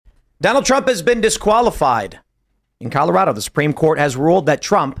Donald Trump has been disqualified. In Colorado, the Supreme Court has ruled that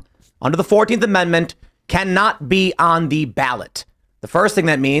Trump, under the 14th Amendment, cannot be on the ballot. The first thing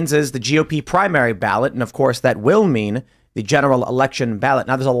that means is the GOP primary ballot. And of course, that will mean the general election ballot.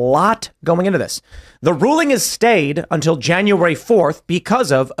 Now, there's a lot going into this. The ruling is stayed until January 4th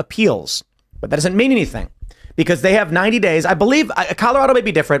because of appeals. But that doesn't mean anything because they have 90 days. I believe Colorado may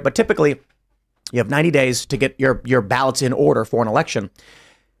be different, but typically you have 90 days to get your ballots in order for an election.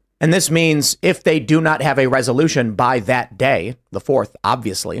 And this means if they do not have a resolution by that day, the 4th,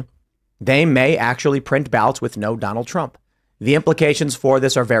 obviously, they may actually print ballots with no Donald Trump. The implications for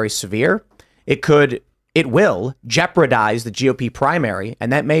this are very severe. It will jeopardize the GOP primary,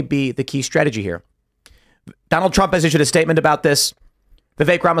 and that may be the key strategy here. Donald Trump has issued a statement about this.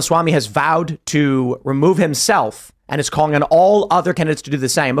 Vivek Ramaswamy has vowed to remove himself and is calling on all other candidates to do the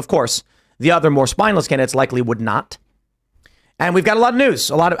same. Of course, the other more spineless candidates likely would not. And we've got a lot of news,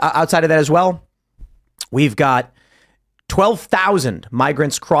 a lot of outside of that as well. We've got 12,000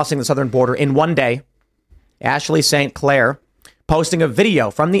 migrants crossing the southern border in one day. Ashley St. Clair posting a video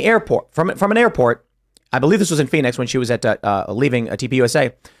from the airport, from an airport. I believe this was in Phoenix when she was at leaving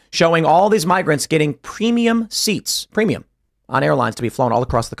TPUSA, showing all these migrants getting premium seats, premium on airlines to be flown all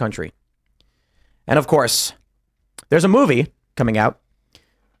across the country. And of course, there's a movie coming out.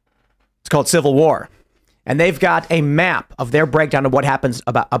 It's called Civil War. And they've got a map of their breakdown of what happens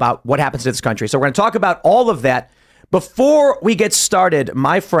about what happens to this country. So we're going to talk about all of that. Before we get started,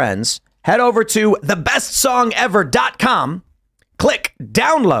 my friends, head over to thebestsongever.com. Click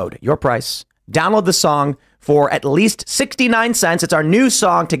download your price. Download the song for at least 69 cents. It's our new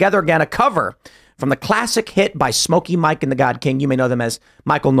song, Together Again, a cover from the classic hit by Smokey Mike and the God King. You may know them as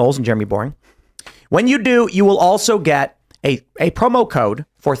Michael Knowles and Jeremy Boring. When you do, you will also get a promo code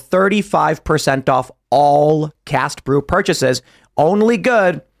for 35% off all Cast Brew purchases. Only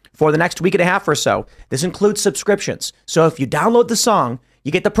good for the next week and a half or so. This includes subscriptions. So if you download the song,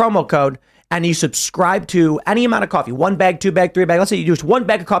 you get the promo code and you subscribe to any amount of coffee, 1 bag, 2 bag, 3 bag. Let's say you use 1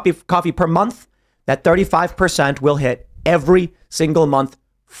 bag of coffee per month. That 35% will hit every single month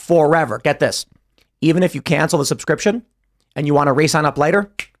forever. Get this. Even if you cancel the subscription and you want to re-sign up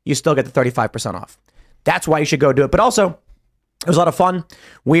later, you still get the 35% off. That's why you should go do it. But also, it was a lot of fun.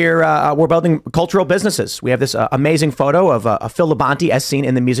 We're building cultural businesses. We have this amazing photo of Phil Labonte as seen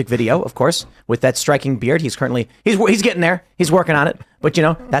in the music video, of course, with that striking beard. He's getting there. He's working on it. But you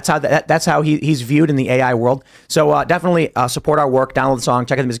know, that's how he's viewed in the AI world. So definitely support our work. Download the song.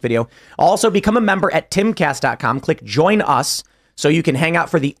 Check out the music video. Also become a member at timcast.com. Click join us so you can hang out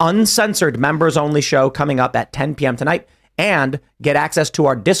for the uncensored members only show coming up at 10 p.m. tonight. And get access to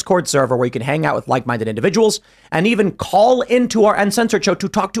our Discord server where you can hang out with like-minded individuals and even call into our Uncensored show to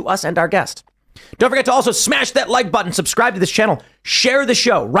talk to us and our guest. Don't forget to also smash that like button, subscribe to this channel, share the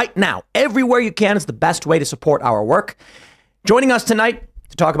show right now. Everywhere you can is the best way to support our work. Joining us tonight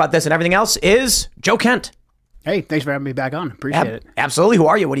to talk about this and everything else is Joe Kent. Hey, thanks for having me back on. Appreciate it. Absolutely. Who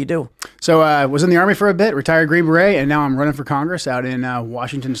are you? What do you do? So I was in the Army for a bit, retired Green Beret, and now I'm running for Congress out in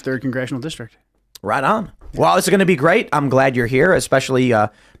Washington's 3rd Congressional District. Right on. Well, this is going to be great. I'm glad you're here, especially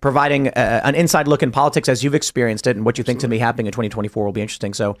providing an inside look in politics as you've experienced it, and what you think to be happening in 2024 will be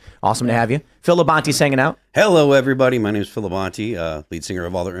interesting. So awesome to have you. Phil Labonte's hanging out. Hello, everybody. My name is Phil Labonte, lead singer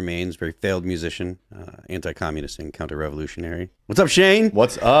of All That Remains, very failed musician, anti-communist and counter-revolutionary. What's up, Shane?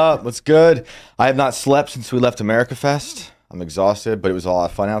 What's up? What's good? I have not slept since we left America Fest. I'm exhausted, but it was a lot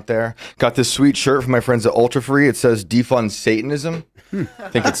of fun out there. Got this sweet shirt from my friends at Ultra Free. It says defund Satanism. I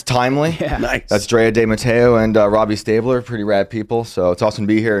think it's timely. Yeah. Nice. That's Drea De Matteo and Robbie Stabler, pretty rad people. So it's awesome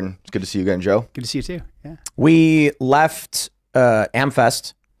to be here, and it's good to see you again, Joe. Good to see you too. Yeah. We left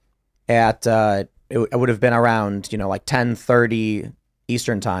AmFest at it would have been around like 10:30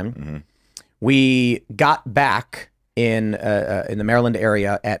 Eastern time. Mm-hmm. We got back in the Maryland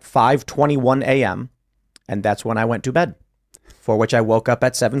area at 5:21 a.m. and that's when I went to bed. For which I woke up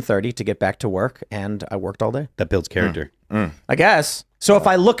at 7:30 to get back to work, and I worked all day. That builds character. I guess. So if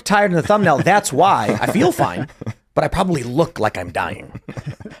I look tired in the thumbnail, that's why. I feel fine, but I probably look like I'm dying.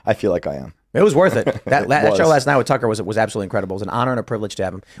 I feel like I am. It was worth it. That show last night with Tucker was absolutely incredible. It was an honor and a privilege to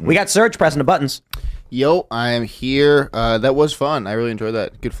have him. We got Serge pressing the buttons. Yo, I am here. That was fun. I really enjoyed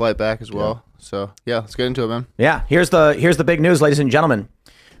that. Good flight back as well. Yeah. So yeah, let's get into it, man. Yeah, here's the big news, ladies and gentlemen.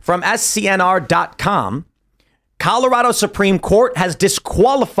 From SCNR.com, Colorado Supreme Court has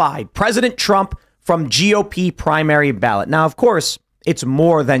disqualified President Trump from GOP primary ballot. Now, of course, it's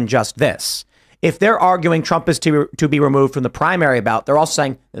more than just this. If they're arguing Trump is to be removed from the primary ballot, they're also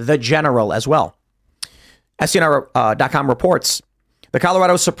saying the general as well. SCNR.com reports the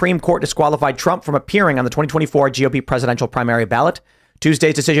Colorado Supreme Court disqualified Trump from appearing on the 2024 GOP presidential primary ballot.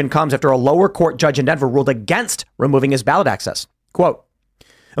 Tuesday's decision comes after a lower court judge in Denver ruled against removing his ballot access. Quote,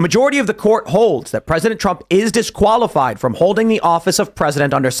 a majority of the court holds that President Trump is disqualified from holding the office of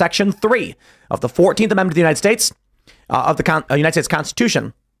president under Section 3 of the 14th Amendment of the United States, United States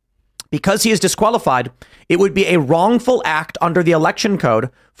Constitution. Because he is disqualified, it would be a wrongful act under the election code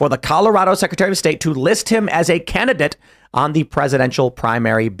for the Colorado Secretary of State to list him as a candidate on the presidential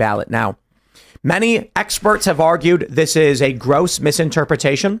primary ballot. Now, many experts have argued this is a gross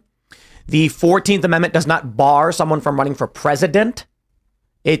misinterpretation. The 14th Amendment does not bar someone from running for president.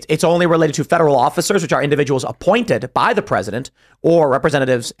 It's only related to federal officers, which are individuals appointed by the president or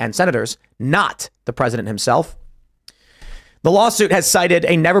representatives and senators, not the president himself. The lawsuit has cited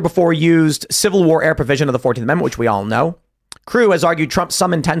a never before used Civil War era provision of the 14th Amendment, which we all know. Crew has argued Trump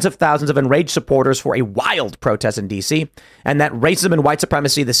summoned tens of thousands of enraged supporters for a wild protest in D.C. and that racism and white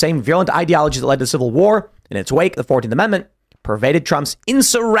supremacy, the same virulent ideologies that led to the Civil War, in its wake, the 14th Amendment, pervaded Trump's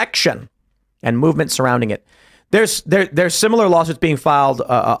insurrection and movement surrounding it. There's similar lawsuits being filed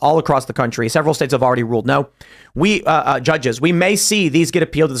all across the country. Several states have already ruled no. We judges, we may see these get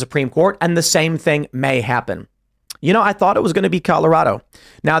appealed to the Supreme Court, and the same thing may happen. You know, I thought it was going to be Colorado.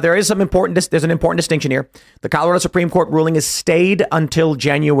 Now, there's an important distinction here. The Colorado Supreme Court ruling is stayed until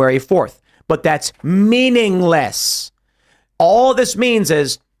January 4th, but that's meaningless. All this means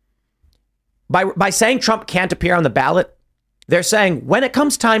is by saying Trump can't appear on the ballot, they're saying when it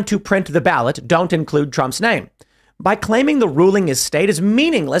comes time to print the ballot, don't include Trump's name. By claiming the ruling is stayed is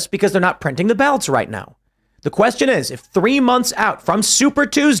meaningless because they're not printing the ballots right now. The question is, if 3 months out from Super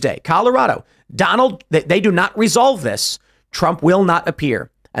Tuesday, Colorado, they do not resolve this, Trump will not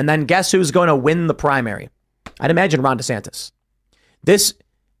appear. And then guess who's going to win the primary? I'd imagine Ron DeSantis.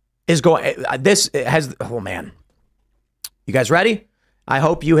 Oh man. You guys ready? I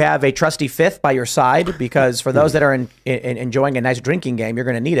hope you have a trusty fifth by your side, because for those that are enjoying a nice drinking game, you're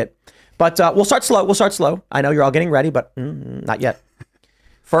going to need it. But we'll start slow. I know you're all getting ready, but not yet.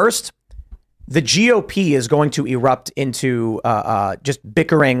 First, the GOP is going to erupt into just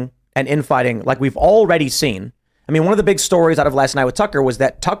bickering and infighting like we've already seen. I mean, one of the big stories out of last night with Tucker was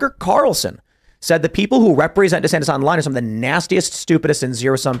that Tucker Carlson said the people who represent DeSantis online are some of the nastiest, stupidest, and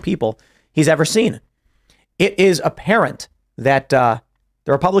zero-sum people he's ever seen. It is apparent that the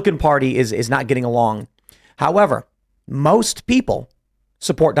Republican Party is not getting along. However, most people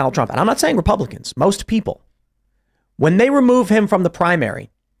support Donald Trump. And I'm not saying Republicans, most people. When they remove him from the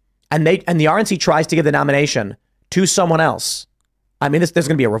primary and the RNC tries to give the nomination to someone else, I mean, there's going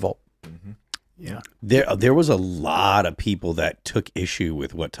to be a revolt. Mm-hmm. Yeah. There was a lot of people that took issue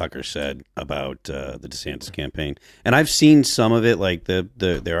with what Tucker said about the DeSantis campaign. And I've seen some of it, like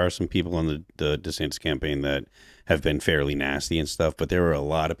there are some people on the DeSantis campaign that have been fairly nasty and stuff, but there were a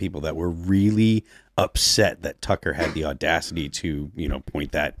lot of people that were really upset that Tucker had the audacity to,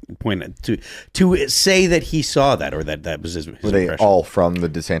 point to say that he saw that, or that was his Were they impression. all from the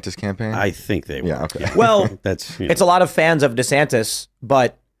DeSantis campaign? I think they were. Yeah, okay. Yeah. Well, that's it's a lot of fans of DeSantis,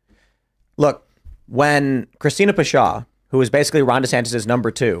 but look, when Christina Pashaw, who is basically Ron DeSantis'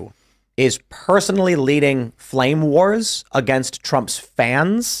 number 2, is personally leading flame wars against Trump's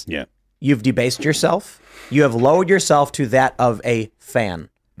fans, yeah. You've debased yourself. You have lowered yourself to that of a fan.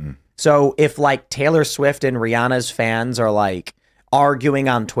 So if like Taylor Swift and Rihanna's fans are like arguing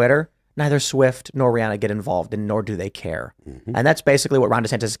on Twitter, neither Swift nor Rihanna get involved, and nor do they care. Mm-hmm. And that's basically what Ron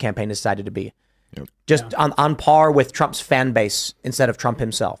DeSantis' campaign decided to be. Yep. Just on par with Trump's fan base instead of Trump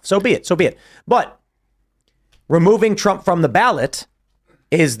himself. So be it. But removing Trump from the ballot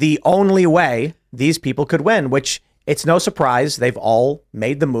is the only way these people could win, which it's no surprise they've all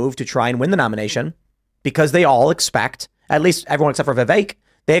made the move to try and win the nomination, because they all expect, at least everyone except for Vivek,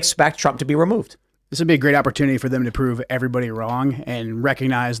 they expect Trump to be removed. This would be a great opportunity for them to prove everybody wrong and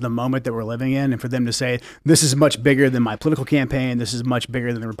recognize the moment that we're living in, and for them to say, this is much bigger than my political campaign. This is much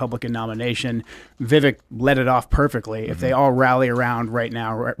bigger than the Republican nomination. Vivek let it off perfectly. Mm-hmm. If they all rally around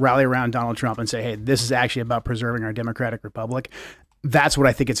Donald Trump and say, hey, this is actually about preserving our democratic republic, that's what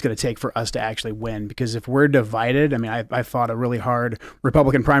I think it's going to take for us to actually win. Because if we're divided, I mean, I fought a really hard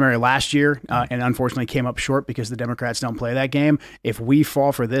Republican primary last year and unfortunately came up short because the Democrats don't play that game. If we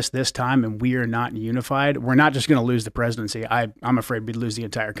fall for this time and we are not unified, we're not just going to lose the presidency. I'm afraid we'd lose the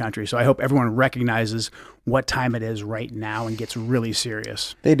entire country. So I hope everyone recognizes what time it is right now and gets really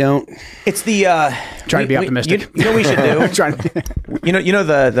serious. They don't. It's the trying to be optimistic. You know what we should do? you know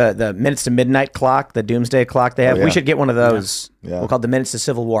the minutes to midnight clock, the doomsday clock they have. We should get one of those. Yeah. We'll call it the minutes to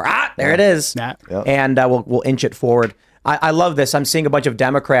Civil War. There it is. Yeah. And we'll inch it forward. I love this. I'm seeing a bunch of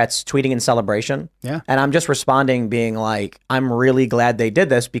Democrats tweeting in celebration. Yeah. And I'm just responding being like, I'm really glad they did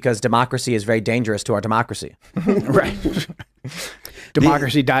this, because democracy is very dangerous to our democracy. Right.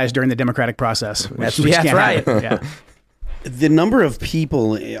 Democracy dies during the democratic process. That's right. Yeah. The number of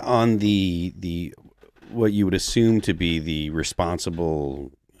people on the what you would assume to be the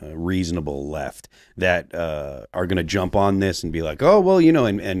responsible, reasonable left that are going to jump on this and be like, oh, well,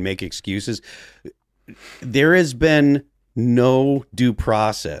 and make excuses. There has been no due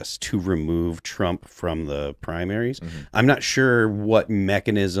process to remove Trump from the primaries. Mm-hmm. I'm not sure what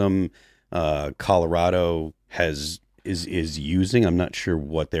mechanism Colorado is using. I'm not sure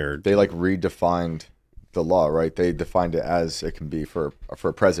what they redefined the law, right? They defined it as it can be for a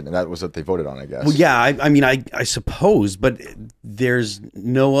president. That was what they voted on, I guess. Well, yeah, I suppose, but there's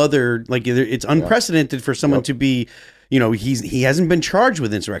no other, it's unprecedented for someone to be, he hasn't been charged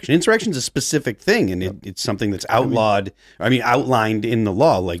with insurrection. Insurrection is a specific thing, and it's something that's outlined in the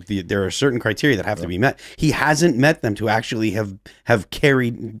law. There are certain criteria that have to be met. He hasn't met them to actually have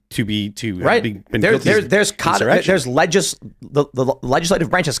carried to be right. Been guilty of the legislative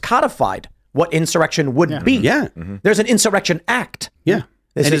branch has codified what insurrection would be. Yeah. Mm-hmm. There's an Insurrection Act. Yeah.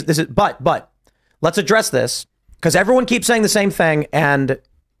 But let's address this, because everyone keeps saying the same thing, and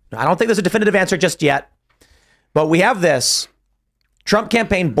I don't think there's a definitive answer just yet. But we have this. Trump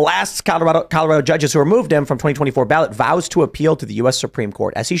campaign blasts Colorado judges who removed him from 2024 ballot, vows to appeal to the U.S. Supreme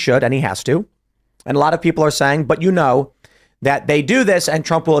Court, as he should, and he has to. And a lot of people are saying, but that they do this and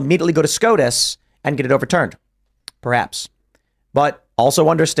Trump will immediately go to SCOTUS and get it overturned. Perhaps. But also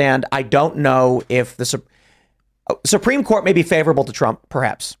understand, I don't know if the Supreme Court may be favorable to Trump,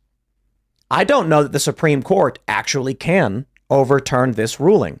 perhaps. I don't know that the Supreme Court actually can overturn this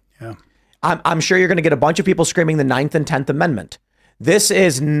ruling. Yeah. I'm sure you're going to get a bunch of people screaming the 9th and 10th Amendment. This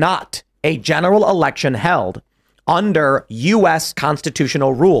is not a general election held under U.S.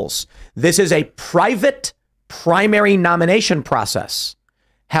 constitutional rules. This is a private primary nomination process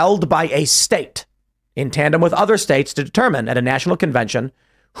held by a state in tandem with other states to determine at a national convention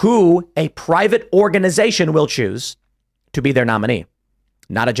who a private organization will choose to be their nominee,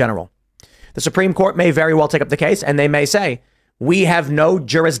 not a general. The Supreme Court may very well take up the case, and they may say, we have no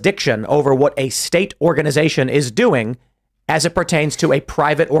jurisdiction over what a state organization is doing as it pertains to a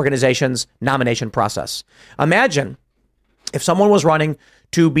private organization's nomination process. Imagine if someone was running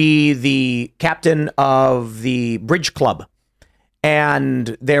to be the captain of the bridge club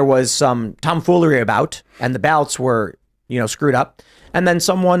and there was some tomfoolery about, and the ballots were, screwed up. And then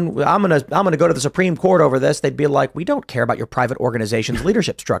someone, I'm gonna go to the Supreme Court over this. They'd be like, we don't care about your private organization's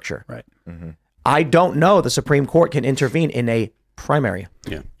leadership structure. Right. Mm-hmm. I don't know the Supreme Court can intervene in a primary.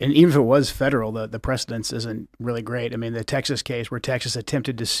 Yeah. And even if it was federal, the precedence isn't really great. I mean, the Texas case where Texas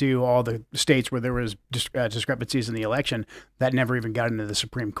attempted to sue all the states where there was discrepancies in the election, that never even got into the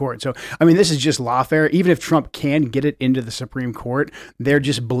Supreme Court. So, I mean, this is just lawfare. Even if Trump can get it into the Supreme Court, they're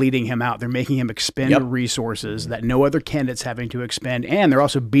just bleeding him out. They're making him expend resources that no other candidate's having to expend. And they're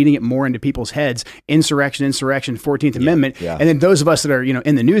also beating it more into people's heads. Insurrection, 14th Amendment. Yeah. And then those of us that are,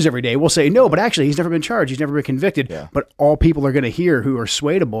 in the news every day will say, no, but actually he's never been charged. He's never been convicted. Yeah. But all people are going to hear who are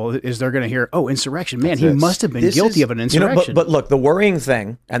swayable is they're going to hear, oh, insurrection. Man, he must have been guilty of an insurrection. But look, the worrying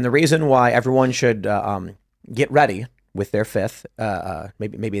thing, and the reason why everyone should get ready with their fifth,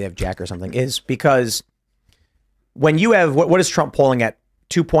 maybe they have Jack or something, is because when you have, what is Trump polling at?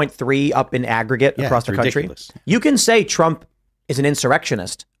 2.3 up in aggregate across the country. Ridiculous. You can say Trump is an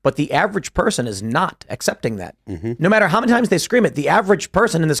insurrectionist, but the average person is not accepting that. Mm-hmm. No matter how many times they scream it, the average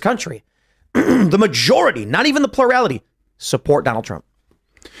person in this country, the majority, not even the plurality, support Donald Trump.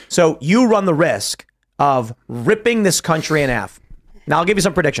 So you run the risk of ripping this country in half. Now, I'll give you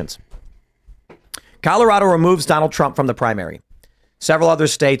some predictions. Colorado removes Donald Trump from the primary. Several other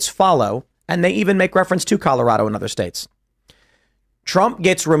states follow, and they even make reference to Colorado and other states. Trump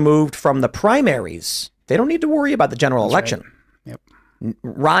gets removed from the primaries. They don't need to worry about the general election. Right. Yep.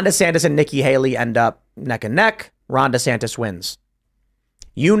 Ron DeSantis and Nikki Haley end up neck and neck. Ron DeSantis wins.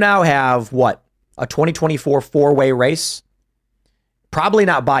 You now have, what, a 2024 four-way race? Probably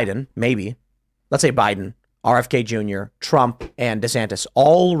not Biden, maybe. Let's say Biden, RFK Jr., Trump, and DeSantis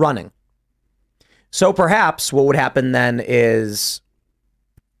all running. So perhaps what would happen then is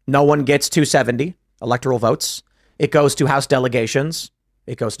no one gets 270 electoral votes. It goes to House delegations.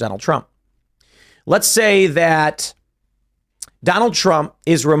 It goes to Donald Trump. Let's say that Donald Trump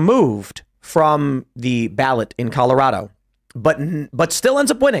is removed from the ballot in Colorado, but still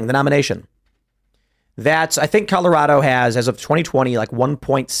ends up winning the nomination. That's, I think Colorado has, as of 2020, like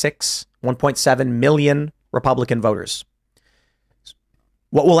 1.6, 1.7 million Republican voters.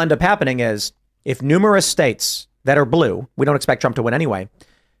 What will end up happening is if numerous states that are blue, we don't expect Trump to win anyway,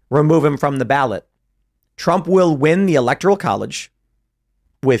 remove him from the ballot, Trump will win the Electoral College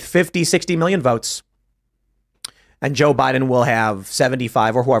with 50, 60 million votes. and Joe Biden will have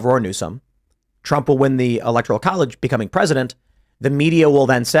 75 or whoever, or Newsom. Trump will win the Electoral College, becoming president. The media will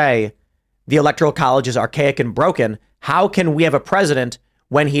then say the Electoral College is archaic and broken. How can we have a president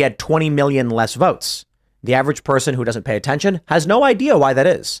when he had 20 million less votes? The average person who doesn't pay attention has no idea why that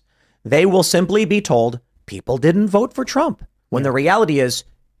is. They will simply be told people didn't vote for Trump, when the reality is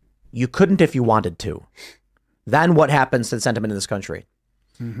you couldn't if you wanted to. Then what happens to the sentiment in this country?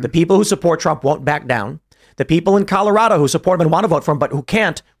 The people who support Trump won't back down. The people in Colorado who support him and want to vote for him, but who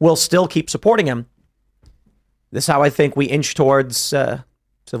can't, will still keep supporting him. This is how I think we inch towards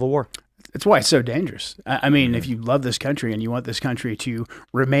civil war. It's why it's so dangerous. I mean, if you love this country and you want this country to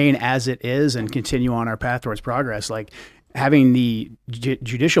remain as it is and continue on our path towards progress, like having the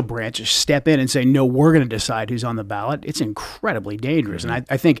judicial branch step in and say, no, we're going to decide who's on the ballot, it's incredibly dangerous. And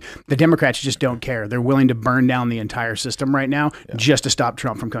I think the Democrats just don't care. They're willing to burn down the entire system right now just to stop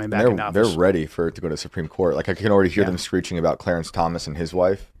Trump from coming back into office. They're ready for it to go to the Supreme Court. Like, I can already hear them screeching about Clarence Thomas and his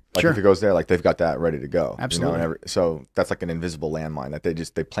wife. Like, if it goes there, like, they've got that ready to go. Absolutely. You know, so that's like an invisible landmine that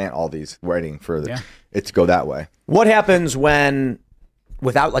they plant all these waiting for it to go that way. What happens when,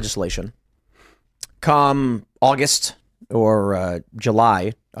 without legislation, come August or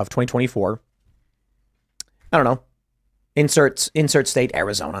July of 2024, I don't know, insert state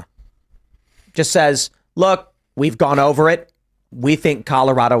Arizona, just says, look, we've gone over it. We think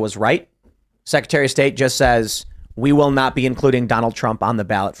Colorado was right. Secretary of State just says, we will not be including Donald Trump on the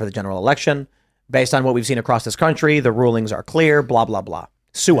ballot for the general election. Based on what we've seen across this country, the rulings are clear, blah, blah, blah.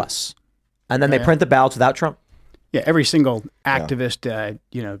 Sue us. And then they print the ballots without Trump. Yeah, every single activist,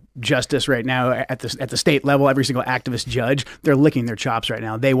 justice right now at the state level, every single activist judge, they're licking their chops right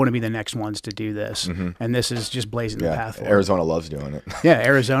now. They want to be the next ones to do this, and this is just blazing the path forward. Arizona loves doing it. Yeah,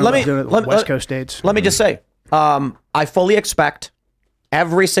 Arizona loves doing it. West Coast states. Let me just say, I fully expect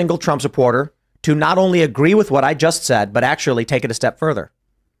every single Trump supporter to not only agree with what I just said, but actually take it a step further.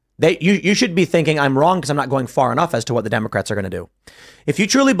 You should be thinking I'm wrong because I'm not going far enough as to what the Democrats are going to do. If you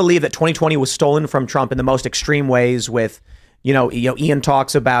truly believe that 2020 was stolen from Trump in the most extreme ways with, Ian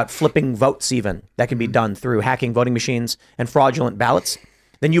talks about flipping votes even that can be done through hacking voting machines and fraudulent ballots,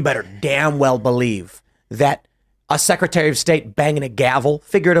 then you better damn well believe that a Secretary of State banging a gavel,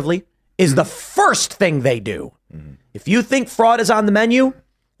 figuratively, is the first thing they do. If you think fraud is on the menu,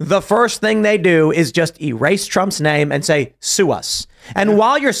 the first thing they do is just erase Trump's name and say, sue us. And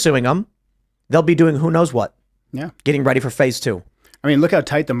while you're suing them, they'll be doing who knows what. Yeah. Getting ready for phase 2. I mean, look how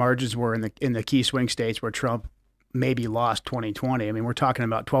tight the margins were in the key swing states where Trump maybe lost 2020. I mean, we're talking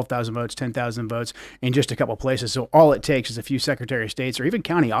about 12,000 votes, 10,000 votes in just a couple places. So all it takes is a few Secretary of States or even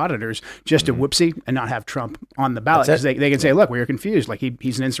county auditors just to whoopsie and not have Trump on the ballot. Because they can say, look, we were confused. Like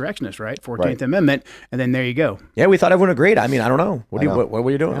he's an insurrectionist, right? 14th Amendment. And then there you go. Yeah, we thought everyone agreed. I mean, I don't know. What were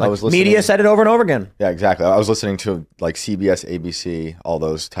you doing? Yeah, like, media said it over and over again. Yeah, exactly. I was listening to like CBS, ABC, all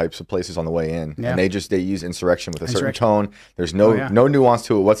those types of places on the way in. Yeah. And they use insurrection with a certain tone. There's no nuance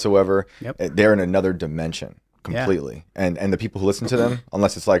to it whatsoever. Yep. They're in another dimension. Completely. And the people who listen to them,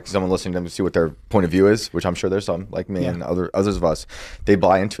 unless it's like someone listening to them to see what their point of view is, which I'm sure there's some like me and others of us, they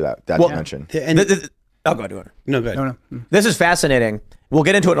buy into that dimension. And I'll go do it. No, go ahead. No. This is fascinating. We'll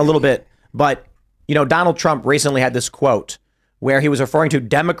get into it in a little bit, but Donald Trump recently had this quote where he was referring to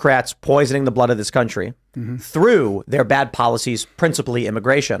Democrats poisoning the blood of this country through their bad policies, principally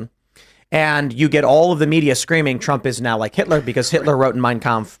immigration. And you get all of the media screaming Trump is now like Hitler because Hitler wrote in Mein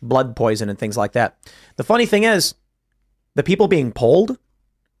Kampf blood poison and things like that. The funny thing is, the people being polled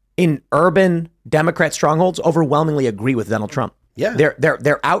in urban Democrat strongholds overwhelmingly agree with Donald Trump. Yeah,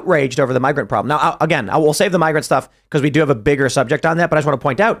 they're outraged over the migrant problem. Now, again, I will save the migrant stuff because we do have a bigger subject on that. But I just want to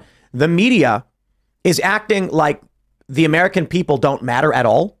point out the media is acting like the American people don't matter at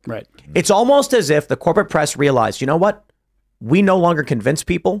all. Right. It's almost as if the corporate press realized, you know what? We no longer convince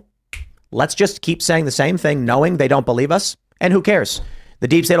people. Let's just keep saying the same thing, knowing they don't believe us. And who cares? The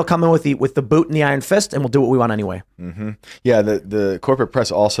deep state will come in with the boot and the iron fist, and we'll do what we want anyway. Yeah, the corporate press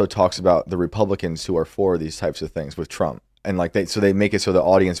also talks about the Republicans who are for these types of things with Trump. And like they make it so the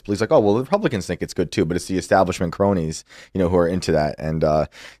audience believes like, oh, well, the Republicans think it's good too, but it's the establishment cronies, who are into that. And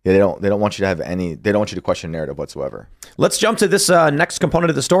they don't want you to they don't want you to question narrative whatsoever. Let's jump to this next component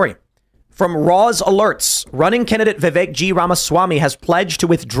of the story. From Raw's alerts, running candidate Vivek G. Ramaswamy has pledged to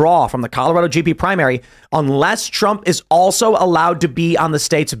withdraw from the Colorado GP primary unless Trump is also allowed to be on the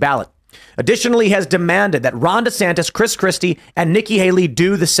state's ballot. Additionally, he has demanded that Ron DeSantis, Chris Christie, and Nikki Haley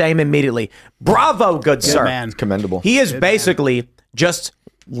do the same immediately. Bravo, good sir. Man. It's commendable. He is basically just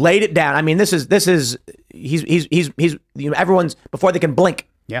laid it down. I mean, he's everyone's before they can blink.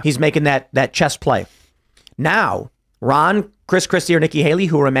 Yeah. He's making that chess play. Now, Ron, Chris Christie, or Nikki Haley,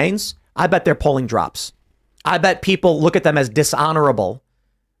 who remains, I bet their polling drops. I bet people look at them as dishonorable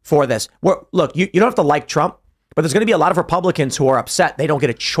for this. Look, you don't have to like Trump, but there's going to be a lot of Republicans who are upset they don't get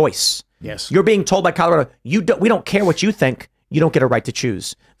a choice. Yes. You're being told by Colorado, we don't care what you think. You don't get a right to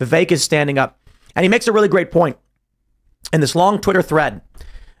choose. Vivek is standing up. And he makes a really great point. In this long Twitter thread,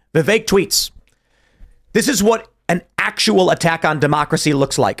 Vivek tweets, "This is what an actual attack on democracy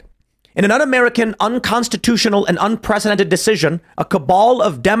looks like. In an un-American, unconstitutional, and unprecedented decision, a cabal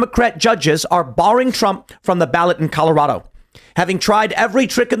of Democrat judges are barring Trump from the ballot in Colorado. Having tried every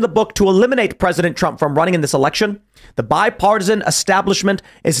trick in the book to eliminate President Trump from running in this election, the bipartisan establishment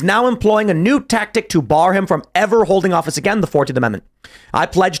is now employing a new tactic to bar him from ever holding office again, the 14th Amendment. I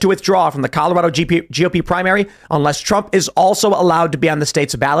pledge to withdraw from the Colorado GOP primary unless Trump is also allowed to be on the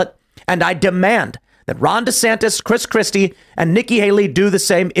state's ballot, and I demand that Ron DeSantis, Chris Christie, and Nikki Haley do the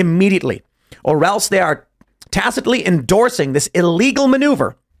same immediately, or else they are tacitly endorsing this illegal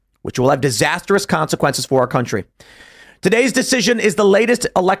maneuver, which will have disastrous consequences for our country. Today's decision is the latest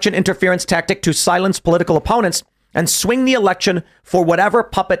election interference tactic to silence political opponents and swing the election for whatever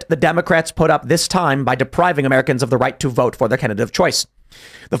puppet the Democrats put up this time by depriving Americans of the right to vote for their candidate of choice.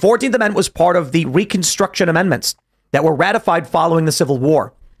 The 14th Amendment was part of the Reconstruction Amendments that were ratified following the Civil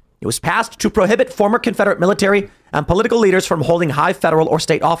War. It was passed to prohibit former Confederate military and political leaders from holding high federal or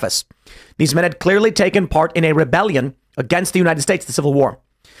state office. These men had clearly taken part in a rebellion against the United States, the Civil War.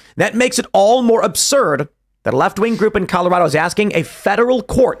 That makes it all more absurd that a left-wing group in Colorado is asking a federal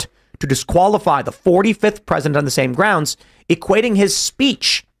court to disqualify the 45th president on the same grounds, equating his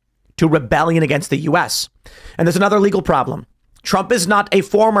speech to rebellion against the U.S. And there's another legal problem. Trump is not a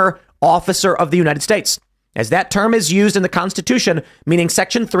former officer of the United States, as that term is used in the Constitution, meaning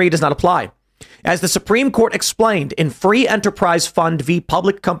Section 3 does not apply. As the Supreme Court explained in Free Enterprise Fund v.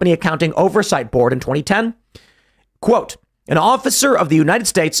 Public Company Accounting Oversight Board in 2010, quote, "An officer of the United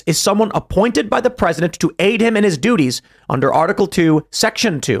States is someone appointed by the president to aid him in his duties under Article 2,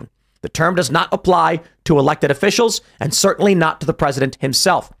 Section 2. The term does not apply to elected officials and certainly not to the president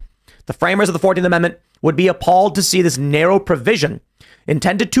himself. The framers of the 14th Amendment would be appalled to see this narrow provision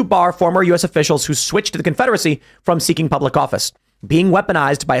intended to bar former U.S. officials who switched to the Confederacy from seeking public office, being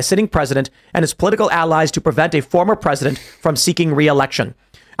weaponized by a sitting president and his political allies to prevent a former president from seeking re-election.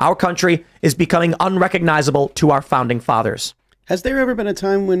 Our country is becoming unrecognizable to our founding fathers." Has there ever been a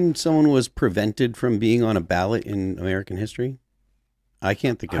time when someone was prevented from being on a ballot in American history? I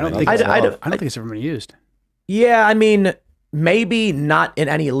can't think of I don't any. think I don't think it's ever been used. Yeah, I mean, maybe not in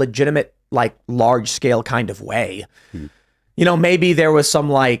any legitimate, like, large-scale kind of way. You know, maybe there was some,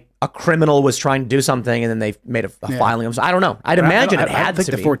 like, a criminal was trying to do something and then they made a filing. I don't know. I'd imagine it had to be. I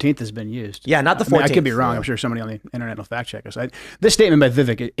think the 14th has been used. Yeah, not the 14th. I could be wrong. I'm sure somebody on the internet will fact check us. This statement by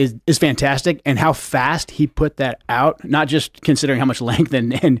Vivek is fantastic, and how fast he put that out, not just considering how much length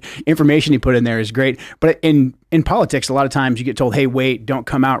and information he put in there is great, but in politics, a lot of times you get told, hey, wait, don't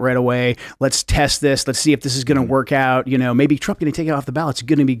come out right away. Let's test this. Let's see if this is going to work out. You know, maybe Trump going to take it off the ballot. It's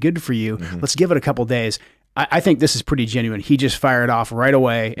going to be good for you. Let's give it a couple days. I think this is pretty genuine. He just fired off right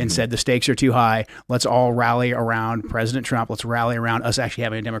away and said the stakes are too high. Let's all rally around President Trump. Let's rally around us actually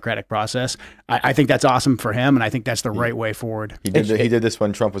having a democratic process. I think that's awesome for him, and I think that's the right way forward. He did this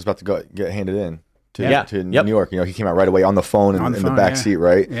when Trump was about to get handed in to New York. You know, he came out right away on the phone in the back seat,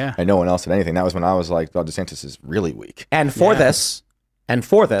 right? Yeah. And no one else did anything. That was when I was like, oh, DeSantis is really weak. And for this,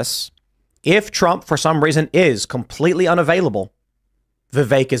 if Trump for some reason is completely unavailable,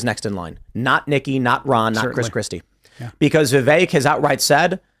 Vivek is next in line. Not Nikki, not Ron, not Chris Christie. Yeah. Because Vivek has outright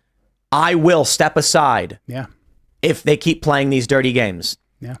said, I will step aside if they keep playing these dirty games.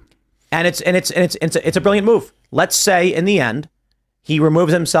 Yeah. And it's a brilliant move. Let's say in the end, he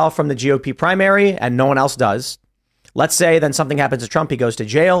removes himself from the GOP primary and no one else does. Let's say then something happens to Trump, he goes to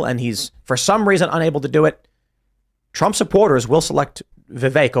jail and he's for some reason unable to do it. Trump supporters will select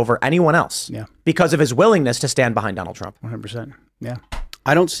Vivek over anyone else because of his willingness to stand behind Donald Trump. 100%. Yeah.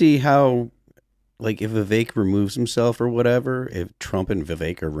 I don't see how, like, if Vivek removes himself or whatever, if Trump and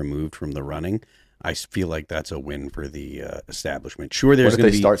Vivek are removed from the running, I feel like that's a win for the establishment. Sure, there's going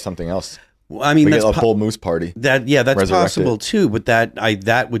to be start something else. Well, I mean, we that's get a full moose party. That's possible too. But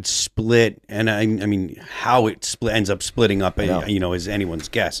that would split, and I mean, how it ends up splitting up, is anyone's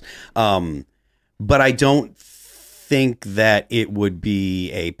guess. But I don't think that it would be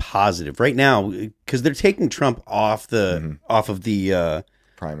a positive right now because they're taking Trump off of the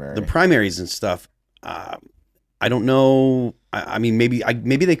primaries and stuff. I don't know. I mean, maybe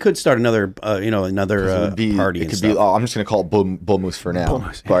they could start another party. It could be. I'm just going to call it Bull Moose for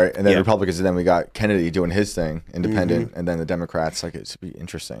now, right? And then Republicans, and then we got Kennedy doing his thing, independent, and then the Democrats. Like, it should be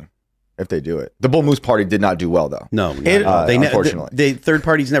interesting. if they do it. The Bull Moose Party did not do well, though. No, unfortunately. the third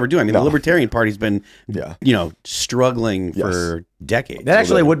parties never do. I mean, the Libertarian Party's been, Yeah. struggling for decades. That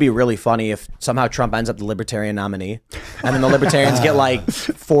actually would be really funny if somehow Trump ends up the Libertarian nominee, and then the Libertarians get like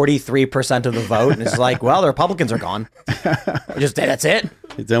 43% of the vote, and it's like, well, the Republicans are gone. That's it.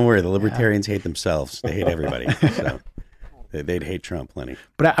 Don't worry, the Libertarians hate themselves. They hate everybody. So they'd hate Trump plenty.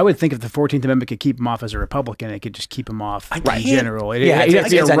 But I would think if the 14th Amendment could keep him off as a Republican, it could just keep him off in can't- general. Yeah, You'd have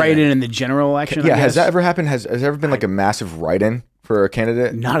to be a it's write-in in the general election. Yeah, I has guess. that ever happened? Has there ever been like a massive write-in for a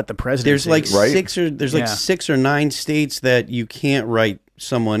candidate? Not at the presidency. There's like Right? there's 6 or 9 states that you can't write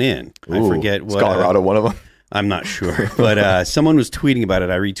someone in. I Ooh, forget is what. Colorado one of them? I'm not sure, but someone was tweeting about it.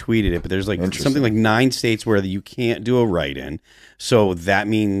 I retweeted it, but there's like something like 9 states where you can't do a write-in. So that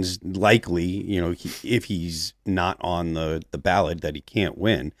means likely, if he's not on the ballot, that he can't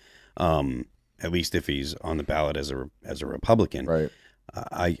win. At least if he's on the ballot as a Republican. Right.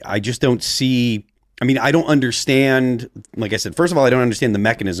 I just don't see. I mean, I don't understand. Like I said, first of all, I don't understand the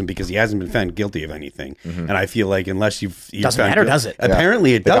mechanism because he hasn't been found guilty of anything, and I feel like unless you've Doesn't found matter, does it?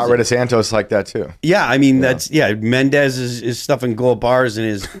 Apparently, it They does. got rid of Santos like that too. Yeah, I mean Mendez is stuffing gold bars in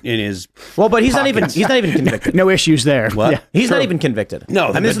his. Well, but he's not even convicted. no issues there. What? Yeah. He's not even convicted. No,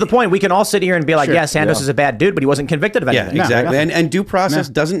 I mean, this is the point. We can all sit here and be like, yeah, Santos is a bad dude, but he wasn't convicted of Yeah, anything. exactly. And due process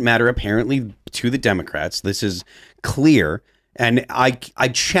doesn't matter apparently to the Democrats. This is clear, and I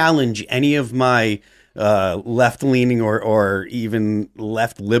challenge any of my left-leaning or even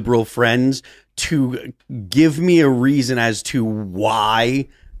left liberal friends to give me a reason as to why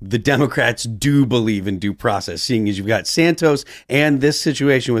the Democrats do believe in due process, seeing as you've got Santos and this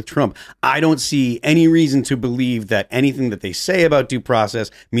situation with Trump. I don't see any reason to believe that anything that they say about due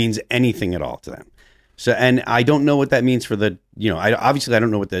process means anything at all to them. So, and I don't know what that means for the, I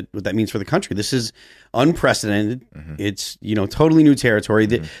don't know what that means for the country. This is unprecedented. It's, totally new territory.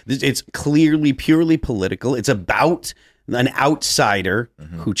 It's clearly purely political. It's about an outsider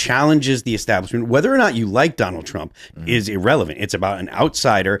who challenges the establishment. Whether or not you like Donald Trump is irrelevant. It's about an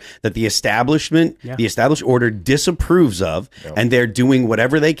outsider that the establishment, the established order disapproves of, and they're doing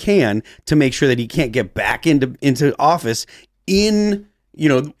whatever they can to make sure that he can't get back into office in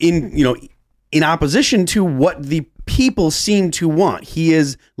opposition to what the people seem to want. He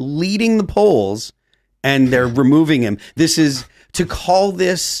is leading the polls and they're removing him. This is to call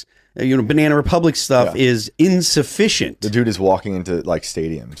this, Banana Republic stuff is insufficient. The dude is walking into like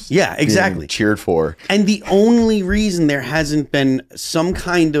stadiums. Yeah, exactly. Being cheered for. And the only reason there hasn't been some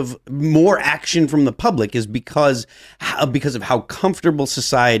kind of more action from the public is because of how comfortable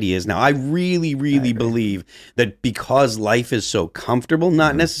society is now. I really believe that because life is so comfortable,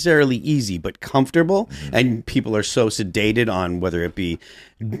 not necessarily easy, but comfortable, and people are so sedated on whether it be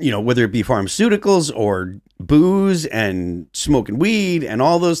pharmaceuticals or booze and smoking weed and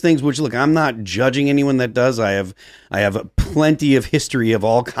all those things, which look, I'm not judging anyone that does. I have plenty of history of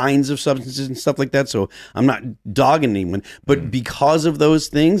all kinds of substances and stuff like that, so I'm not dogging anyone. But because of those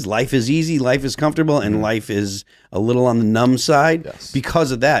things, life is easy, life is comfortable, and life is a little on the numb side. Yes.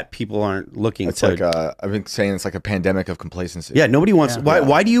 Because of that, people aren't looking It's to... like I've been saying it's like a pandemic of complacency. Yeah, nobody wants...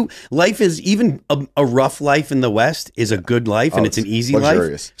 Why do you... Life is... Even a rough life in the West is a good life, and it's an easy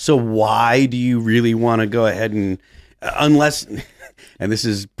luxurious. life. So why do you really want to go ahead and... unless... And this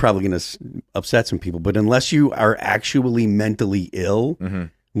is probably going to upset some people, but unless you are actually mentally ill...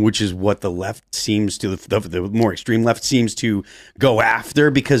 which is what the left seems to, the more extreme left seems to go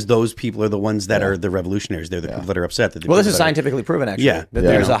after, because those people are the ones that are the revolutionaries. They're the people that are upset. That Well, this is scientifically proven, actually. Yeah. That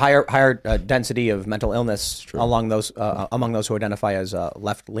there's a higher density of mental illness among those who identify as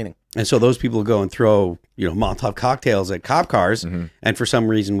left-leaning. And so those people go and throw, Molotov cocktails at cop cars, and for some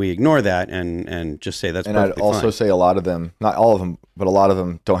reason we ignore that and just say that's And I'd perfectly also fine. say a lot of them, not all of them, but a lot of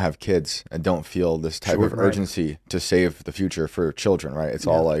them don't have kids and don't feel this type of urgency to save the future for children, right? It's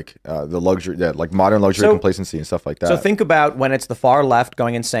all like the luxury, like modern luxury complacency and stuff like that. So think about when it's the far left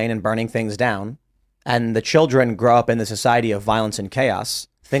going insane and burning things down, and the children grow up in the society of violence and chaos.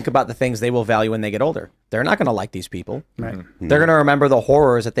 Think about the things they will value when they get older. They're not going to like these people. Right. They're going to remember the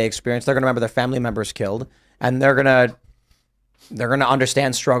horrors that they experienced. They're going to remember their family members killed, and they're going to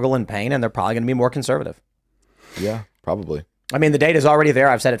understand struggle and pain, and they're probably going to be more conservative. Yeah, probably. I mean, the data is already there.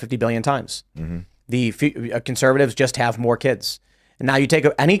 I've said it 50 billion times. The conservatives just have more kids. And now you take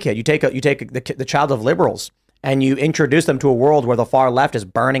any kid, you take the child of liberals, and you introduce them to a world where the far left is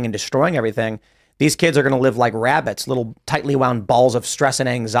burning and destroying everything. These kids are going to live like rabbits, little tightly wound balls of stress and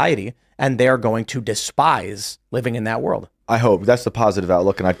anxiety, and they're going to despise living in that world. I hope that's the positive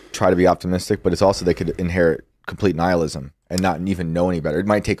outlook, and I try to be optimistic, but it's also they could inherit complete nihilism and not even know any better. It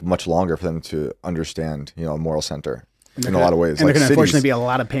might take much longer for them to understand, a moral center. in a lot of ways. And there can cities- unfortunately be a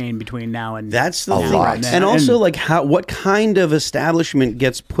lot of pain between now and That's the A thing. lot. And also, like, what kind of establishment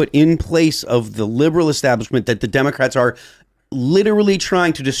gets put in place of the liberal establishment that the Democrats are literally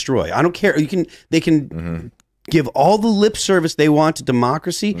trying to destroy? I don't care. They can give all the lip service they want to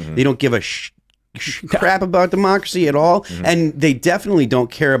democracy. They don't give a crap about democracy at all, and they definitely don't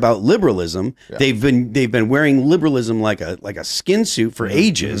care about liberalism. They've been wearing liberalism like a skin suit for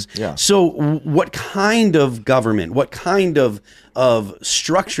ages. Yeah. So what kind of government, what kind of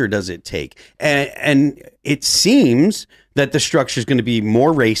structure does it take? And it seems that the structure is going to be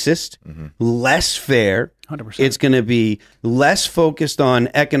more racist, less fair. 100%. It's going to be less focused on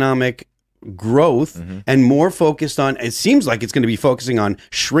economic growth and more focused on, it seems like it's going to be focusing on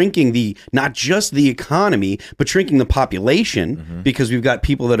shrinking not just the economy, but shrinking the population, because we've got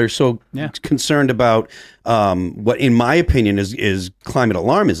people that are so concerned about what, in my opinion, is climate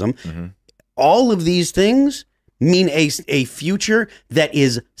alarmism. All of these things mean a future that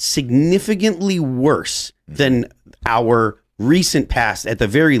is significantly worse than our recent past, at the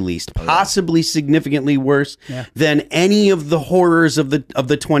very least, possibly significantly worse than any of the horrors of the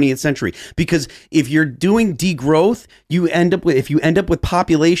 20th century. Because if you're doing degrowth, you end up with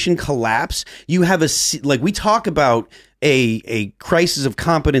population collapse. You have like we talk about a crisis of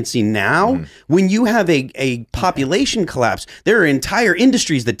competency now. When you have a population collapse, there are entire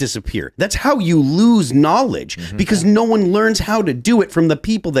industries that disappear. That's how you lose knowledge, because no one learns how to do it from the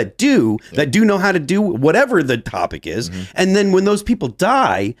people that do know how to do whatever the topic is. And then when those people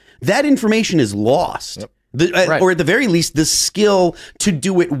die, that information is lost. Or at the very least, the skill to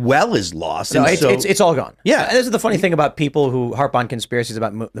do it well is lost. No, it's all gone. Yeah. This is the funny thing about people who harp on conspiracies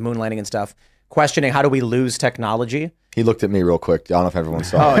about the moon landing and stuff, questioning how do we lose technology. He looked at me real quick. I don't know if everyone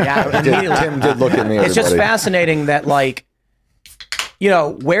saw. Oh, yeah. Tim did look at me. It's just everybody. fascinating that, like,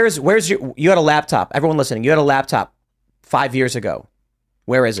 where's you had a laptop. Everyone listening, you had a laptop 5 years ago.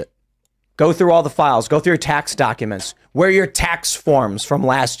 Where is it? Go through all the files. Go through your tax documents. Where are your tax forms from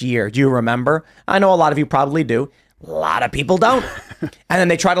last year? Do you remember? I know a lot of you probably do. A lot of people don't. And then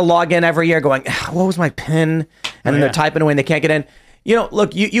they try to log in every year going, what was my PIN? And then they're typing away and they can't get in.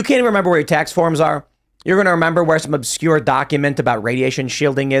 Look, you can't even remember where your tax forms are. You're going to remember where some obscure document about radiation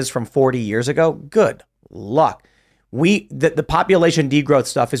shielding is from 40 years ago? Good luck. The population degrowth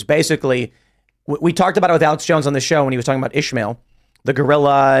stuff is basically, we talked about it with Alex Jones on the show when he was talking about Ishmael, the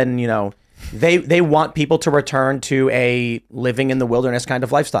gorilla, and, they want people to return to a living in the wilderness kind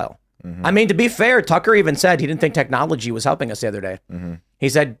of lifestyle. I mean, to be fair, Tucker even said he didn't think technology was helping us the other day. He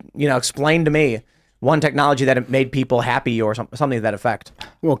said, explain to me one technology that made people happy or something to that effect.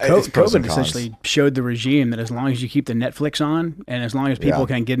 Well, It's pros and COVID cons. essentially showed the regime that as long as you keep the Netflix on and as long as people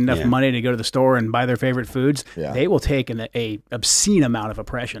can get enough money to go to the store and buy their favorite foods, they will take a obscene amount of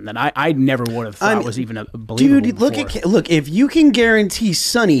oppression that I never would have thought was even believable. Dude, before. look, if you can guarantee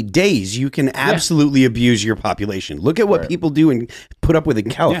sunny days, you can absolutely abuse your population. Look at what people do and put up with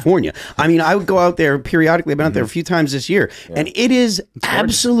in California. I mean, I would go out there periodically. I've been out there a few times this year, and it is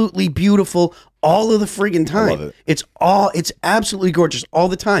absolutely beautiful all of the friggin' time. I love it. It's absolutely gorgeous all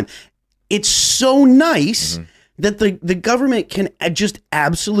the time. It's so nice that the government can just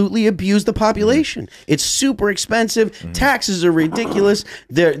absolutely abuse the population. It's super expensive. Taxes are ridiculous.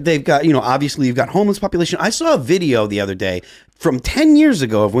 They've got, obviously you've got homeless population. I saw a video the other day from 10 years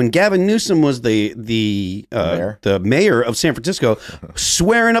ago of when Gavin Newsom was the mayor of San Francisco,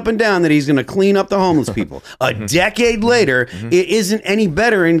 swearing up and down that he's going to clean up the homeless people. A decade later, it isn't any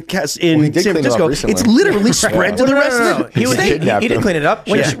better in San Francisco. It's literally spread to the rest of the He state. didn't clean it up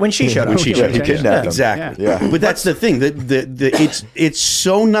when she showed up. When she He kidnapped them. Exactly. Yeah. But that's the thing. It's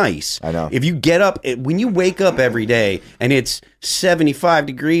so nice. I know. If you get up, when you wake up every day and it's 75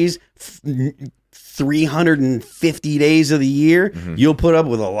 degrees, 350 days of the year, you'll put up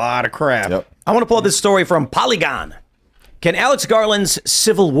with a lot of crap. Yep. I want to pull up this story from Polygon. Can Alex Garland's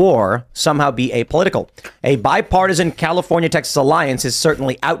Civil War somehow be apolitical? A bipartisan California-Texas alliance is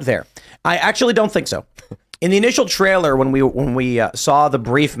certainly out there. I actually don't think so. In the initial trailer, when we saw the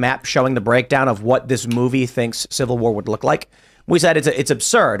brief map showing the breakdown of what this movie thinks Civil War would look like, we said it's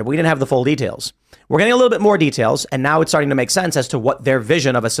absurd. We didn't have the full details. We're getting a little bit more details, and now it's starting to make sense as to what their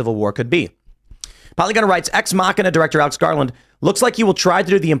vision of a Civil War could be. Polygon writes, Ex Machina director Alex Garland looks like he will try to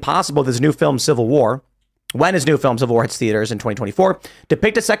do the impossible with his new film Civil War, when his new film Civil War hits theaters in 2024,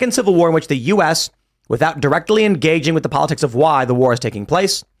 depict a second Civil War in which the U.S., without directly engaging with the politics of why the war is taking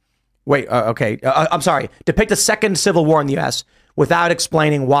place, depict a second Civil War in the U.S. without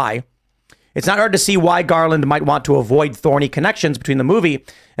explaining why. It's not hard to see why Garland might want to avoid thorny connections between the movie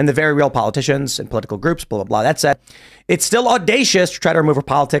and the very real politicians and political groups, blah, blah, blah. That said, it's still audacious to try to remove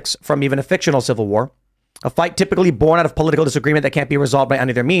politics from even a fictional Civil War. a fight typically born out of political disagreement that can't be resolved by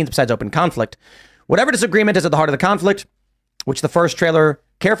any other means besides open conflict. Whatever disagreement is at the heart of the conflict, which the first trailer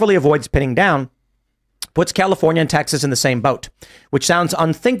carefully avoids pinning down, puts California and Texas in the same boat, which sounds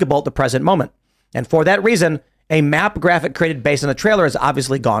unthinkable at the present moment. And for that reason, a map graphic created based on the trailer has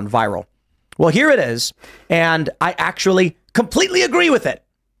obviously gone viral. Well, here it is, and I actually completely agree with it.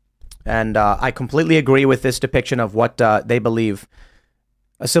 And I completely agree with this depiction of what they believe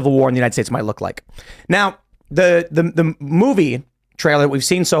a civil war in the United States might look like. Now, the movie trailer that we've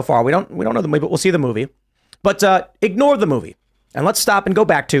seen so far, we don't know the movie, but we'll see the movie. But ignore the movie, and let's stop and go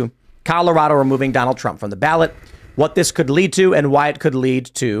back to Colorado removing Donald Trump from the ballot, what this could lead to, and why it could lead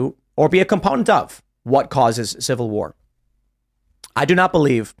to, or be a component of, what causes civil war. I do not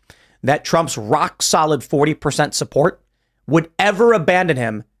believe that Trump's rock-solid 40% support would ever abandon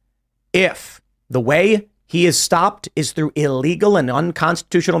him if the way he is stopped is through illegal and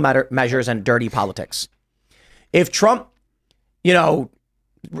unconstitutional measures and dirty politics. If Trump,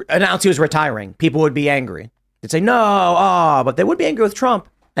 announced he was retiring, people would be angry. They'd say, no, but they would be angry with Trump,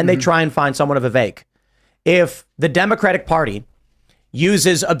 and they'd try and find someone of a Vivek. If the Democratic Party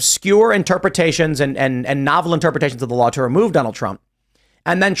uses obscure interpretations and novel interpretations of the law to remove Donald Trump,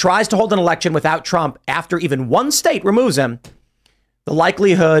 and then tries to hold an election without Trump after even one state removes him, the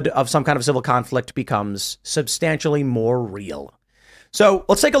likelihood of some kind of civil conflict becomes substantially more real. So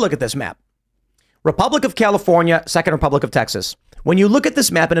let's take a look at this map. Republic of California, Second Republic of Texas. When you look at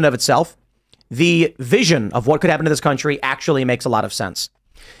this map in and of itself, the vision of what could happen to this country actually makes a lot of sense.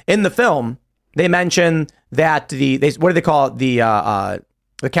 In the film, they mention that what do they call it?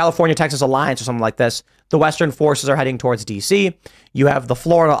 The California-Texas Alliance or something like this. The Western forces are heading towards D.C. You have the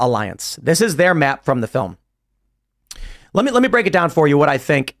Florida Alliance. This is their map from the film. Let me break it down for you what I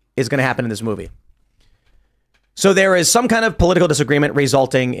think is going to happen in this movie. So there is some kind of political disagreement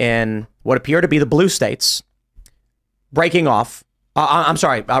resulting in what appear to be the blue states breaking off.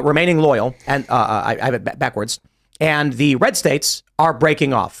 Remaining loyal, and I have it backwards. And the red states are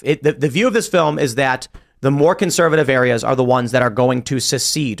breaking off. The view of this film is that the more conservative areas are the ones that are going to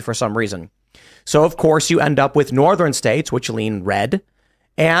secede for some reason. So, of course, you end up with northern states, which lean red,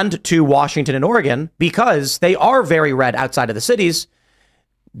 and to Washington and Oregon, because they are very red outside of the cities,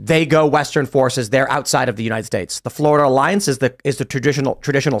 they go Western forces. They're outside of the United States. The Florida Alliance is the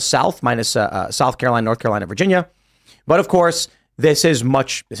traditional South, minus South Carolina, North Carolina, Virginia. But of course, this is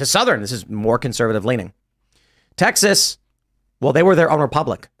Southern. This is more conservative leaning. Texas, well, they were their own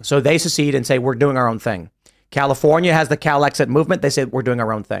republic. So they secede and say, we're doing our own thing. California has the Cal-Exit movement. They say, we're doing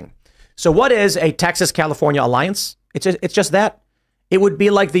our own thing. So what is a Texas-California alliance? It's just that. It would be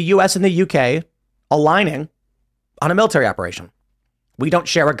like the U.S. and the U.K. aligning on a military operation. We don't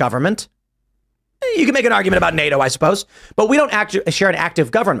share a government. You can make an argument about NATO, I suppose, but we don't share an active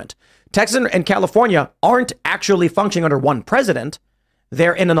government. Texas and California aren't actually functioning under one president.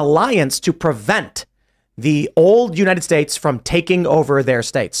 They're in an alliance to prevent the old United States from taking over their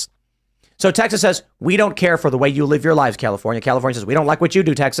states. So Texas says, we don't care for the way you live your lives, California. California says, we don't like what you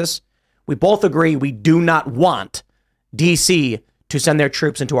do, Texas. We both agree we do not want D.C. to send their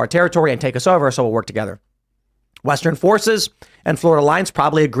troops into our territory and take us over, so we'll work together. Western forces and Florida Alliance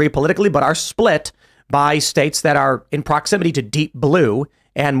probably agree politically, but are split by states that are in proximity to deep blue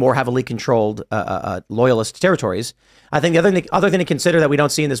and more heavily controlled loyalist territories. I think the other thing to consider that we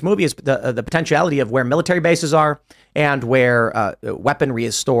don't see in this movie is the potentiality of where military bases are and where weaponry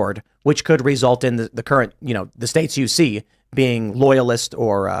is stored, which could result in the current, the states you see being loyalist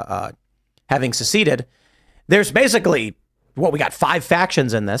or having seceded. There's basically, we got 5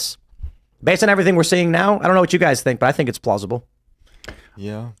 factions in this. Based on everything we're seeing now, I don't know what you guys think, but I think it's plausible.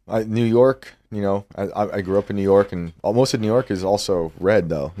 Yeah. New York, I grew up in New York, and most of New York is also red,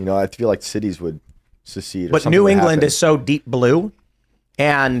 though. I feel like cities would secede. But New England is so deep blue,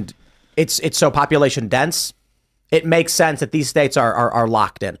 and it's so population dense. It makes sense that these states are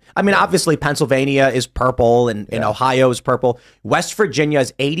locked in. I mean, obviously, Pennsylvania is purple, and Ohio is purple. West Virginia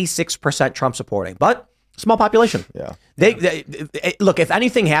is 86% Trump supporting, but small population. Yeah. They look, if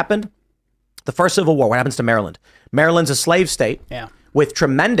anything happened, the first Civil War, what happens to Maryland? Maryland's a slave state with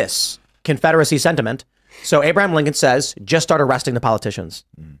tremendous Confederacy sentiment. So Abraham Lincoln says, just start arresting the politicians.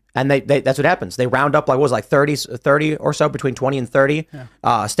 And that's what happens. They round up 30 or so, between 20 and 30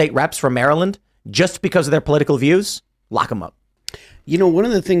 state reps from Maryland, just because of their political views, lock them up. One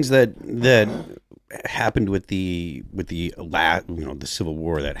of the things that happened with the Civil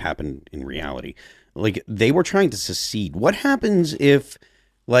War that happened in reality, they were trying to secede. What happens if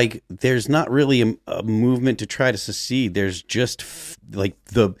there's not really a movement to try to secede? There's just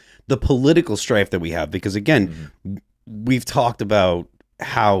the political strife that we have, because again, we've talked about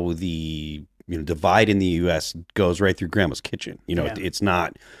how the divide in the U.S. goes right through Grandma's kitchen. It's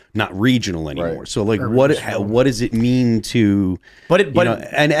not regional anymore. Right. So like, what does it mean to? But it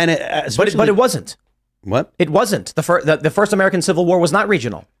wasn't. What? It wasn't. The first American Civil War was not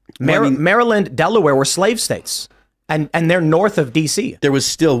regional. Maryland, Delaware were slave states, and they're north of D.C. There was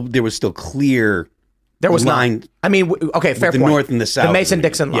still clear. There was line. not. I mean, okay, fair the point. North and the South. The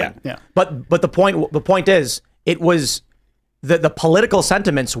Mason-Dixon line. Yeah. But the point is, it was the political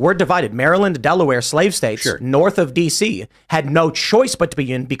sentiments were divided. Maryland, Delaware, slave states north of D.C. had no choice but to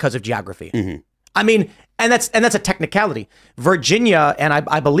be in because of geography. Mm-hmm. I mean, and that's a technicality. Virginia and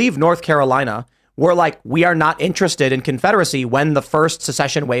I believe North Carolina were like, we are not interested in Confederacy when the first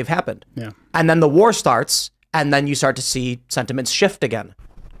secession wave happened. Yeah. And then the war starts, and then you start to see sentiments shift again.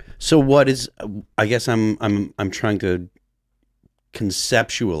 So what is? I guess I'm trying to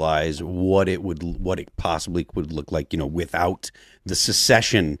conceptualize what it possibly would look like, without the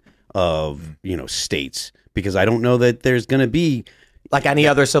secession of states, because I don't know that there's going to be like any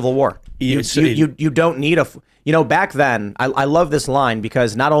other civil war. You don't need back then, I love this line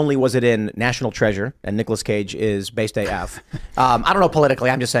because not only was it in National Treasure, and Nicolas Cage is based AF. I don't know politically,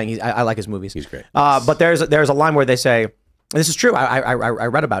 I'm just saying I like his movies. He's great. But there's a line where they say, and this is true, I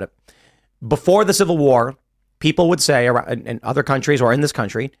read about it. Before the Civil War, people would say in other countries or in this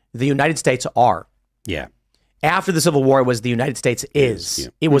country, the United States are. Yeah. After the Civil War, it was the United States is. Yeah.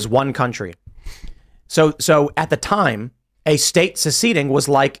 It was one country. So at the time, a state seceding was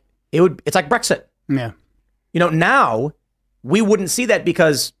like, it's like Brexit. Yeah. Now we wouldn't see that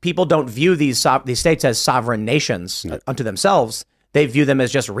because people don't view these states as sovereign nations unto themselves. They view them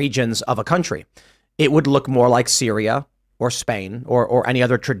as just regions of a country. It would look more like Syria or Spain or any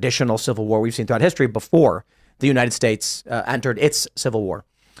other traditional civil war we've seen throughout history before the United States entered its civil war.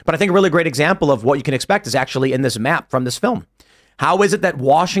 But I think a really great example of what you can expect is actually in this map from this film. How is it that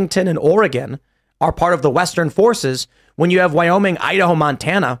Washington and Oregon are part of the Western forces when you have Wyoming, Idaho,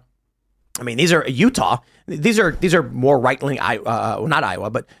 Montana? I mean, these are Utah. These are more right-leaning, not Iowa,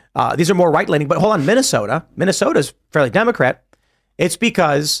 but these are more right-leaning. But hold on, Minnesota's fairly Democrat. It's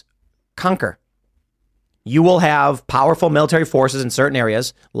because conquer. You will have powerful military forces in certain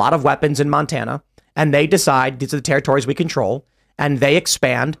areas, a lot of weapons in Montana, and they decide these are the territories we control, and they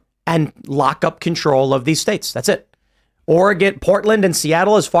expand and lock up control of these states. That's it. Oregon, Portland, and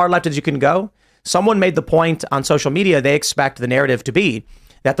Seattle, as far left as you can go. Someone made the point on social media, they expect the narrative to be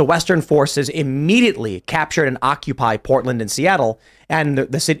that the Western forces immediately captured and occupy Portland and Seattle, and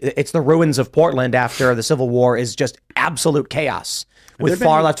it's the ruins of Portland after the Civil War is just absolute chaos. With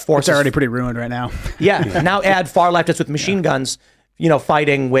far left forces. It's already pretty ruined right now. Yeah. Now add far leftists with machine guns,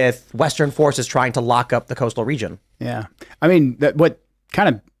 fighting with Western forces trying to lock up the coastal region. Yeah. I mean, what kind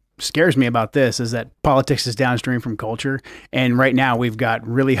of scares me about this is that politics is downstream from culture. And right now we've got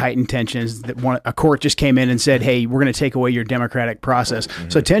really heightened tensions that a court just came in and said, hey, we're going to take away your democratic process. Mm-hmm.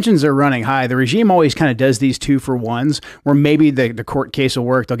 So tensions are running high. The regime always kind of does these 2-for-1s where maybe the court case will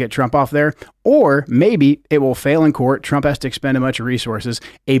work. They'll get Trump off there. Or maybe it will fail in court. Trump has to expend a bunch of resources.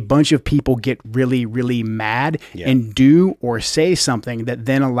 A bunch of people get really, really mad and do or say something that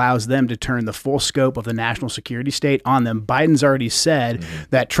then allows them to turn the full scope of the national security state on them. Biden's already said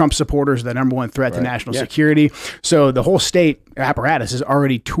that Trump supporters are the number one threat to national security. So the whole state apparatus is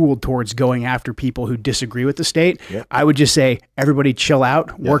already tooled towards going after people who disagree with the state. Yep. I would just say, everybody chill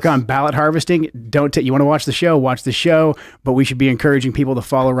out, work on ballot harvesting. You want to watch the show, but we should be encouraging people to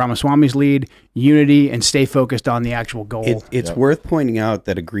follow Ramaswamy's lead, unity, and stay focused on the actual goal. It's worth pointing out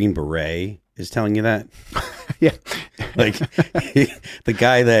that a Green Beret is telling you that. Yeah. Like the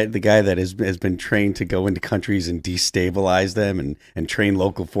guy that has been trained to go into countries and destabilize them and train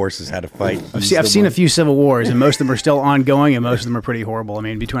local forces how to fight. I've seen a few civil wars, and most of them are still ongoing, and most of them are pretty horrible. I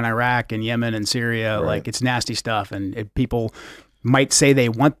mean, between Iraq and Yemen and Syria, like it's nasty stuff, and people might say they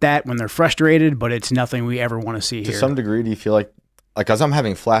want that when they're frustrated, but it's nothing we ever want to see here. To some degree, do you feel like as I'm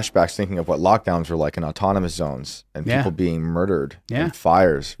having flashbacks thinking of what lockdowns were like in autonomous zones and people being murdered and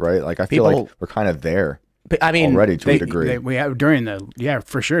fires, right? Like I feel like we're kind of there. I mean, already to a degree. We have during the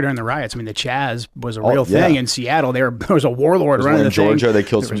riots. I mean, the Chaz was a real thing in Seattle. There was a warlord running the Georgia. thing. They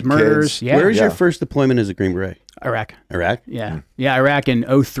killed some murders. kids. Yeah. Where was your first deployment as a Green Beret? Iraq. Yeah. Iraq in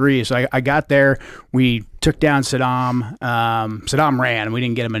 2003. So I got there. We took down Saddam. Saddam ran. We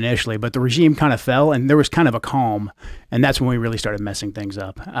didn't get him initially, but the regime kind of fell, and there was kind of a calm. And that's when we really started messing things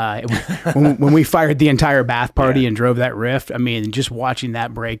up. When we fired the entire Ba'ath Party and drove that rift, I mean, just watching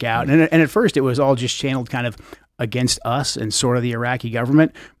that break out. And at first, it was all just channeled kind of against us and sort of the Iraqi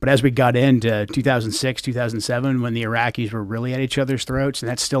government. But as we got into 2006, 2007, when the Iraqis were really at each other's throats, and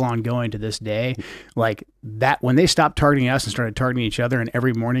that's still ongoing to this day, like that, when they stopped targeting us and started targeting each other, and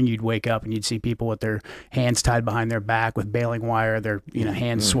every morning you'd wake up and you'd see people with their hands tied behind their back with baling wire, their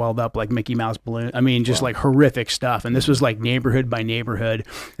hands swelled up like Mickey Mouse balloon. I mean, just like horrific stuff. And this was like neighborhood by neighborhood.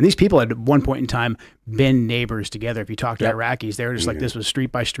 And these people had at one point in time been neighbors together. If you talk to Iraqis, they were just like, this was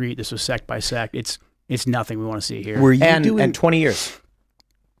street by street, this was sect by sect. It's nothing we want to see here. Were you and 20 years.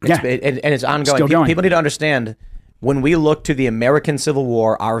 Yeah. And it's ongoing. Still going. People need to understand, when we look to the American Civil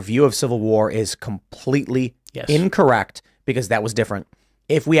War, our view of Civil War is completely incorrect, because that was different.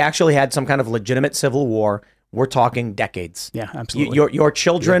 If we actually had some kind of legitimate Civil War, we're talking decades. Yeah, absolutely. Your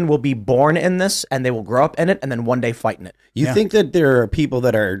children will be born in this, and they will grow up in it, and then one day fight in it. You think that there are people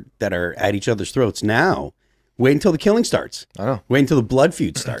that are at each other's throats now? Wait until the killing starts. I know. Wait until the blood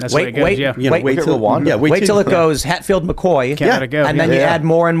feud starts. That's the way it goes, yeah. Wait till Rwanda. Yeah, wait till it goes Hatfield McCoy, Can't let it go. and then you add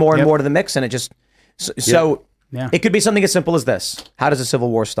more and more and more to the mix, and it just so it could be something as simple as this. How does a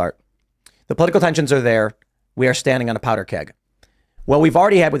civil war start? The political tensions are there. We are standing on a powder keg. Well, we've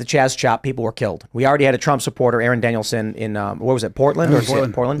already had with the Chaz Chop, people were killed. We already had a Trump supporter, Aaron Danielson, in what was it, Portland?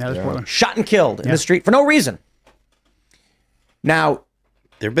 Portland. Yeah, it was Portland. Shot and killed in the street for no reason. Now,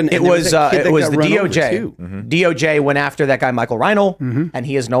 it was the DOJ. DOJ went after that guy, Michael Reinl, and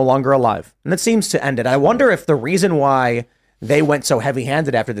he is no longer alive. And it seems to end it. I wonder if the reason why they went so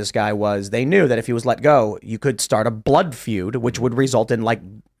heavy-handed after this guy was they knew that if he was let go, you could start a blood feud, which would result in like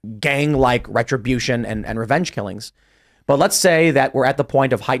gang-like retribution and revenge killings. But let's say that we're at the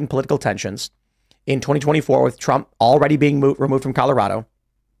point of heightened political tensions in 2024 with Trump already being removed from Colorado,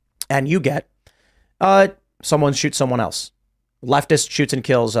 and you get someone shoots someone else. Leftist shoots and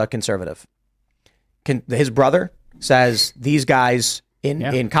kills a conservative. His brother says these guys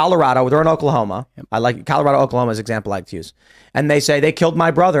in Colorado, they're in Oklahoma. I like Colorado, Oklahoma as an example I like to use. And they say they killed my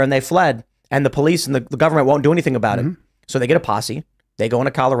brother and they fled, and the police and the government won't do anything about it. So they get a posse. They go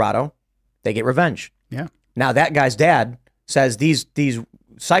into Colorado. They get revenge. Yeah. Now that guy's dad says these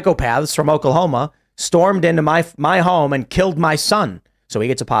psychopaths from Oklahoma stormed into my home and killed my son. So he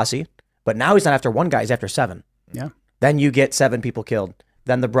gets a posse. But now he's not after one guy, he's after 7. Yeah. Then you get 7 people killed.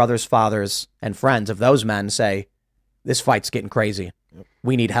 Then the brothers, fathers, and friends of those men say, this fight's getting crazy.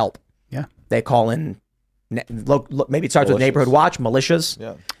 We need help. Yeah. They call in, maybe it starts with Neighborhood Watch, militias.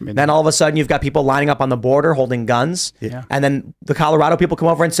 Yeah. Then all of a sudden you've got people lining up on the border holding guns. Yeah. And then the Colorado people come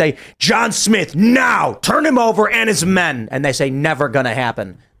over and say, John Smith, now, turn him over and his men. And they say, never going to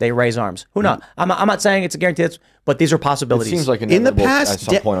happen. They raise arms. Who knows? I'm not saying it's a guarantee, but these are possibilities. It seems like in the past, at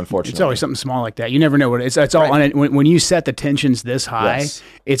some point, unfortunately. It's always something small like that. You never know what it's all. When you set the tensions this high,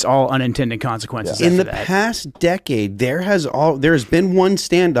 it's all unintended consequences. In the past decade, there has been one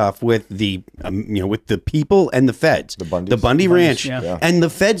standoff with the with the people and the feds, the Bundy Ranch, and the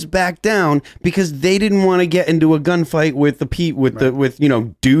feds backed down because they didn't want to get into a gunfight with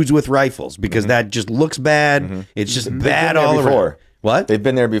the dudes with rifles, because that just looks bad. It's just bad all around. What? They've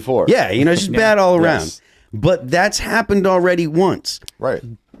been there before. Yeah, it's just bad all around. Yes. But that's happened already once. Right.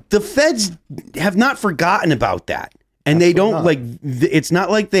 The feds have not forgotten about that. And they don't it's not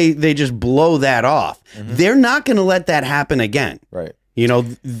like they just blow that off. They're not going to let that happen again. Right.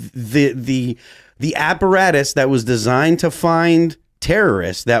 The apparatus that was designed to find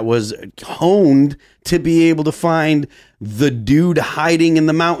terrorists, that was honed to be able to find the dude hiding in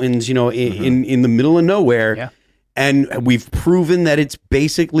the mountains, in the middle of nowhere. Yeah. And we've proven that it's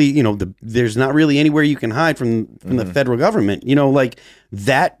basically, there's not really anywhere you can hide from the federal government.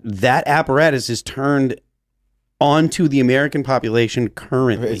 That apparatus is turned onto the American population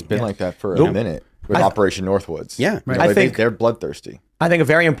currently. It's been like that for a minute with Operation Northwoods. Yeah. Right. I think they're bloodthirsty. I think a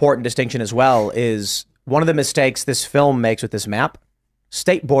very important distinction as well is one of the mistakes this film makes with this map.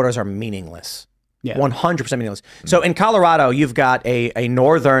 State borders are meaningless. Yeah. 100% meaningless. So in Colorado, you've got a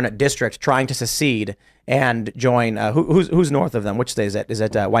northern district trying to secede and join. Who's north of them? Which state is that? Is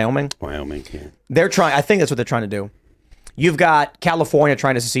that Wyoming? Wyoming. Yeah. They're trying. I think that's what they're trying to do. You've got California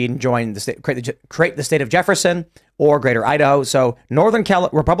trying to secede and join the state, create the state of Jefferson or Greater Idaho. So Northern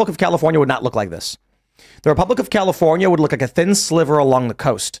Republic of California would not look like this. The Republic of California would look like a thin sliver along the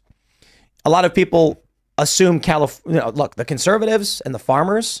coast. A lot of people assume look, the conservatives and the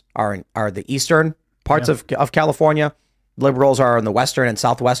farmers are the eastern parts of California. Liberals are in the western and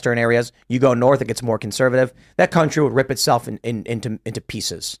southwestern areas. You go north, it gets more conservative. That country would rip itself into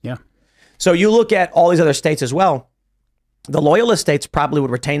pieces. Yeah. So you look at all these other states as well. The loyalist states probably would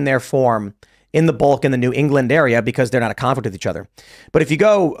retain their form in the bulk in the New England area because they're not a conflict with each other. But if you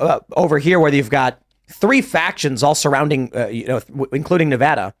go over here where you've got 3 factions all surrounding, including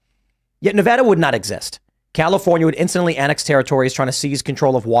Nevada, yet Nevada would not exist. California would instantly annex territories, trying to seize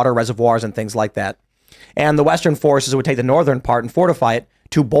control of water reservoirs and things like that. And the Western forces would take the northern part and fortify it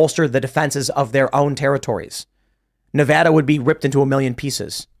to bolster the defenses of their own territories. Nevada would be ripped into a million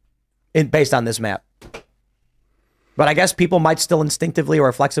pieces based on this map. But I guess people might still instinctively or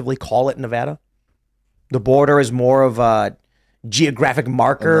reflexively call it Nevada. The border is more of a geographic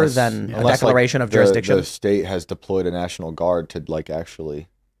marker than a declaration of jurisdiction. The state has deployed a National Guard to like actually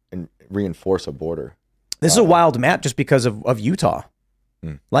reinforce a border. This is a wild map just because of Utah.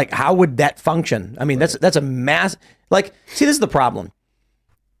 Like, how would that function? I mean, that's a mass. Like, see, this is the problem.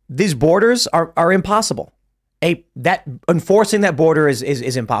 These borders are impossible. Enforcing that border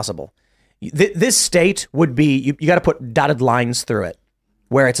is impossible. This state would be you got to put dotted lines through it,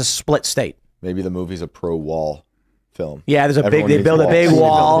 where it's a split state. Maybe the movie's a pro-wall film. Yeah, they build a big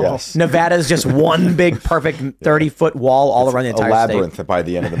wall. Yes. Nevada's just one big perfect 30-foot wall all around the entire state. A labyrinth by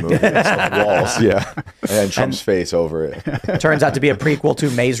the end of the movie. It's of walls, yeah. And then Trump's face over it. Turns out to be a prequel to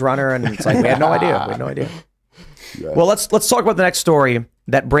Maze Runner, and it's like we had no idea. We had no idea. Yeah. Well, let's talk about the next story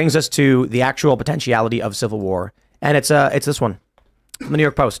that brings us to the actual potentiality of civil war, and it's this one, from the New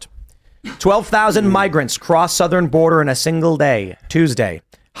York Post. 12,000 migrants cross southern border in a single day, Tuesday,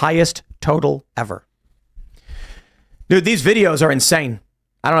 highest total ever. Dude, these videos are insane.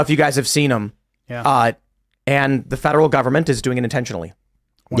 I don't know if you guys have seen them. Yeah. And the federal government is doing it intentionally.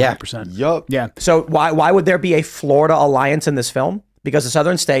 100%. Yup. Yeah. So why would there be a Florida alliance in this film? Because the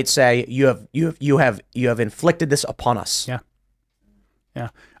southern states say you have inflicted this upon us. Yeah. Yeah.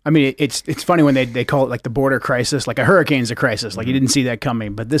 I mean, it's funny when they call it like the border crisis, like a hurricane's a crisis. Like you didn't see that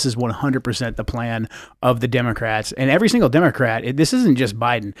coming, but this is 100% the plan of the Democrats. And every single Democrat, this isn't just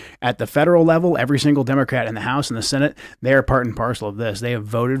Biden. At the federal level, every single Democrat in the House and the Senate, they are part and parcel of this. They have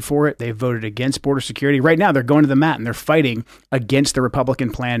voted for it. They've voted against border security. Right now, they're going to the mat and they're fighting against the Republican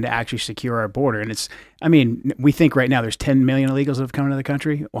plan to actually secure our border. And we think right now there's 10 million illegals that have come into the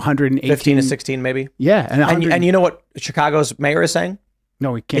country, 118. 15 to 16 maybe. Yeah. And you know what Chicago's mayor is saying?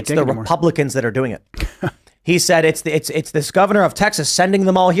 No, we can't. It's the Republicans that are doing it. He said it's this governor of Texas sending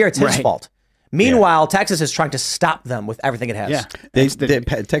them all here. It's his fault. Meanwhile, Texas is trying to stop them with everything it has. Yeah,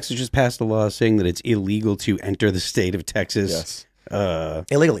 Texas just passed a law saying that it's illegal to enter the state of Texas.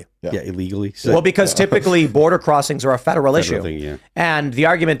 Illegally. Yeah, illegally. So, well, because typically border crossings are a federal issue. Thing, yeah. And the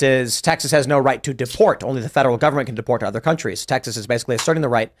argument is Texas has no right to deport. Only the federal government can deport to other countries. Texas is basically asserting the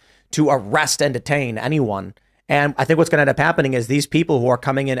right to arrest and detain anyone. And I think what's going to end up happening is these people who are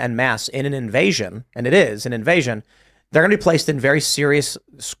coming in en masse in an invasion, and it is an invasion, they're going to be placed in very serious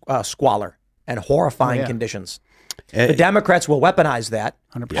squalor and horrifying conditions. The Democrats will weaponize that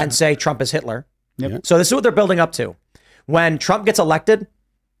 100%. And say Trump is Hitler. Yep. So this is what they're building up to. When Trump gets elected,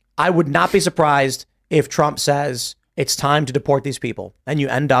 I would not be surprised if Trump says it's time to deport these people. And you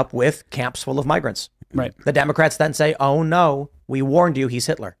end up with camps full of migrants. Right. The Democrats then say, oh no, we warned you, he's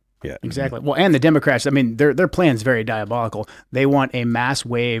Hitler. Yeah, exactly. Well, and the Democrats, I mean, their plan's very diabolical. They want a mass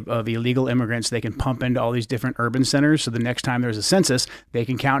wave of illegal immigrants they can pump into all these different urban centers. So the next time there's a census, they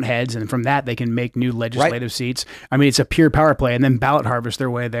can count heads. And from that, they can make new legislative seats. I mean, it's a pure power play. And then ballot harvest their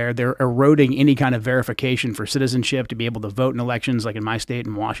way there. They're eroding any kind of verification for citizenship to be able to vote in elections, like in my state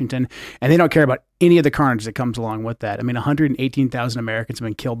in Washington. And they don't care about any of the carnage that comes along with that. I mean, 118,000 Americans have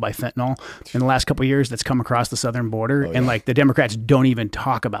been killed by fentanyl in the last couple of years that's come across the southern border. And like the Democrats don't even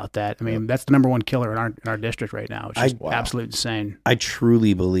talk about that. I mean, that's the number one killer in our district right now. It's just absolutely insane. I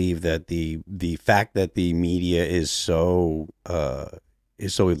truly believe that the fact that the media is so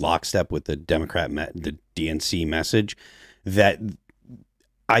lockstep with the the DNC message, that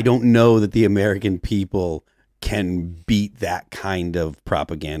I don't know that the American people can beat that kind of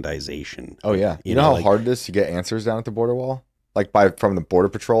propagandization. Oh yeah, you know how hard it is to get answers down at the border wall, like from the border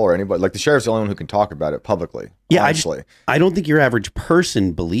patrol or anybody. Like the sheriff's the only one who can talk about it publicly. Yeah, honestly. I don't think your average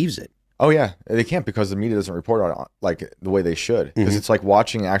person believes it. Oh yeah, they can't because the media doesn't report on it like the way they should. Because it's like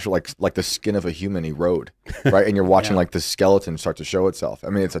watching actual like the skin of a human erode, right? And you're watching like the skeleton start to show itself.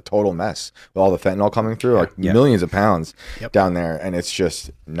 I mean, it's a total mess with all the fentanyl coming through, like millions of pounds down there, and it's just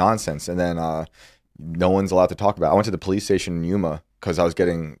nonsense. And then no one's allowed to talk about it. I went to the police station in Yuma because I was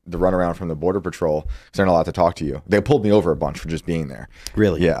getting the runaround from the border patrol because they're not allowed to talk to you. They pulled me over a bunch for just being there.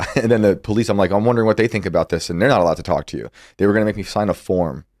 Really? Yeah. And then the police, I'm wondering what they think about this, and they're not allowed to talk to you. They were going to make me sign a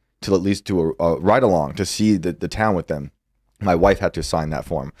form to at least do a ride along to see the town with them. My wife had to sign that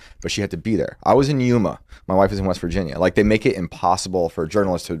form, but she had to be there. I was in Yuma. My wife is in West Virginia. Like, they make it impossible for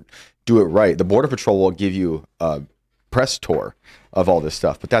journalists to do it right. The Border Patrol will give you a press tour of all this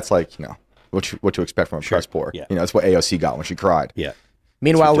stuff, but that's like, what to expect from a press tour. Yeah. That's what AOC got when she cried. Yeah.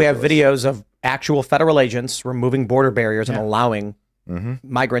 Meanwhile, we have videos of actual federal agents removing border barriers and allowing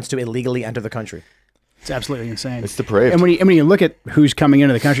migrants to illegally enter the country. It's absolutely insane. It's depraved. And when you look at who's coming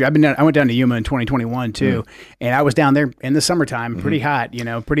into the country, I went down to Yuma in 2021 too, and I was down there in the summertime, pretty hot,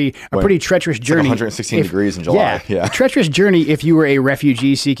 pretty treacherous journey. 116 degrees in July. Yeah. Treacherous journey if you were a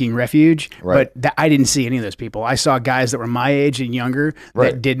refugee seeking refuge. Right. But I didn't see any of those people. I saw guys that were my age and younger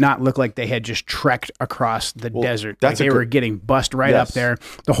that did not look like they had just trekked across the desert. Like they were getting bussed right up there.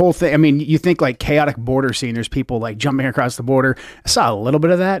 The whole thing. I mean, you think like chaotic border scene. There's people like jumping across the border. I saw a little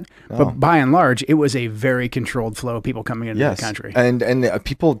bit of that, but by and large, it was a very controlled flow of people coming into the country. And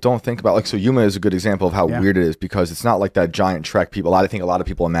people don't think about, like, so Yuma is a good example of how weird it is, because it's not like that giant trek I think a lot of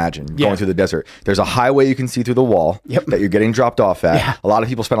people imagine going through the desert. There's a highway you can see through the wall that you're getting dropped off at. Yeah. A lot of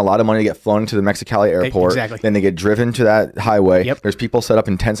people spend a lot of money to get flown to the Mexicali airport. Exactly. Then they get driven to that highway. Yep. There's people set up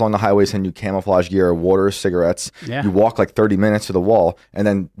in tents along the highway, send you camouflage gear, water, cigarettes. Yeah. You walk like 30 minutes to the wall, and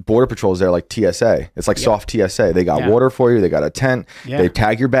then Border Patrol's there like TSA. It's like soft TSA. They got water for you. They got a tent. Yeah. They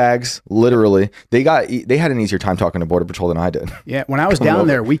tag your bags, literally. They had an easier time talking to Border Patrol than I did. Yeah, when I was down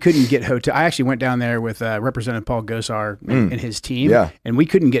there, we couldn't get hotel. I actually went down there with Representative Paul Gosar and his team, and we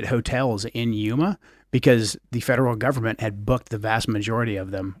couldn't get hotels in Yuma because the federal government had booked the vast majority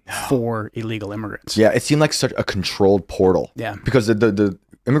of them for illegal immigrants. Yeah, it seemed like such a controlled portal. Yeah, because the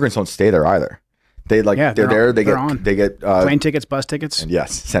immigrants don't stay there either. They they're there. They get plane tickets, bus tickets, and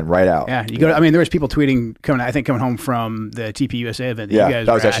sent right out. Yeah, you go. I mean, there was people tweeting coming home from the TPUSA event. That you guys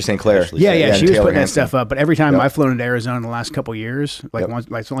that was actually St. Clair. Yeah, she was putting that stuff up. But every time I've flown into Arizona in the last couple of years,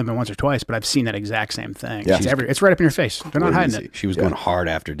 it's only been once or twice, but I've seen that exact same thing. Yeah. It's right up in your face. They're not hiding it. She was going hard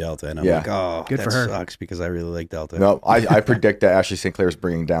after Delta, and I'm like, oh, good for her. Sucks because I really like Delta. No, I predict that Ashley St. Clair is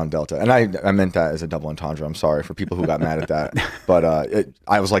bringing down Delta, and I meant that as a double entendre. I'm sorry for people who got mad at that, but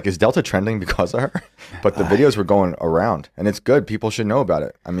I was like, is Delta trending because of her? But the videos were going around, and it's good. People should know about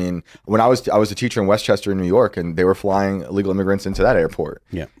it. I mean, when I was a teacher in Westchester, New York, and they were flying illegal immigrants into that airport.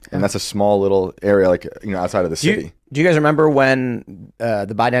 Yeah, and that's a small little area, like outside of the city. Do you guys remember when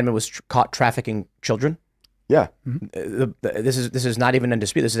the Biden admin was caught trafficking children? Yeah, this is not even in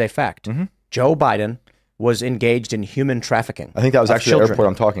dispute. This is a fact. Joe Biden was engaged in human trafficking. I think that was actually the airport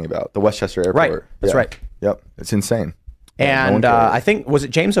I'm talking about, the Westchester airport. Right, that's right. Yep, it's insane. And I think, was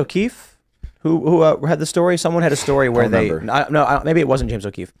it James O'Keefe who had the story? Someone had a story where maybe it wasn't James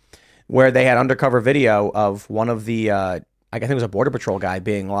O'Keefe, where they had undercover video of one of the, I think it was a Border Patrol guy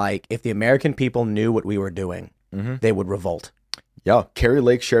being like, if the American people knew what we were doing, they would revolt. Yeah, Carrie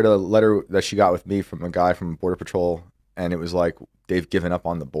Lake shared a letter that she got with me from a guy from Border Patrol, and it was like, they've given up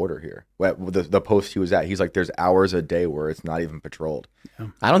on the border here. The post he was at, he's like, there's hours a day where it's not even patrolled.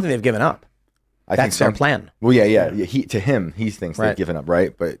 I don't think they've given up. That's their plan. Well, yeah. He thinks they've given up,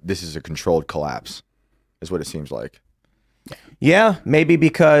 right? But this is a controlled collapse, is what it seems like. Yeah, maybe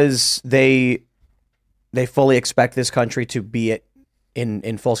because they fully expect this country to be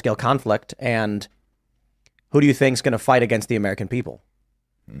in full scale conflict, and who do you think is going to fight against the American people?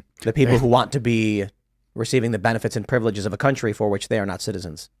 The people who want to be receiving the benefits and privileges of a country for which they are not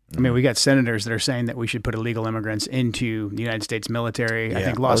citizens. I mean, we got senators that are saying that we should put illegal immigrants into the United States military. I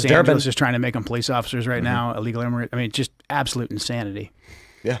think Los Angeles is trying to make them police officers right now, illegal immigrants. I mean, just absolute insanity.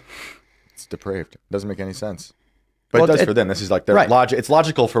 Yeah. It's depraved. It doesn't make any sense. But it does for them. This is like their logic. It's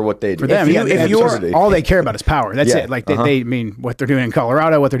logical for what they do. For them, if all they care about is power. That's it. Like they mean what they're doing in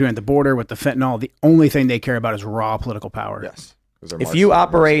Colorado, what they're doing at the border with the fentanyl. The only thing they care about is raw political power. Yes. If you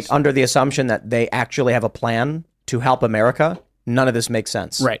operate under the assumption that they actually have a plan to help America, none of this makes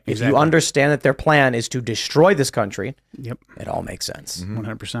sense. Right. If you understand that their plan is to destroy this country, it all makes sense.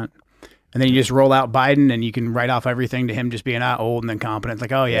 100%. And then you just roll out Biden, and you can write off everything to him just being old and incompetent. It's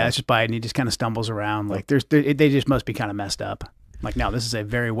like, oh yeah, it's just Biden. He just kind of stumbles around. Like they just must be kind of messed up. Like, no, this is a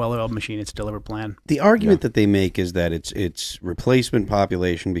very well-oiled machine. It's a delivered plan. The argument that they make is that it's replacement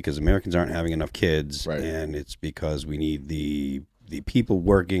population because Americans aren't having enough kids, and it's because we need the people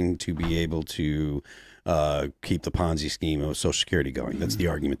working to be able to keep the Ponzi scheme of Social Security going. That's the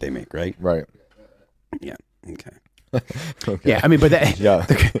argument they make, right? Right. Yeah. Okay. Yeah, I mean, but that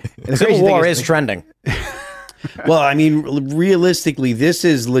the Civil War is trending. Well, I mean, realistically, this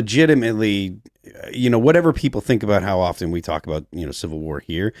is legitimately, whatever people think about how often we talk about, Civil War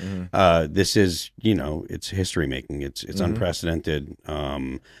here, this is, it's history making. It's unprecedented.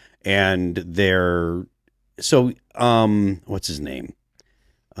 And they're, so, what's his name?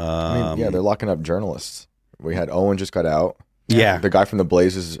 I mean, they're locking up journalists. We had Owen just got out. Yeah. The guy from The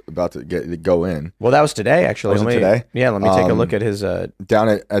Blaze is about to go in. Well, that was today, actually. Was it today? Yeah, let me take a look at his... Down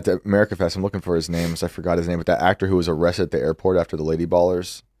at the America Fest, I'm looking for his name, so I forgot his name, but that actor who was arrested at the airport after the Lady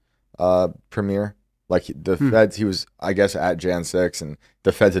Ballers premiere, like the feds, he was, I guess, at Jan 6, and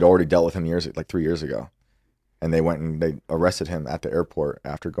the feds had already dealt with him 3 years ago. And they went and they arrested him at the airport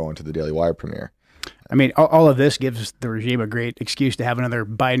after going to the Daily Wire premiere. I mean, all of this gives the regime a great excuse to have another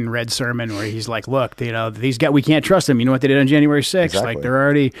Biden-read sermon where he's like, "Look, these guys, we can't trust them. You know what they did on January 6th? Exactly. Like they're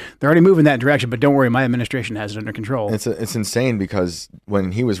already moving that direction. But don't worry, my administration has it under control." It's insane because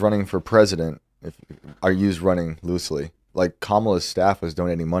when he was running for president, if I use running loosely, like Kamala's staff was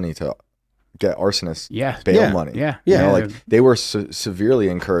donating money to get arsonists bail money. Yeah. You know, like they were severely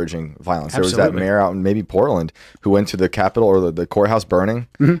encouraging violence. There was that mayor out in maybe Portland who went to the Capitol or the courthouse burning.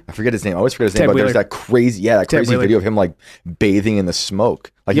 I forget his name. I always forget his name. But there's that crazy, crazy video of him like bathing in the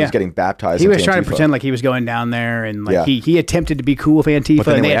smoke. Like he was getting baptized. He was trying to pretend like he was going down there, and like he attempted to be cool with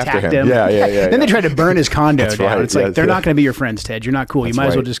Antifa, and they attacked him. Then they tried to burn his condo down. Right. It's like they're not going to be your friends, Ted. You're not cool. You might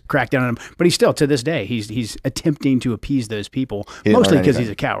as well just crack down on him. But he's still, to this day, he's attempting to appease those people, mostly because he's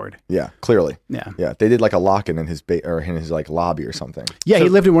a coward. Yeah, clearly. Yeah. They did like a lock-in in his like lobby or something. Yeah, he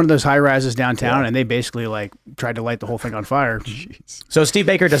lived in one of those high rises downtown, and they basically like tried to light the whole thing on fire. So Steve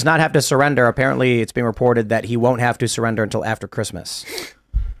Baker does not have to surrender. Apparently, it's being reported that he won't have to surrender until after Christmas.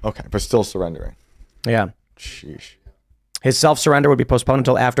 Okay, but still surrendering. Yeah. Sheesh. His self-surrender would be postponed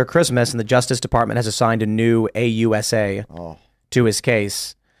until after Christmas, and the Justice Department has assigned a new AUSA to his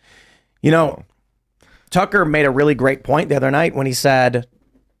case. You know, Tucker made a really great point the other night when he said,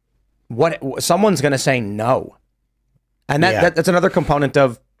 someone's going to say no. And that's another component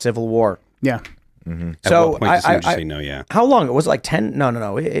of civil war. Yeah. Mm-hmm. So At what point does say no? Yeah. How long? It was like 10?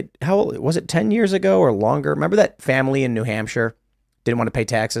 No. How was it 10 years ago or longer? Remember that family in New Hampshire didn't want to pay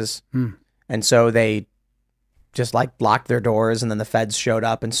taxes? And so they just like locked their doors, and then the feds showed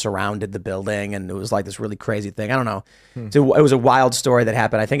up and surrounded the building, and it was like this really crazy thing. I don't know. So it was a wild story that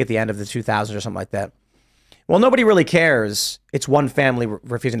happened, I think, at the end of the 2000s or something like that. Well, nobody really cares. It's one family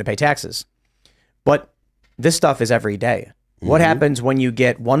refusing to pay taxes. But this stuff is every day. What happens when you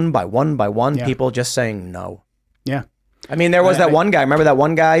get one by one people just saying no? Yeah. I mean, there was that one guy. Remember that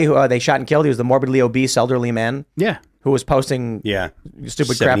one guy who they shot and killed? He was the morbidly obese elderly man. Yeah. Who was posting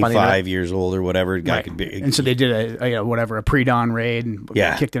stupid crap on the internet. 75 years old or whatever. Guy could be. And so they did a pre-dawn raid and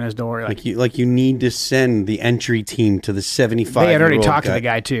kicked in his door. Like you need to send the entry team to the 75. They had already talked to the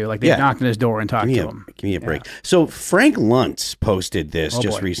guy too. Like they knocked on his door and talked to him. Give me a break. So Frank Luntz posted this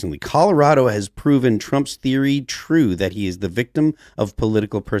recently. Colorado has proven Trump's theory true that he is the victim of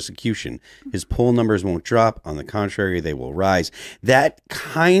political persecution. His poll numbers won't drop. On the contrary, they will rise. That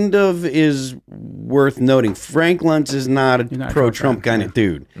kind of is worth noting. Frank Luntz is not a pro-Trump kind of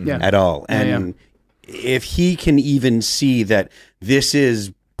dude at all. And if he can even see that this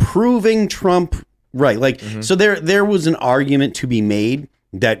is proving Trump right, like so there was an argument to be made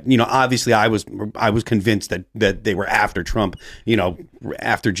that, you know, obviously I was convinced that they were after Trump, you know,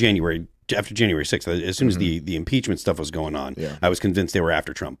 after January 6th, as soon as the impeachment stuff was going on, I was convinced they were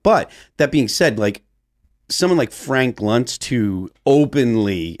after Trump. But that being said, like someone like Frank Luntz to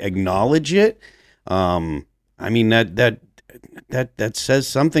openly acknowledge it, I mean, that says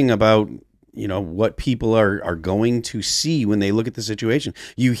something about, you know, what people are going to see when they look at the situation.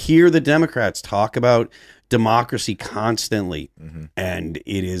 You hear the Democrats talk about democracy constantly, and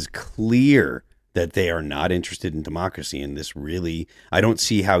it is clear that they are not interested in democracy. And this really, I don't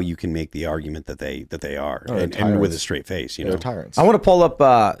see how you can make the argument that they are, and with a straight face. You know, they're tyrants. I want to pull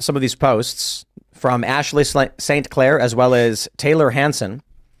up some of these posts from Ashley St. Clair as well as Taylor Hansen.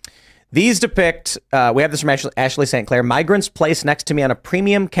 These depict, we have this from Ashley St. Clair, migrants placed next to me on a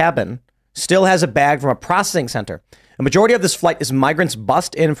premium cabin still has a bag from a processing center. A majority of this flight is migrants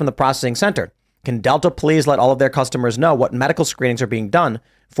bussed in from the processing center. Can Delta please let all of their customers know what medical screenings are being done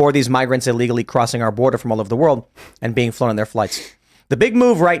for these migrants illegally crossing our border from all over the world and being flown on their flights? The big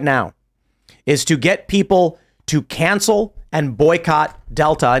move right now is to get people to cancel and boycott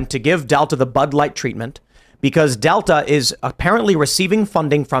Delta and to give Delta the Bud Light treatment, because Delta is apparently receiving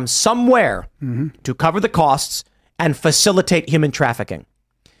funding from somewhere to cover the costs and facilitate human trafficking.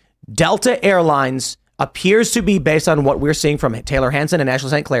 Delta Airlines appears to be, based on what we're seeing from Taylor Hansen and Ashley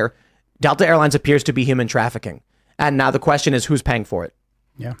St. Clair, Delta Airlines appears to be human trafficking. And now the question is, who's paying for it?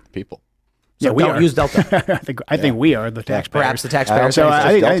 Yeah. People. So we don't use Delta. I think we are the taxpayers. Perhaps the taxpayers. So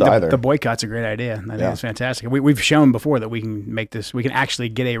I think either. the boycott's a great idea. I think it's fantastic. We've shown before that we can make this. We can actually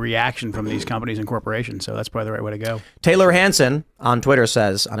get a reaction from these companies and corporations. So that's probably the right way to go. Taylor Hansen on Twitter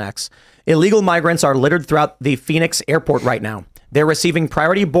says on X, illegal migrants are littered throughout the Phoenix airport right now. They're receiving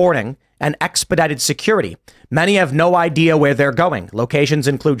priority boarding and expedited security. Many have no idea where they're going. Locations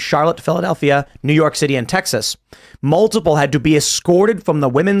include Charlotte, Philadelphia, New York City, and Texas. Multiple had to be escorted from the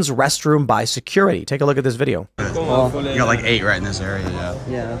women's restroom by security. Take a look at this video. Well, you got like 8 right in this area,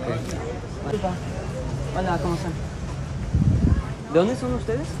 Yeah, okay. Hola, ¿cómo están? ¿De dónde son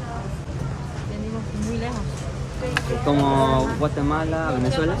ustedes? Venimos muy lejos. Como Guatemala,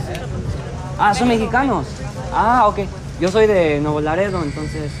 Venezuela. Ah, son mexicanos. Ah, ok. Yo soy de Nuevo Laredo,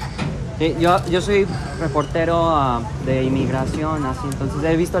 entonces. Sí, yo soy reportero de inmigración, así. Entonces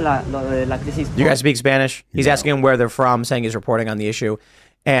he visto lo de la crisis. You guys speak Spanish? He's asking him where they're from, saying he's reporting on the issue.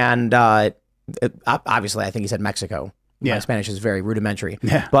 And obviously, I think he said Mexico. Yeah. My Spanish is very rudimentary.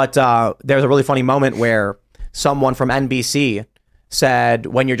 Yeah. But there's a really funny moment where someone from NBC said,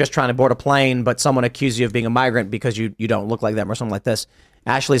 when you're just trying to board a plane, but someone accused you of being a migrant because you don't look like them or something like this.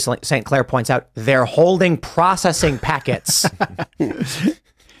 Ashley St. Clair points out, they're holding processing packets.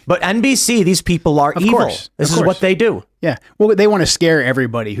 But NBC, these people are evil. This is what they do. Yeah. Well, they want to scare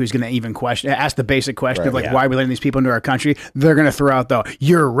everybody who's going to even ask the basic question of like, why are we letting these people into our country? They're going to throw out the,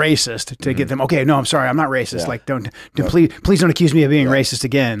 you're racist to get them. Okay, no, I'm sorry. I'm not racist. Like, please don't accuse me of being racist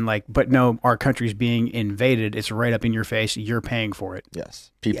again. Like, but no, our country's being invaded. It's right up in your face. You're paying for it.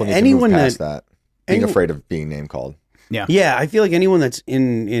 Yes. People need to move past that. Being afraid of being name called. Yeah. Yeah. I feel like anyone that's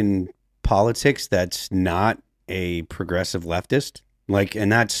in politics that's not a progressive leftist, like,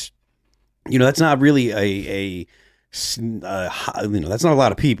 and that's, that's not really that's not a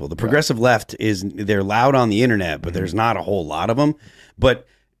lot of people. The progressive left they're loud on the internet, but there's not a whole lot of them. But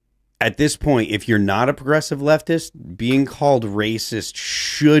at this point, if you're not a progressive leftist, being called racist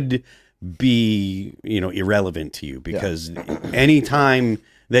should be, irrelevant to you, because anytime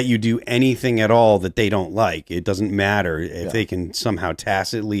that you do anything at all that they don't like, it doesn't matter if they can somehow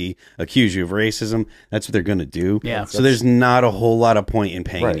tacitly accuse you of racism. That's what they're going to do. Yeah. So there's not a whole lot of point in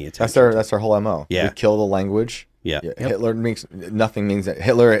paying any attention. That's their whole MO. Yeah. We kill the language. Yeah. Hitler means nothing. Means that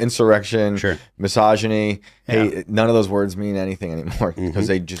Hitler, insurrection, misogyny. Hey, none of those words mean anything anymore because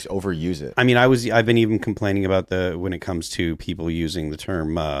they just overuse it. I mean, I've been even complaining about when it comes to people using the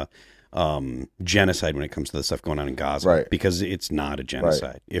term genocide when it comes to the stuff going on in Gaza, because it's not a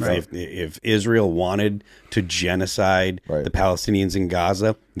genocide. If Israel wanted to genocide the Palestinians in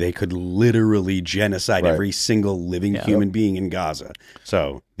Gaza, they could literally genocide every single living human being in Gaza.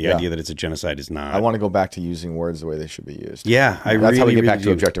 So the idea that it's a genocide is not. I want to go back to using words the way they should be used. Yeah, that's how we get back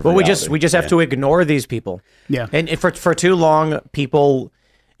to objective reality. we just have to ignore these people. Yeah, and for too long, people.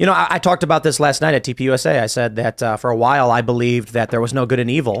 I talked about this last night at TPUSA. I said that for a while I believed that there was no good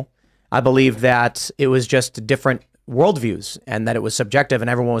and evil. I believed that it was just different worldviews and that it was subjective and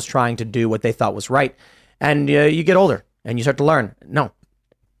everyone was trying to do what they thought was right. And you get older and you start to learn. No,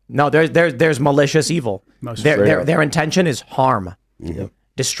 there's malicious evil. Their intention is harm,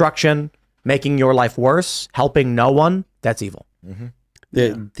 destruction, making your life worse, helping no one. That's evil.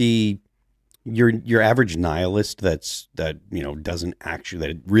 Your average nihilist that doesn't actually,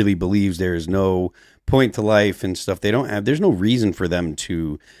 that really believes there is no point to life and stuff. There's no reason for them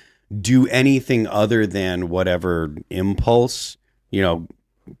to do anything other than whatever impulse,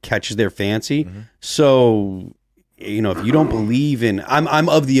 catches their fancy. So, if you don't believe in, I'm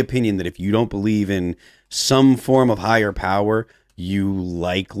of the opinion that if you don't believe in some form of higher power, you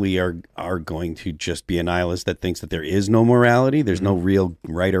likely are going to just be a nihilist that thinks that there is no morality. There's no real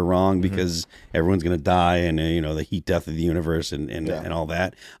right or wrong because everyone's going to die and, the heat death of the universe and all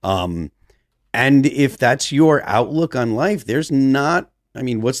that. And if that's your outlook on life, there's not,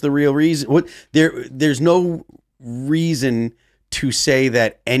 what's the real reason? There's no reason to say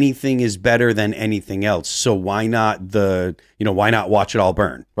that anything is better than anything else. So why not why not watch it all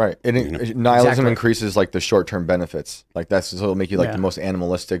burn? Right. Nihilism increases like the short-term benefits. Like so it'll make you like the most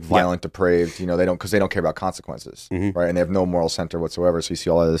animalistic, violent, depraved. They don't care about consequences, right? And they have no moral center whatsoever. So you see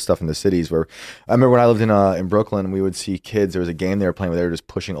all of this stuff in the cities. Where I remember when I lived in Brooklyn, we would see kids. There was a game they were playing where they were just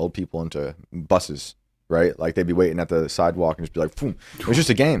pushing old people into buses. Right, like they'd be waiting at the sidewalk and just be like, "Boom!" It was just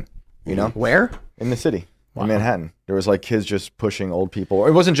a game, Where? In the city, in Manhattan. There was like kids just pushing old people.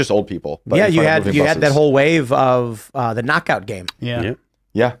 It wasn't just old people. But you had that whole wave of the knockout game.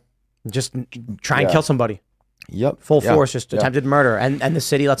 Yeah. Just try and kill somebody. Yep. Full force, just attempted murder, and the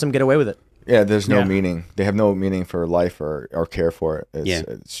city lets them get away with it. Yeah, there's no meaning. They have no meaning for life or care for it.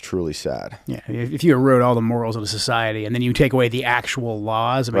 It's truly sad. Yeah, if you erode all the morals of a society and then you take away the actual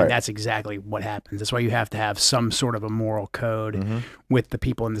laws, that's exactly what happens. That's why you have to have some sort of a moral code with the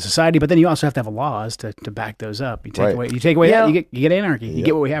people in the society, but then you also have to have laws to back those up. You take away that, you get anarchy. You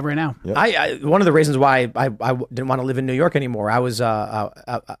get what we have right now. Yep. One of the reasons why I didn't want to live in New York anymore, I was on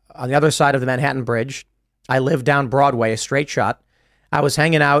the other side of the Manhattan Bridge. I lived down Broadway, a straight shot. I was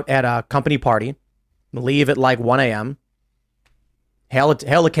hanging out at a company party, leave at like 1 a.m. Hail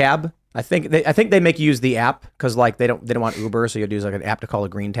a cab. I think they make you use the app because like they don't want Uber, so you use like an app to call a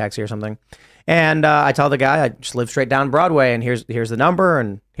green taxi or something. And I tell the guy I just live straight down Broadway, and here's the number,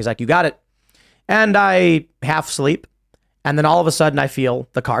 and he's like, "You got it." And I half sleep, and then all of a sudden I feel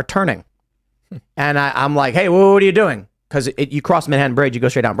the car turning, and I'm like, "Hey, what are you doing?" because you cross Manhattan Bridge, you go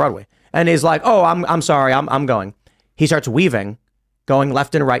straight down Broadway. And he's like, oh, I'm sorry, I'm going. He starts weaving, going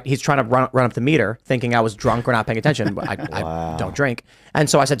left and right. He's trying to run up the meter, thinking I was drunk or not paying attention, but I don't drink. And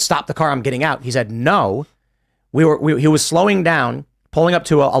so I said, stop the car, I'm getting out. He said, no. He was slowing down, pulling up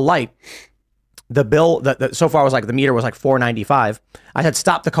to a light. The bill, so far was like, the meter was like $4.95. I said,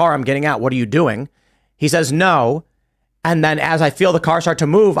 stop the car, I'm getting out. What are you doing? He says, no. And then as I feel the car start to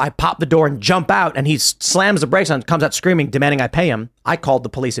move, I pop the door and jump out, and he slams the brakes on, comes out screaming, demanding I pay him. I called the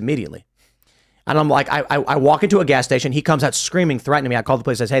police immediately. And I'm like, I walk into a gas station. He comes out screaming, threatening me. I called the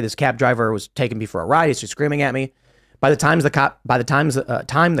police, says, hey, this cab driver was taking me for a ride. He's just screaming at me. By the time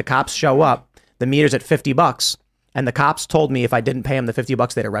the cops show up, the meter's at $50, and the cops told me if I didn't pay him the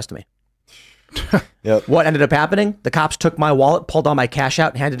 $50, they'd arrest me. Yep. What ended up happening? The cops took my wallet, pulled all my cash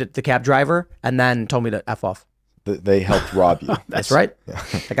out, handed it to the cab driver, and then told me to F off. They helped rob you. That's right. Yeah.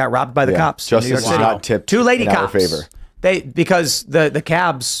 I got robbed by the cops. Justice is not tipped. Two lady in our cops. favor. Because the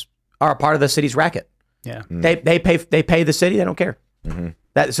cabs are a part of the city's racket. Yeah. They pay the city. They don't care.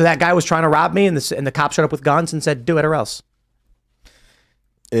 Mm-hmm. So that guy was trying to rob me, and the cops showed up with guns and said, do it or else.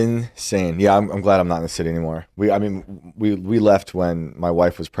 Insane. Yeah, I'm glad I'm not in the city anymore. We left when my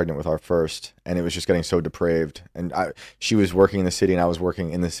wife was pregnant with our first, and it was just getting so depraved. And she was working in the city, and I was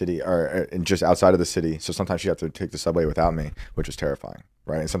working in the city, or just outside of the city. So sometimes she'd have to take the subway without me, which was terrifying,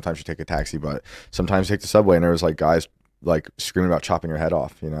 right? And sometimes she'd take a taxi, but sometimes take the subway, and there was like guys like screaming about chopping your head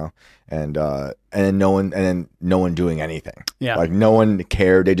off, you know, and then no one doing anything. Yeah. Like no one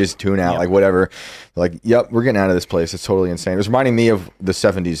cared. They just tune out, like whatever. Like, yep, we're getting out of this place. It's totally insane. It was reminding me of the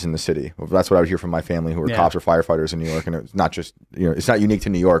 70s in the city. That's what I would hear from my family, who were cops or firefighters in New York. And it's not just, you know, it's not unique to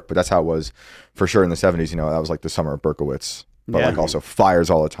New York, but that's how it was for sure in the 70s. You know, that was like the summer of Berkowitz, but like also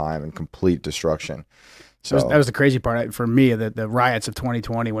fires all the time and complete destruction. So that was the crazy part for me, the riots of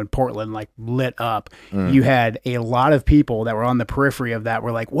 2020 when Portland like lit up. You had a lot of people that were on the periphery of that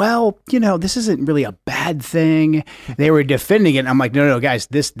were like, well, you know, this isn't really a bad thing. They were defending it. And I'm like, no, guys,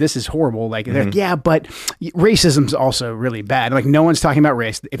 this is horrible. Like, they're like, yeah, but racism's also really bad. Like, no one's talking about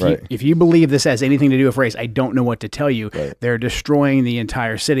race. If you believe this has anything to do with race, I don't know what to tell you. They're destroying the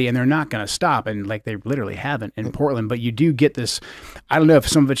entire city, and they're not going to stop. And like, they literally haven't in Portland. But you do get this. I don't know if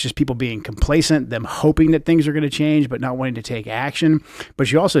some of it's just people being complacent, them hoping that things are going to change, but not wanting to take action.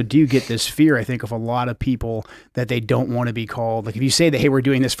 But you also do get this fear, I think, of a lot of people that they don't want to be called. Like, if you say that, hey, we're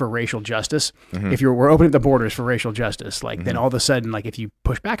doing this for racial justice, if we're opening up the borders for racial justice, like then all of a sudden, like if you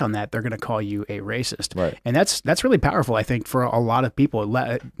push back on that, they're going to call you a racist. Right. And that's really powerful, I think, for a lot of people.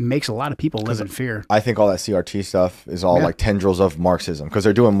 It makes a lot of people live in fear. I think all that CRT stuff is all like tendrils of Marxism, because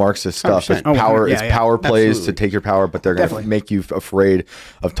they're doing Marxist stuff. It's power, power plays to take your power, but they're going to make you afraid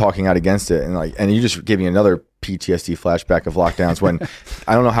of talking out against it. And you just gave me another PTSD flashback of lockdowns when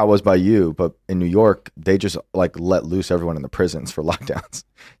I don't know how it was by you, but in New York, they just like let loose everyone in the prisons for lockdowns.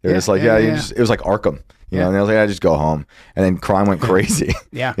 They're just like, it was like Arkham, you know, and they was like, I just go home. And then crime went crazy.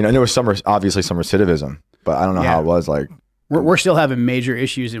 You know, and there was obviously some recidivism, but I don't know how it was like. We're still having major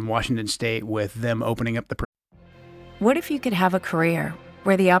issues in Washington State with them opening up the. What if you could have a career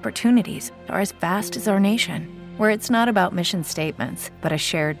where the opportunities are as vast as our nation, where it's not about mission statements, but a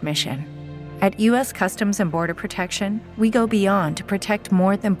shared mission? At U.S. Customs and Border Protection, we go beyond to protect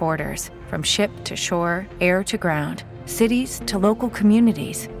more than borders. From ship to shore, air to ground, cities to local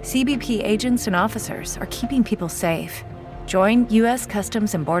communities, CBP agents and officers are keeping people safe. Join U.S.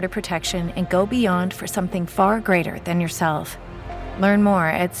 Customs and Border Protection and go beyond for something far greater than yourself. Learn more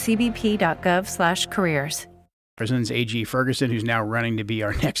at cbp.gov/careers. President's A.G. Ferguson, who's now running to be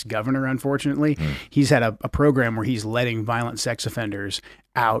our next governor, unfortunately, he's had a program where he's letting violent sex offenders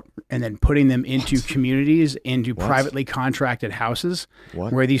out and then putting them into communities, into privately contracted houses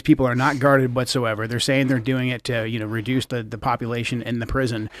where these people are not guarded whatsoever. They're saying they're doing it to, you know, reduce the population in the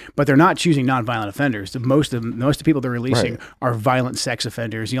prison, but they're not choosing nonviolent offenders. Most of the people they're releasing are violent sex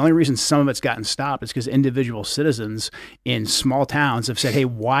offenders. The only reason some of it's gotten stopped is because individual citizens in small towns have said, hey,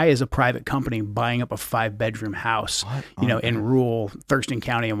 why is a private company buying up a 5-bedroom house, you know, in rural Thurston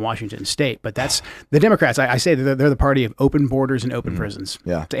County in Washington State? But that's the Democrats. I say they're the party of open borders and open prisons.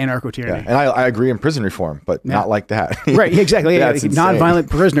 Yeah. To anarcho-tyranny. And I agree in prison reform, but not like that. Right, exactly.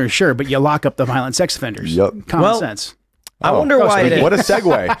 Non-violent prisoners, sure, but you lock up the violent sex offenders. Common sense. I wonder why it is. What a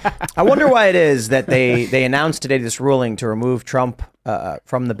segue. I wonder why it is that they announced today this ruling to remove Trump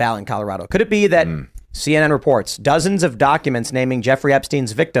from the ballot in Colorado. Could it be that CNN reports dozens of documents naming Jeffrey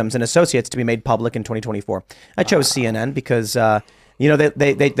Epstein's victims and associates to be made public in 2024? I chose CNN because, you know,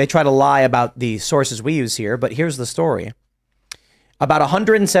 they try to lie about the sources we use here, but here's the story. About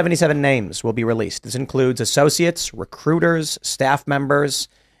 177 names will be released. This includes associates, recruiters, staff members.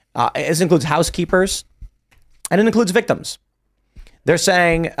 This includes housekeepers. And it includes victims. They're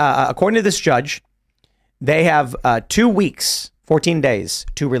saying, according to this judge, they have 2 weeks, 14 days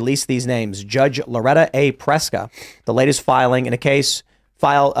to release these names. Judge Loretta A. Preska, the latest filing in a case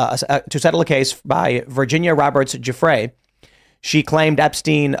to settle a case by Virginia Roberts Giuffre. She claimed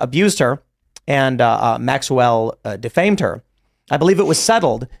Epstein abused her and Maxwell defamed her. I believe it was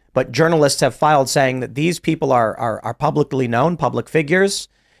settled, but journalists have filed saying that these people are publicly known, public figures,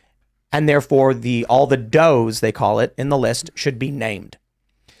 and therefore all the does, they call it, in the list should be named.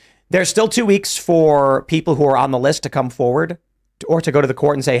 There's still 2 weeks for people who are on the list to come forward or to go to the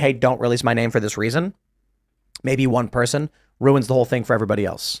court and say, hey, don't release my name for this reason. Maybe one person ruins the whole thing for everybody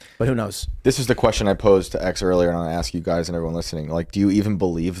else, but who knows? This is the question I posed to X earlier, and I'll ask you guys and everyone listening. Like, do you even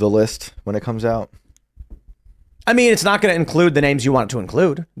believe the list when it comes out? I mean, it's not going to include the names you want it to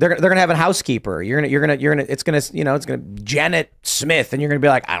include. They're going to have a housekeeper. It's going to Janet Smith, and you're going to be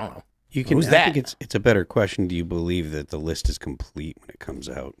like, I don't know. Who's that? I think it's a better question. Do you believe that the list is complete when it comes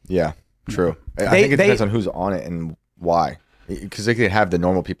out? Yeah, true. I think it depends on who's on it and why. Because they could have the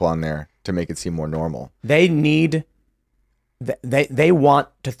normal people on there to make it seem more normal. They want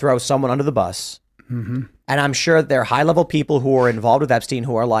to throw someone under the bus. Mm-hmm. And I'm sure there are high-level people who are involved with Epstein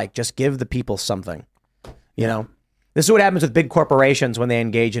who are like, just give the people something. You know? This is what happens with big corporations when they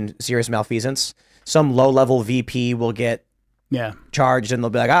engage in serious malfeasance. Some low-level VP will get charged and they'll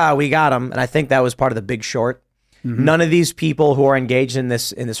be like, we got him. And I think that was part of the Big Short. Mm-hmm. None of these people who are engaged in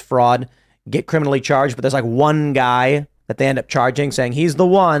this fraud get criminally charged, but there's like one guy that they end up charging, saying he's the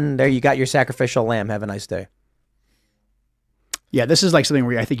one. There, you got your sacrificial lamb. Have a nice day. Yeah, this is like something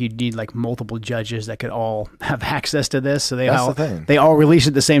where I think you'd need like multiple judges that could all have access to this. So they all release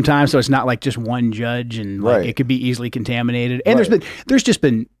it at the same time. So it's not like just one judge, and like it could be easily contaminated. And there's just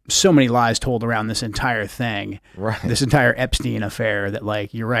been so many lies told around this entire thing, this entire Epstein affair, that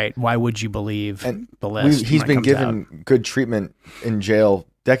like, you're right. Why would you believe the list? He's been given good treatment in jail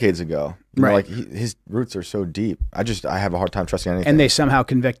decades ago. You know, like his roots are so deep. I have a hard time trusting anything. And they somehow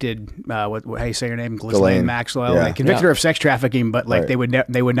convicted how you say her name, Ghislaine Maxwell. They convicted her of sex trafficking, but like they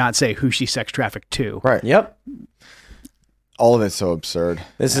would not say who she sex trafficked to. Right. Yep. All of it's so absurd.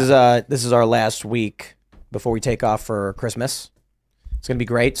 This is our last week before we take off for Christmas. It's gonna be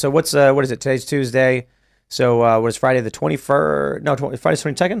great. So what is it? Today's Tuesday. So what is Friday the 21st? No, Friday's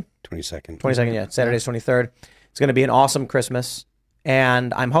 22nd. 22nd. Yeah. Saturday's 23rd. It's gonna be an awesome Christmas,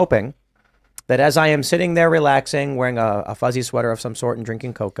 and I'm hoping that as I am sitting there relaxing, wearing a fuzzy sweater of some sort and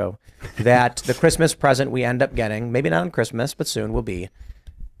drinking cocoa, that the Christmas present we end up getting, maybe not on Christmas, but soon, will be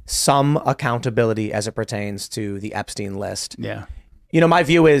some accountability as it pertains to the Epstein list. Yeah. You know, my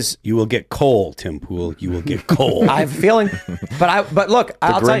view is... You will get coal, Tim Pool. You will get coal. I have a feeling. But look,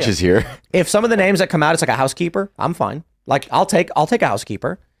 I'll tell you. The Grinch is here. If some of the names that come out, it's like a housekeeper, I'm fine. Like, I'll take a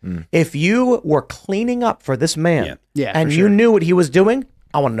housekeeper. If you were cleaning up for this man and you knew what he was doing...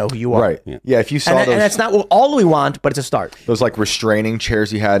 I want to know who you are. Right. Yeah, if you saw those... And that's not all we want, but it's a start. Those, like, restraining chairs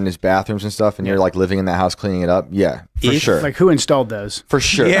he had in his bathrooms and stuff, and you're, like, living in that house cleaning it up. Yeah, for sure. Like, who installed those? For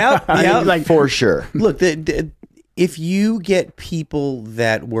sure. Yeah. Like, for sure. Look, if you get people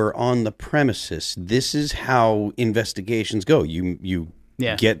that were on the premises, this is how investigations go. You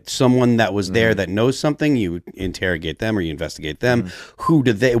get someone that was there that knows something, you interrogate them or you investigate them. What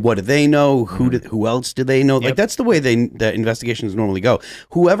do they know? Who else do they know? Like, that's the way the investigations normally go.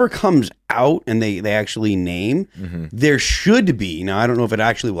 Whoever comes out and they actually name, there should be, now I don't know if it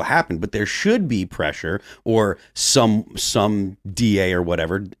actually will happen, but there should be pressure or some DA or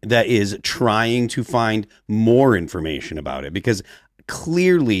whatever that is trying to find more information about it, because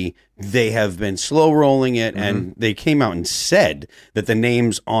clearly they have been slow rolling it, and they came out and said that the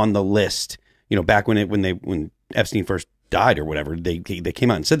names on the list, you know, back when Epstein first died or whatever, they came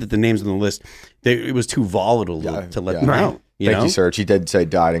out and said that the names on the list, it was too volatile to let them out. Thank you, Serge. He did say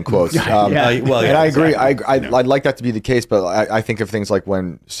died in quotes. And I agree. I'd like that to be the case, but I think of things like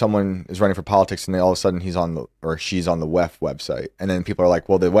when someone is running for politics and all of a sudden she's on the WEF website, and then people are like,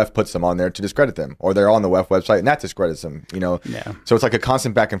 well, the WEF puts them on there to discredit them, or they're on the WEF website and that discredits them. You know, so it's like a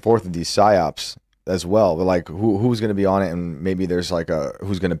constant back and forth of these psyops as well. But like, who's going to be on it, and maybe there's like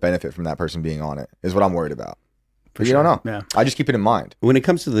who's going to benefit from that person being on it is what I'm worried about. But you don't know. Yeah. I just keep it in mind. When it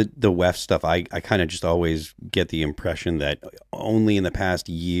comes to the WEF stuff, I kind of just always get the impression that only in the past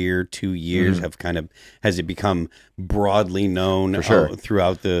year, 2 years has it become broadly known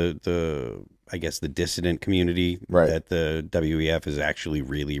throughout the I guess the dissident community that the WEF is actually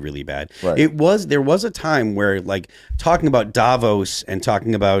really, really bad. Right. There was a time where, like, talking about Davos and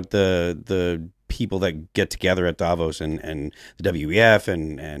talking about the people that get together at Davos and the WEF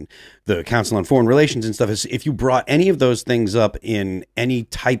and the Council on Foreign Relations and stuff is if you brought any of those things up in any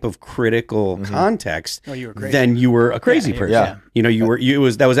type of critical context, then you were a crazy person. Yeah. You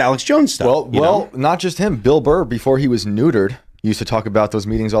know, that was Alex Jones stuff. Well, not just him. Bill Burr, before he was neutered, used to talk about those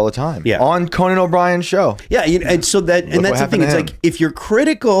meetings all the time. Yeah. On Conan O'Brien's show. Yeah, and so that's the thing. It's like if you're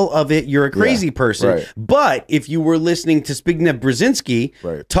critical of it, you're a crazy person. Right. But if you were listening to Zbigniew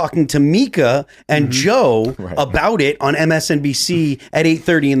Brzezinski talking to Mika and Joe about it on MSNBC at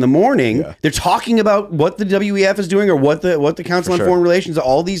 8:30 in the morning, they're talking about what the WEF is doing or what the Council on Foreign Relations,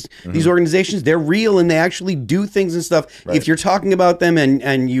 all these organizations, they're real and they actually do things and stuff. Right. If you're talking about them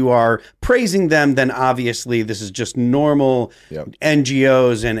and you are praising them, then obviously this is just normal.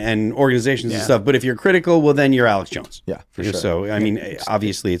 NGOs and organizations and stuff. But if you're critical, well, then you're Alex Jones. Yeah, for sure. So, I mean,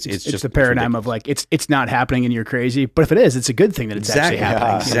 obviously, it's just the paradigm of like, it's not happening and you're crazy. But if it is, it's a good thing that it's actually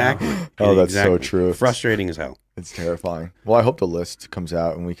happening. Exactly. Oh, that's so true. Frustrating as hell. It's terrifying. Well, I hope the list comes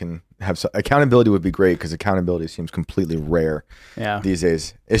out and we can have accountability would be great because accountability seems completely rare these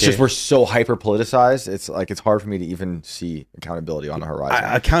days. It's just we're so hyper politicized. It's like it's hard for me to even see accountability on the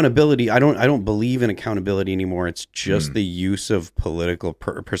horizon. Accountability. I don't believe in accountability anymore. It's just the use of political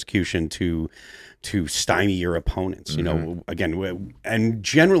persecution to stymie your opponents. You know, again, and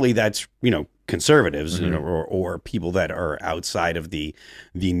generally that's conservatives, or people that are outside of the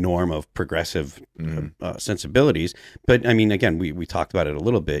norm of progressive sensibilities. But I mean, again, we talked about it a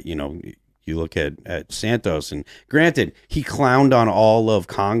little bit. You look at Santos, and granted, he clowned on all of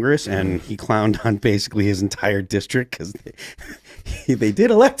Congress and he clowned on basically his entire district because they did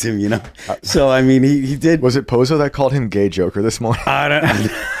elect him. So I mean, he did. Was it Pozo that called him gay Joker this morning?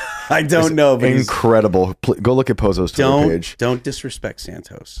 I don't know, but incredible. Go look at Pozo's Twitter page. Don't disrespect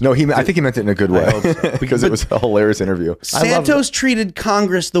Santos. No, I think he meant it in a good way because it was a hilarious interview. Santos treated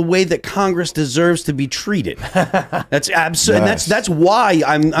Congress the way that Congress deserves to be treated. That's absolutely, and that's why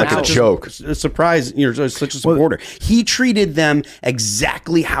I'm such a surprised. Such a supporter. He treated them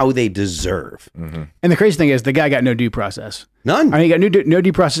exactly how they deserve. And the crazy thing is, the guy got no due process. None. I mean, he got no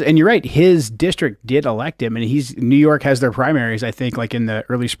due process. And you're right, his district did elect him, and New York has their primaries, I think, like in the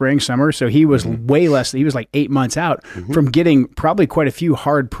early spring, summer. So he was way less. He was like 8 months out from getting probably quite a few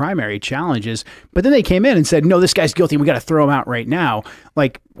hard primary challenges. But then they came in and said, no, this guy's guilty. We got to throw him out right now.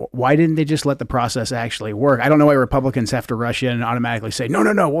 Like, why didn't they just let the process actually work? I don't know why Republicans have to rush in and automatically say,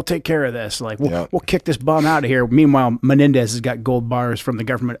 no, we'll take care of this. Like, we'll kick this bum out of here. Meanwhile, Menendez has got gold bars from the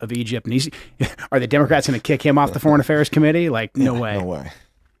government of Egypt. And are the Democrats going to kick him off the Foreign Affairs Committee? Like, no way. No way.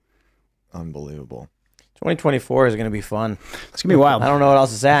 Unbelievable. 2024 is going to be fun. It's going to be wild. I don't know what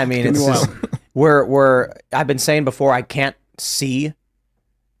else to say. I mean, it's just, I've been saying before, I can't see.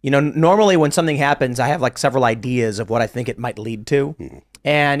 Normally when something happens, I have like several ideas of what I think it might lead to.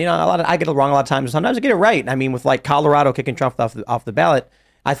 And, I get it wrong a lot of times. Sometimes I get it right. I mean, with like Colorado kicking Trump off the ballot,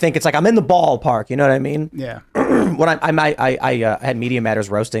 I think it's like I'm in the ballpark. You know what I mean? Yeah. When I had Media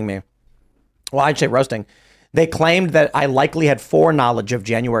Matters roasting me. Well, I'd say roasting. They claimed that I likely had foreknowledge of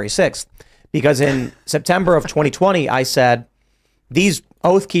January 6th. Because in September of 2020, I said, these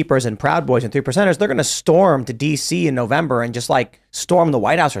Oath Keepers and Proud Boys and 3%ers, they're going to storm to D.C. in November and just like storm the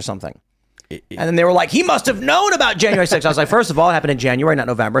White House or something. And then they were like, he must have known about January 6th. I was like, first of all, it happened in January, not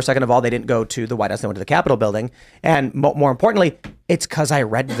November. Second of all, they didn't go to the White House. They went to the Capitol building. And more importantly, it's because I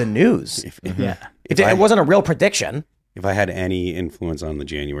read the news. It wasn't a real prediction. If I had any influence on the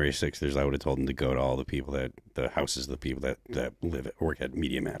January 6ers, I would have told them to go to all the people the houses of the people that work at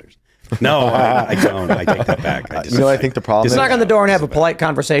Media Matters. No, I don't. I take that back. I think the problem is knock on the door and have a polite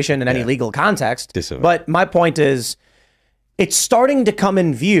conversation in any legal context. But my point is, it's starting to come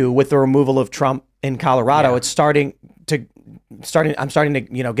in view with the removal of Trump in Colorado. It's I'm starting to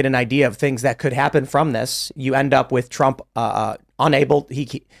get an idea of things that could happen from this. You end up with Trump unable.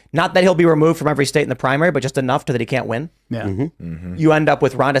 Not that he'll be removed from every state in the primary, but just enough that he can't win. Yeah. You end up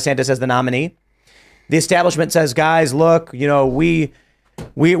with Ron DeSantis as the nominee. The establishment says, guys, look, we're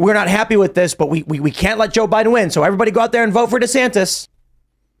not happy with this, but we can't let Joe Biden win. So everybody go out there and vote for DeSantis.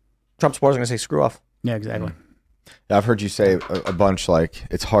 Trump supporters are going to say, screw off. Yeah, exactly. Yeah, I've heard you say a bunch, like,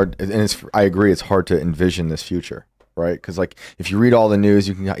 it's hard, and I agree, it's hard to envision this future, right? Because, like, if you read all the news,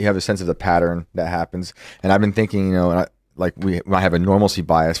 you have a sense of the pattern that happens. And I've been thinking, we might have a normalcy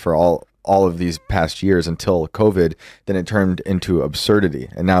bias for all of these past years until COVID, then it turned into absurdity.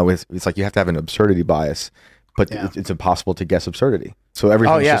 And now it's like you have to have an absurdity bias, but it's impossible to guess absurdity. So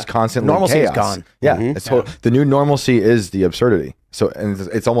everything's just constantly normalcy chaos. Is gone. Yeah, the new normalcy is the absurdity. So, and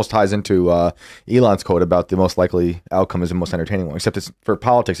it almost ties into Elon's quote about the most likely outcome is the most entertaining one. Except it's for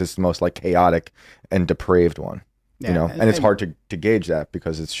politics, it's the most like chaotic and depraved one. You know, and it's hard to gauge that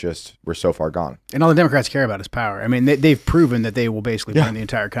because it's just we're so far gone. And all the Democrats care about is power. I mean, they've proven that they will basically burn the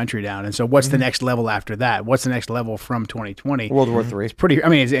entire country down. And so, what's the next level after that? What's the next level from 2020? World War III. It's pretty. I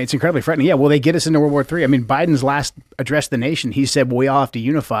mean, it's incredibly frightening. Yeah, will they get us into World War III? I mean, Biden's last address to the nation, he said, well, we all have to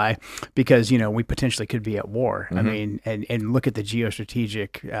unify because we potentially could be at war. I mean, and look at the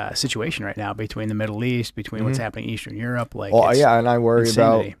geostrategic situation right now between the Middle East, between what's happening in Eastern Europe. Like, and I worry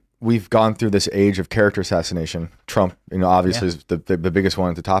insanity. about. We've gone through this age of character assassination. Trump, obviously is the biggest one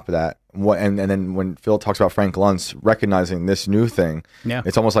at the top of that. And then when Phil talks about Frank Luntz recognizing this new thing,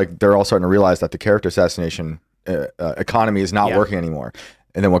 it's almost like they're all starting to realize that the character assassination economy is not working anymore.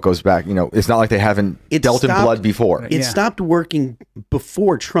 And then what goes back, it's not like they haven't dealt in blood before. It stopped working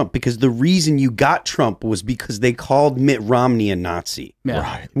before Trump because the reason you got Trump was because they called Mitt Romney a Nazi. Yeah.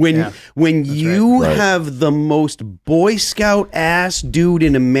 Right. When you have the most Boy Scout ass dude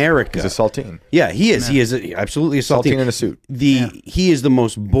in America. He's a saltine. Yeah, he is. He is absolutely a saltine. Saltine in a suit. He is the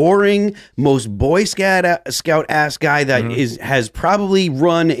most boring, most Boy Scout ass guy that has probably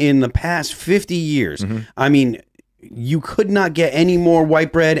run in the past 50 years. I mean, you could not get any more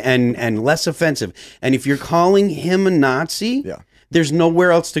white bread and less offensive. And if you're calling him a Nazi, there's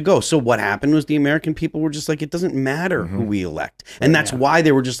nowhere else to go. So what happened was the American people were just like, it doesn't matter who we elect. And that's why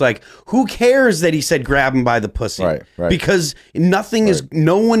they were just like, who cares that he said grab him by the pussy? Right. Because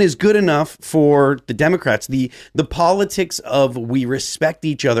no one is good enough for the Democrats. The politics of we respect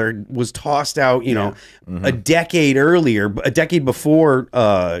each other was tossed out, a decade earlier, a decade before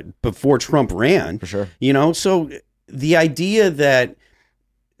Trump ran. For sure. So the idea that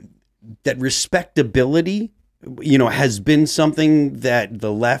respectability, has been something that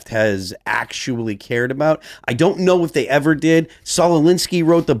the left has actually cared about. I don't know if they ever did. Saul Alinsky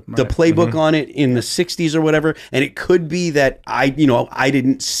wrote the playbook on it in the 60s or whatever, and it could be that I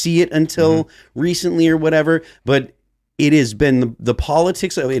didn't see it until recently or whatever, but it has been the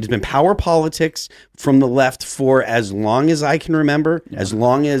politics of it has been power politics from the left for as long as I can remember, as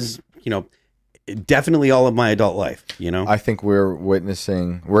long as, definitely all of my adult life, I think we're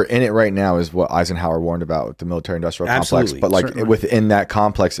in it right now is what Eisenhower warned about with the military industrial complex. But within that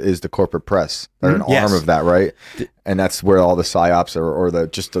complex is the corporate press. They're an arm of that, right? And that's where all the psyops or the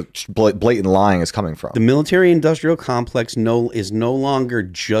blatant lying is coming from. The military industrial complex is no longer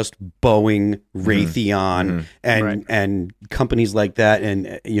just Boeing, Raytheon, and companies like that,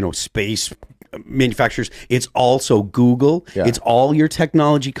 and space manufacturers. It's also Google. It's all your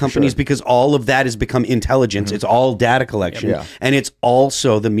technology companies because all of that has become intelligence. It's all data collection, and it's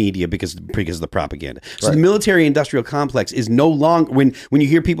also the media because of the propaganda. So the military industrial complex is no longer when you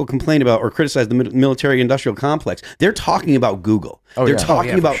hear people complain about or criticize the military industrial complex, they're talking about Google. They're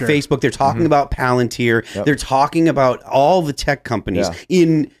talking about Facebook. They're talking about Palantir. They're talking about all the tech companies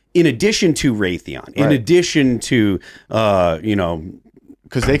in addition to Raytheon, in addition to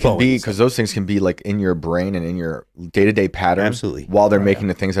because those things can be like in your brain and in your day-to-day pattern. Absolutely. While they're making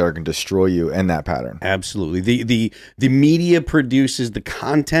the things that are going to destroy you in that pattern. Absolutely. The media produces the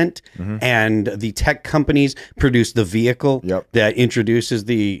content, and the tech companies produce the vehicle that introduces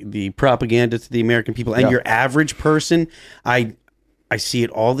the propaganda to the American people. And your average person, I see it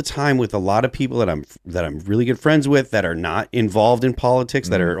all the time with a lot of people that I'm really good friends with that are not involved in politics,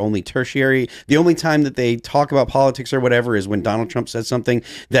 that are only tertiary. The only time that they talk about politics or whatever is when Donald Trump says something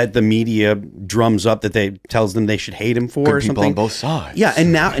that the media drums up that tells them they should hate him for, or something. People on both sides. Yeah,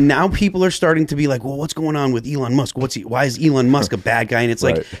 and now people are starting to be like, well, what's going on with Elon Musk? Why is Elon Musk a bad guy? And it's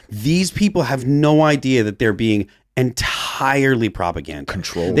like these people have no idea that they're being entirely propaganda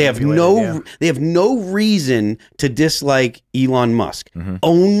controlled. They have no reason to dislike Elon Musk.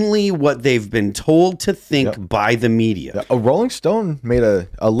 Only what they've been told to think by the media. A Rolling Stone made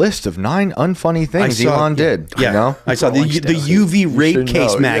a list of 9 unfunny things Elon did. I saw the UV Rape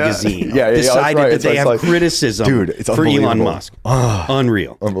Case magazine decided that they have criticism for Elon Musk.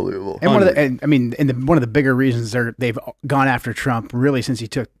 Unreal, unbelievable. And one of the bigger reasons they've gone after Trump really since he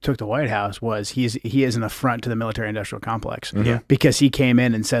took the White House was he is an affront to the military industrial complex because he came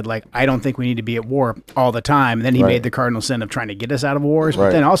in and said, like, I don't think we need to be at war all the time. And then he made the cardinal sin of trying to get us out of wars,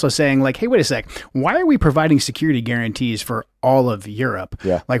 but then also saying, like, hey, wait a sec, why are we providing security guarantees for all of Europe?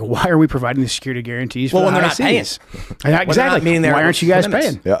 Like, why are we providing the security guarantees for when they're not paying? Exactly. Why aren't you guys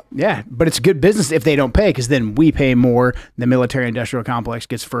paying? But it's good business if they don't pay, because then we pay more. The military industrial complex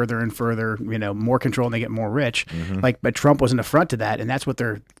gets further and further, more control, and they get more rich. But Trump was an affront to that, and that's what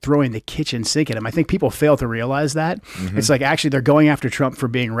they're throwing the kitchen sink at him. I think people fail to realize that. It's like, actually, they're going after Trump for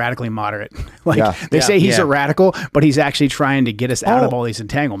being radically moderate. They say he's a radical, but he's actually trying to get us out of all these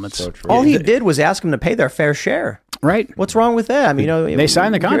entanglements. All he did was ask them to pay their fair share. Right. What's wrong with that? I mean, They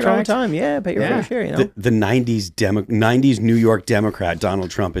signed the you hear it all contract. time. Yeah, pay your fair share. You know, The 90s New York Democrat Donald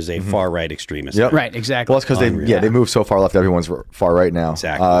Trump is a far right extremist. Yep. Right, exactly. Well, it's because they moved so far left. Everyone's far right now.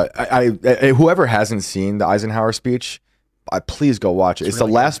 Exactly. Whoever hasn't seen the Eisenhower speech, please go watch it. It's really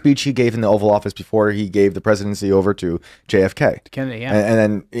the last speech he gave in the Oval Office before he gave the presidency over to JFK. Kennedy, yeah.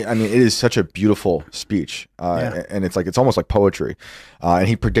 And then, I mean, it is such a beautiful speech, and it's almost like poetry. And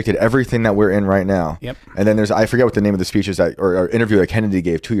he predicted everything that we're in right now. Yep. And then I forget what the name of the speech is or interview that Kennedy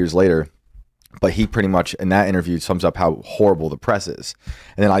gave 2 years later. But he pretty much in that interview sums up how horrible the press is.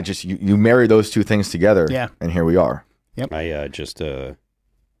 And then you marry those two things together, and here we are. Yep.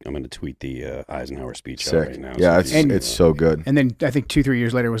 I'm going to tweet the Eisenhower speech out Sick. right now. Yeah, it's so good. And then I think 2-3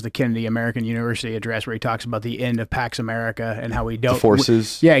 years later was the Kennedy American University address where he talks about the end of Pax America and how we don't... The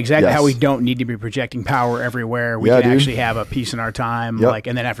forces. Yeah, exactly. Yes. How we don't need to be projecting power everywhere. We can actually have a peace in our time. Yep.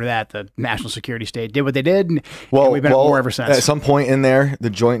 And then after that, the national security state did what they did. And Well, we've been at war ever since. At some point in there, the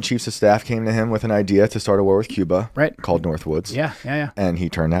Joint Chiefs of Staff came to him with an idea to start a war with Cuba, called Northwoods. Yeah. And he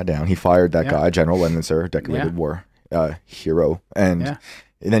turned that down. He fired that guy, General Lemnitzer, decorated war hero.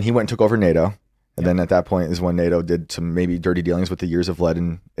 And then he went and took over NATO. And then at that point is when NATO did some maybe dirty dealings with the years of lead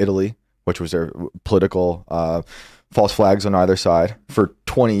in Italy, which was their political false flags on either side for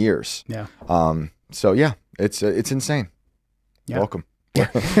 20 years. Yeah. So yeah, it's insane. Yeah. Welcome.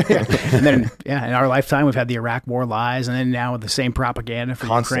 And then, in our lifetime, we've had the Iraq War lies, and then now the same propaganda for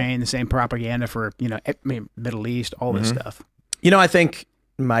Ukraine, the same propaganda for Middle East, all this stuff. You know, I think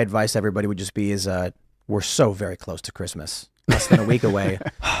my advice to everybody would just be we're so very close to Christmas, less than a week away,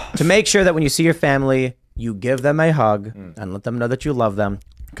 to make sure that when you see your family, you give them a hug and let them know that you love them,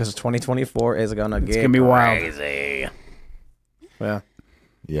 because 2024 is gonna get be crazy. Wild.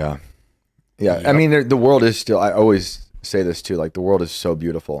 Yeah. I mean, the world is still. I always say this too. Like, the world is so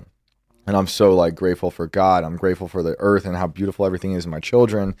beautiful, and I'm so grateful for God. I'm grateful for the earth and how beautiful everything is, and my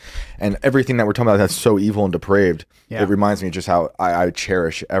children, and everything that we're talking about that's so evil and depraved. It reminds me just how I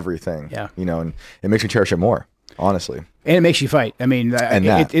cherish everything. Yeah. And it makes me cherish it more, honestly. And it makes you fight. I mean,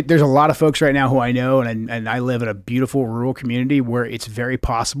 there's a lot of folks right now who I know, and I live in a beautiful rural community where it's very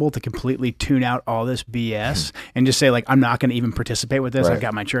possible to completely tune out all this BS and just say, I'm not going to even participate with this. Right. I've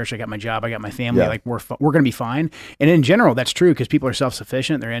got my church, I got my job, I got my family. We're going to be fine. And in general, that's true because people are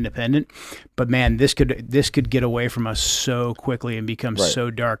self-sufficient, they're independent. But man, this could get away from us so quickly and become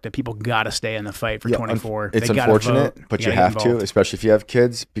so dark that people got to stay in the fight for 24. It's unfortunate, but you have to, especially if you have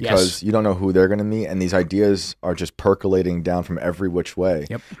kids, because you don't know who they're going to meet, and these ideas are just percolating down from every which way.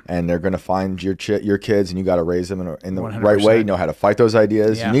 And they're going to find your kids, and you got to raise them in the 100%. Right way, know how to fight those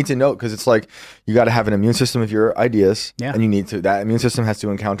ideas. You need to know, because it's you got to have an immune system of your ideas, and that immune system has to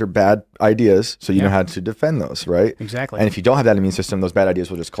encounter bad ideas, so you know how to defend those, right? Exactly. And if you don't have that immune system, those bad ideas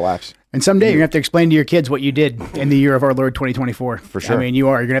will just collapse. And someday you're going to have to explain to your kids what you did in the year of our Lord 2024. For sure. I mean,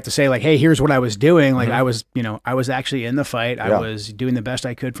 you're going to have to say, hey, here's what I was doing. I was actually in the fight. I was doing the best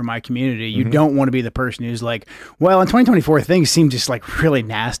I could for my community. You don't want to be the person who's well, in 2024, things seem just really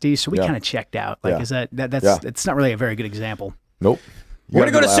nasty, so we kind of checked out. Is it's not really a very good example. Nope. We're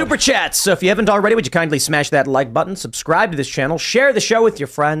going to go to Super Chats. So if you haven't already, would you kindly smash that like button, subscribe to this channel, share the show with your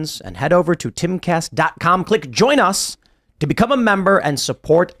friends, and head over to timcast.com. Click Join Us to become a member and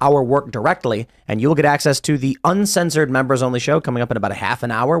support our work directly. And you will get access to the uncensored members only show coming up in about a half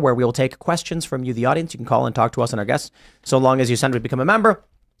an hour, where we will take questions from you, the audience. You can call and talk to us and our guests. So long as you send to become a member,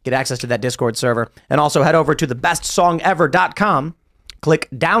 get access to that Discord server. And also head over to thebestsongever.com. Click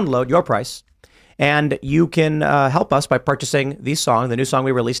download your price. And you can help us by purchasing the new song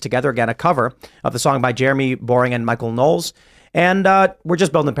we released together. Again, a cover of the song by Jeremy Boring and Michael Knowles. And we're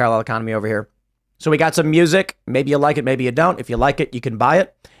just building a parallel economy over here. So we got some music. Maybe you like it, maybe you don't. If you like it, you can buy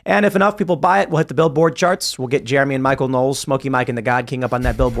it. And if enough people buy it, we'll hit the Billboard charts. We'll get Jeremy and Michael Knowles, Smokey Mike and the God King up on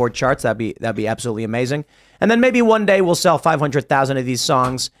that Billboard charts. That'd be absolutely amazing. And then maybe one day we'll sell 500,000 of these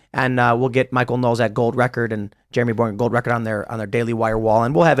songs, and we'll get Michael Knowles at Gold Record and Jeremy Boring Gold Record on their Daily Wire wall,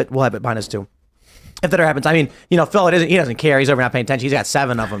 and we'll have it behind us too. If that ever happens. I mean, Phil, he doesn't care. He's over not paying attention. He's got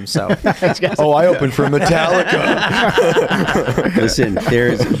 7 of them. So, I opened for Metallica. Listen,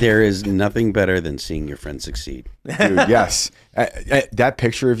 there is nothing better than seeing your friend succeed. Dude, yes. That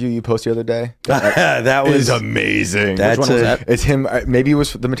picture of you posted the other day, that was amazing. Which one was that? It's him. Maybe it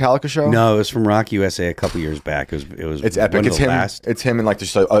was the Metallica show. No, it was from Rock USA a couple years back. It's epic. It's him. It's him and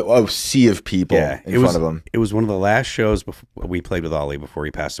just a sea of people in front of him. It was one of the last shows before we played with Ollie before he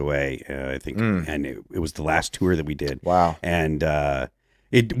passed away. I think, and it was the last tour that we did. Wow. And I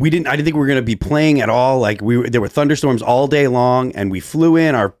didn't think we were going to be playing at all. There were thunderstorms all day long, and we flew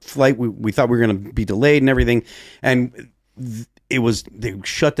in our flight. We thought we were going to be delayed and everything. And they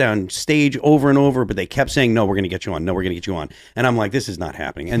shut down stage over and over, but they kept saying, no, we're going to get you on. No, we're going to get you on. And I'm like, this is not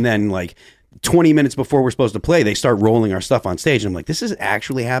happening. And then like 20 minutes before we're supposed to play, they start rolling our stuff on stage. And I'm like, this is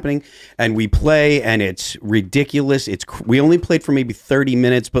actually happening. And we play and it's ridiculous. We only played for maybe 30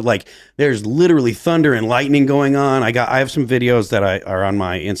 minutes, but like there's literally thunder and lightning going on. I have some videos that are on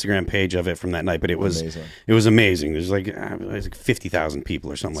my Instagram page of it from that night, but it was amazing. There's like 50,000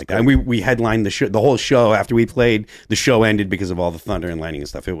 people or something like that. And we headlined the whole show. After we played, the show ended because of all the thunder and lightning and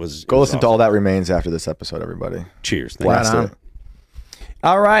stuff. Go listen awesome. to All That Remains after this episode, everybody. Cheers. Blast it.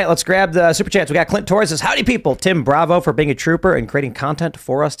 All right, let's grab the super chats. We got Clint Torres says, howdy people. Tim, bravo for being a trooper and creating content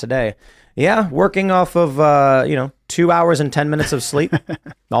for us today. Yeah, working off of 2 hours and 10 minutes of sleep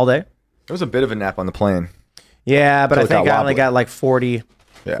all day. There was a bit of a nap on the plane. Yeah, but I think I only got like 40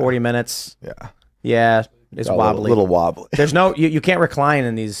 minutes. Yeah. Yeah, it's wobbly. A little wobbly. There's no you can't recline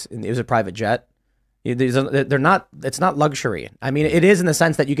in these. It was a private jet. They're not. It's not luxury. I mean, it is in the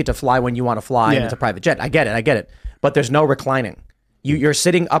sense that you get to fly when you want to fly, and it's a private jet. I get it. But there's no reclining. You're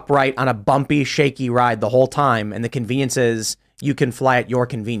sitting upright on a bumpy, shaky ride the whole time, and the convenience is you can fly at your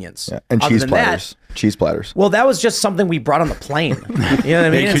convenience. Yeah. And cheese platters. Cheese platters. Well, that was just something we brought on the plane. You know what I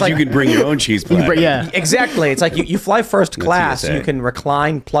mean? Because you can bring your own cheese platter. Exactly. It's like you fly first class. You can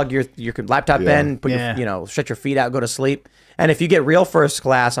recline, plug your laptop in, put your, stretch your feet out, go to sleep. And if you get real first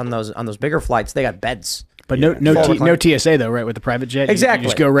class on those bigger flights, they got beds. But no TSA though, right? With the private jet, exactly. You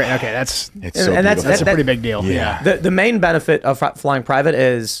just go right. Okay, that's a pretty big deal. Yeah. The main benefit of flying private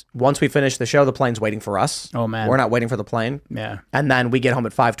is once we finish the show, the plane's waiting for us. Oh man, we're not waiting for the plane. Yeah, and then we get home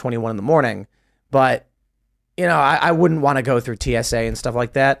at 5:21 in the morning. But I wouldn't want to go through TSA and stuff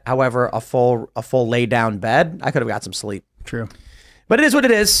like that. However, a full lay down bed, I could have got some sleep. True. But it is what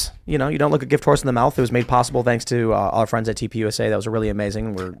it is. You don't look a gift horse in the mouth. It was made possible thanks to our friends at TPUSA. That was really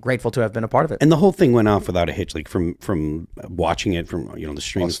amazing. We're grateful to have been a part of it. And the whole thing went off without a hitch. Like from watching it from the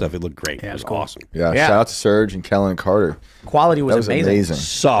stream and stuff, it looked great. It was cool. Awesome. Yeah. Shout out to Serge and Kellen and Carter. Quality was amazing.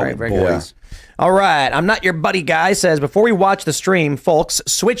 Solid very boys. All right. I'm not your buddy guy says, before we watch the stream, folks,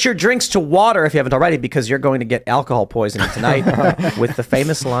 switch your drinks to water if you haven't already, because you're going to get alcohol poisoning tonight with the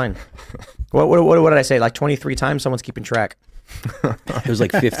famous line. What did I say? Like 23 times? Someone's keeping track. It was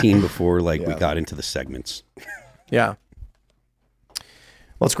like 15 before we got into the segments. Yeah.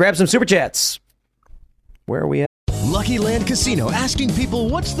 Let's grab some super chats. Where are we at? Lucky Land Casino, asking people,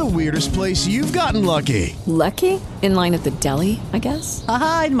 what's the weirdest place you've gotten lucky? Lucky? In line at the deli, I guess?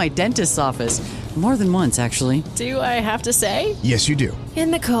 Aha, in my dentist's office. More than once, actually. Do I have to say? Yes, you do. In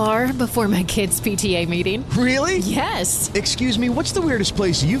the car before my kids' PTA meeting. Really? Yes. Excuse me, what's the weirdest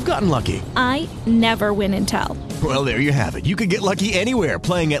place you've gotten lucky? I never win and tell. Well, there you have it. You can get lucky anywhere,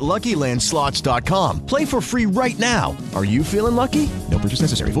 playing at LuckyLandSlots.com. Play for free right now. Are you feeling lucky? No purchase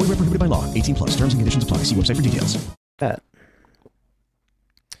necessary. Void where prohibited by law. 18+. Terms and conditions apply. See website for details.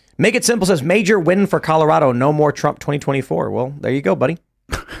 Make It Simple says, major win for Colorado. No more Trump 2024. Well, there you go, buddy.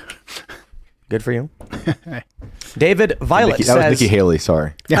 Good for you. David Violet says... That was Nikki Haley,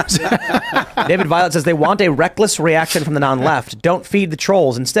 sorry. David Violet says, they want a reckless reaction from the non-left. Don't feed the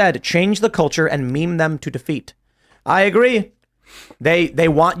trolls. Instead, change the culture and meme them to defeat. I agree. They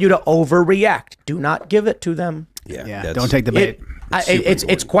want you to overreact. Do not give it to them. Yeah. Don't take the bait.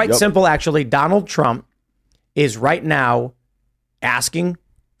 It's quite simple, actually. Donald Trump is right now asking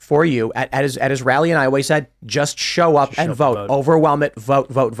for you at his rally in Iowa. He said, just show up and vote. Overwhelm it. Vote.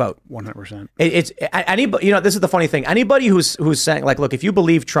 100%. It's anybody. This is the funny thing. Anybody who's saying, like, look, if you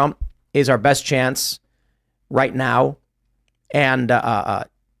believe Trump is our best chance right now, and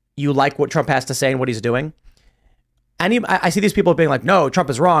you like what Trump has to say and what he's doing, I see these people being like, no, Trump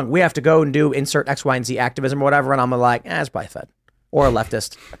is wrong. We have to go and do insert X, Y, and Z activism or whatever. And I'm like, it's probably Fed or a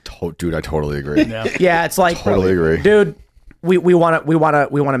leftist. Dude, I totally agree. Yeah, it's like, totally agree, dude. We want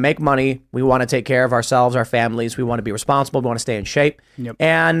to make money. We want to take care of ourselves, our families. We want to be responsible. We want to stay in shape,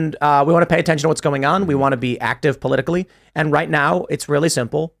 and we want to pay attention to what's going on. We want to be active politically. And right now, it's really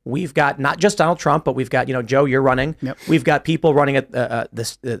simple. We've got not just Donald Trump, but we've got Joe. You're running. We've got people running at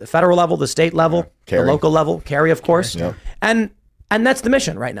the federal level, the state level, the local level. Kerry, of course, and that's the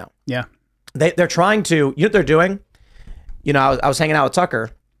mission right now. Yeah, they're trying to. What they're doing. I was hanging out with Tucker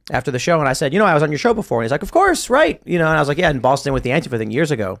after the show, and I said, I was on your show before. And he's like, of course, right. And I was like, yeah, in Boston with the Antifa thing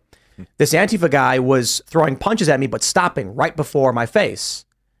years ago. This Antifa guy was throwing punches at me, but stopping right before my face.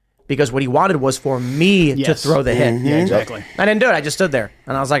 Because what he wanted was for me to throw the hit. Yeah, exactly. I didn't do it. I just stood there.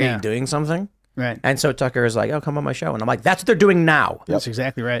 And I was like, are you doing something? Right. And so Tucker is like, oh, come on my show. And I'm like, that's what they're doing now. That's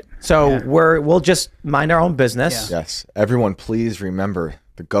exactly right. So we'll just mind our own business. Yes. Everyone, please remember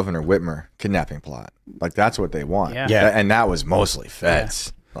the Governor Whitmer kidnapping plot. Like, that's what they want. Yeah. And that was mostly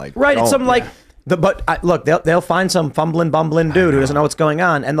feds. Like, right, it's some Look, they'll find some bumbling dude who doesn't know what's going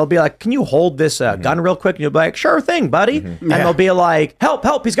on, and they'll be like, "Can you hold this gun real quick?" And you'll be like, "Sure thing, buddy." And they'll be like,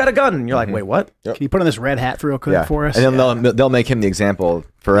 "Help! He's got a gun!" And you're like, "Wait, what?" Can you put on this red hat real quick for us? And then they'll make him the example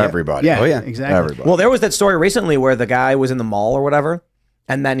for everybody. Yeah, exactly. Everybody. Well, there was that story recently where the guy was in the mall or whatever,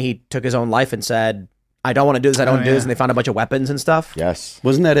 and then he took his own life and said, "I don't want to do this. I don't do this." And they found a bunch of weapons and stuff. Yes.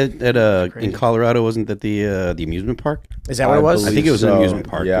 Wasn't that in Colorado? Wasn't that the amusement park? Is that what it was? I think it was an amusement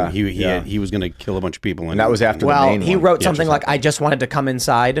park. Yeah. He was going to kill a bunch of people. And that was after the Well, main he one. wrote something like, "I just wanted to come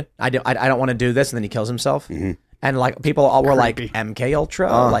inside. I don't want to do this," and then he kills himself. And like people all were like, "MK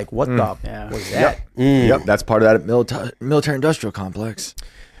Ultra, like what the was that?" Yep, that's part of that military industrial complex.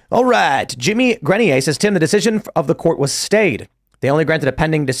 All right, Jimmy Grenier says, "Tim, the decision of the court was stayed. They only granted a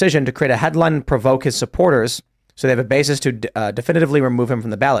pending decision to create a headline and provoke his supporters, so they have a basis to definitively remove him from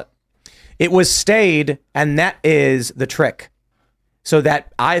the ballot. It was stayed, and that is the trick. So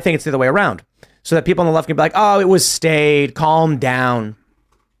that I think it's the other way around. So that people on the left can be like, oh, it was stayed, calm down.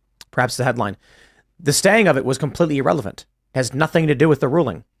 Perhaps the headline. The staying of it was completely irrelevant. It has nothing to do with the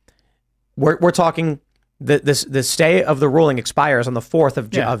ruling. We're talking, the stay of the ruling expires on the 4th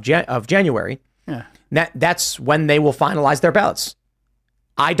of January. Yeah. That's when they will finalize their ballots.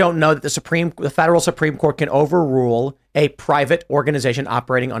 I don't know that the federal Supreme Court can overrule a private organization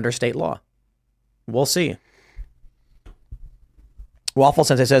operating under state law. We'll see. Waffle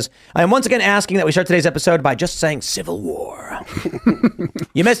Sensei says, I am once again asking that we start today's episode by just saying Civil War.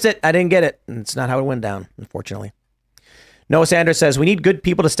 You missed it. I didn't get it. It's not how it went down, unfortunately. Noah Sanders says, we need good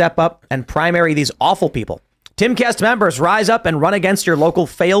people to step up and primary these awful people. Timcast members, rise up and run against your local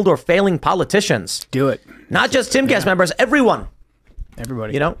failed or failing politicians. Do it. Not just Timcast members, everyone.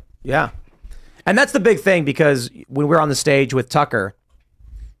 Everybody. You know? Yeah. And that's the big thing, because when we're on the stage with Tucker,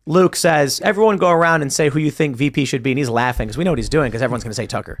 Luke says, everyone go around and say who you think VP should be. And he's laughing because we know what he's doing, because everyone's going to say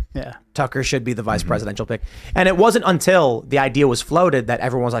Tucker. Yeah. Tucker should be the vice presidential pick. And it wasn't until the idea was floated that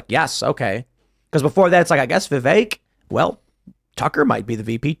everyone was like, yes, okay. Because before that, it's like, I guess Vivek, well, Tucker might be the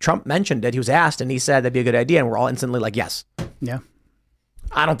VP. Trump mentioned it. He was asked and he said that'd be a good idea. And we're all instantly like, yes. Yeah.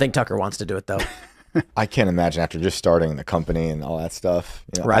 I don't think Tucker wants to do it, though. I can't imagine after just starting the company and all that stuff.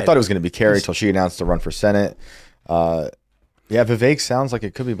 You know, Right. I thought it was going to be Kerry till she announced to run for Senate. Yeah, Vivek sounds like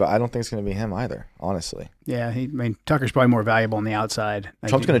it could be, but I don't think it's going to be him either, honestly. Yeah, Tucker's probably more valuable on the outside.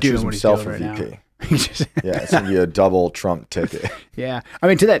 Trump's going to choose himself for VP. Yeah, it's going to be a double Trump ticket. Yeah. I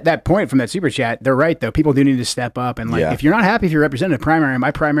mean, to that point from that super chat, they're right, though. People do need to step up. And, like, if you're not happy if you're representative primary,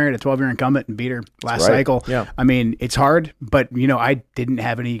 my primary, a 12-year incumbent and beat her last cycle. Yeah. I mean, it's hard, but, you know, I didn't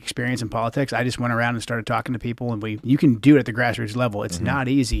have any experience in politics. I just went around and started talking to people, and you can do it at the grassroots level. It's not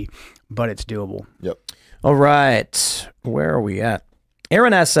easy, but it's doable. Yep. All right. Where are we at?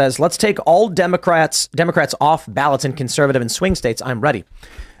 Aaron S. says, let's take all Democrats off ballots in conservative and swing states. I'm ready.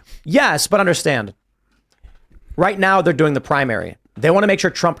 Yes, but understand. Right now, they're doing the primary. They want to make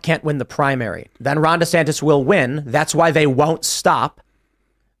sure Trump can't win the primary. Then Ron DeSantis will win. That's why they won't stop.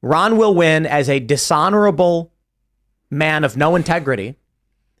 Ron will win as a dishonorable man of no integrity.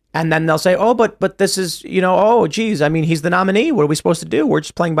 And then they'll say, oh, but this is, oh, geez, I mean, he's the nominee. What are we supposed to do? We're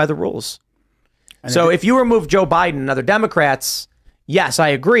just playing by the rules. So if you remove Joe Biden and other Democrats, yes, I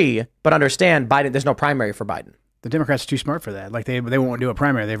agree. But understand, Biden, there's no primary for Biden. The Democrats are too smart for that. Like, they won't do a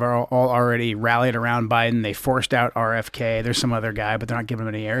primary. They've all already rallied around Biden. They forced out RFK. There's some other guy, but they're not giving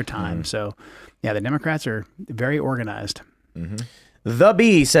him any airtime. So, yeah, the Democrats are very organized. The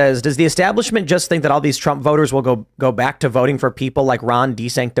B says, does the establishment just think that all these Trump voters will go back to voting for people like Ron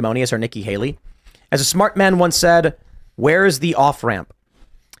DeSanctimonious or Nikki Haley? As a smart man once said, where's the off-ramp?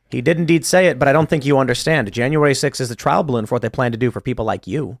 He did indeed say it, but I don't think you understand. January 6th is the trial balloon for what they plan to do for people like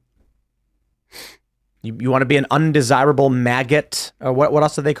you. You want to be an undesirable maggot? Or what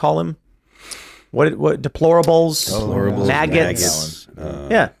else do they call him? What deplorables? Maggots.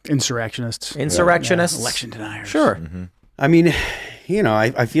 Yeah. Insurrectionists. Insurrectionists. Yeah. Election deniers. Sure. I mean,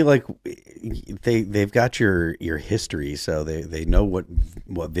 I feel like they've got your history, so they know what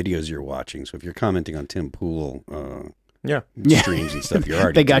videos you're watching. So if you're commenting on Tim Pool streams and stuff, you're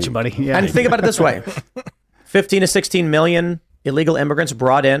already they got you, buddy. Yeah. And think about it this way: 15 to 16 million illegal immigrants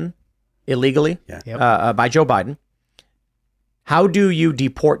brought in illegally by Joe Biden. How do you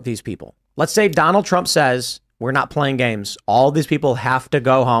deport these people? Let's say Donald Trump says, we're not playing games. All these people have to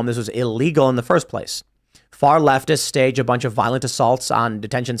go home. This was illegal in the first place. Far leftists stage a bunch of violent assaults on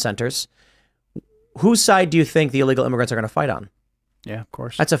detention centers. Whose side do you think the illegal immigrants are going to fight on? Yeah, of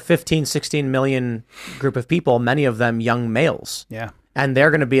course. That's a 15, 16 million group of people, many of them young males. Yeah. And they're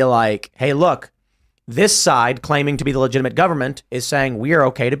going to be like, hey, look, this side claiming to be the legitimate government is saying we are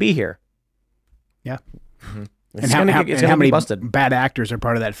okay to be here. Yeah. And how many busted. bad actors are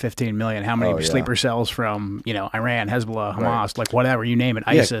part of that 15 million? How many Oh, yeah. sleeper cells from Iran, Hezbollah, Hamas, like whatever you name it,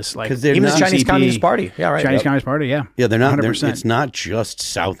 ISIS, like even the Chinese Communist Party. Yeah, right. Chinese Communist Party. Yeah, Yeah, they're not. 100%. It's not just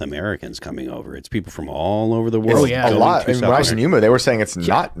South Americans coming over. It's people from all over the world. yeah. A lot. to And South when I was in America. Yuma, they were saying it's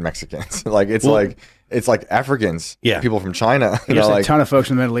not Mexicans. Like it's like Africans. Yeah. People from China. You There's know, a like, ton of folks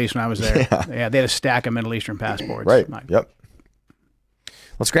in the Middle East when I was there. Yeah, they had a stack of Middle Eastern passports. right. Like, Yep.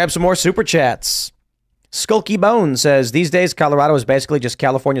 Let's grab some more super chats. Skulky Bone says, these days, Colorado is basically just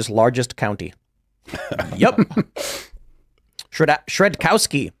California's largest county. Yep.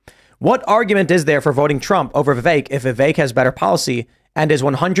 Shredkowski. What argument is there for voting Trump over Vivek if Vivek has better policy and is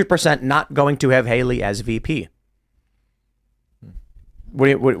 100% not going to have Haley as VP? What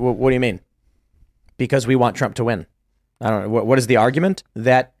do you mean? Because we want Trump to win. I don't know. What is the argument?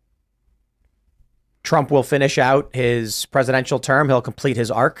 That Trump will finish out his presidential term. He'll complete his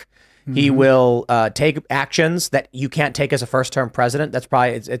arc. He will take actions that you can't take as a first-term president. That's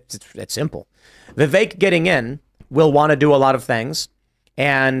probably it's simple. Vivek getting in will want to do a lot of things,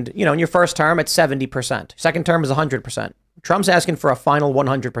 and in your first term it's 70%. Second term is 100%. Trump's asking for a final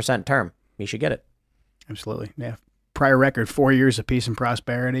 100% term. He should get it. Absolutely. Yeah. Prior record, 4 years of peace and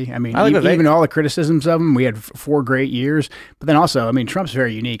prosperity. I mean, I like even all the criticisms of him, we had 4 great years. But then also, I mean, Trump's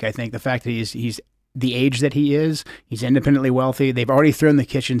very unique. I think the fact that he's the age that he is, he's independently wealthy. They've already thrown the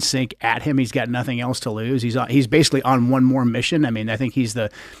kitchen sink at him. He's got nothing else to lose. He's basically on one more mission. I mean, I think he's the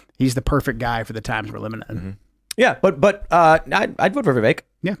perfect guy for the times we're living in. Mm-hmm. Yeah, but I'd vote for Vivek.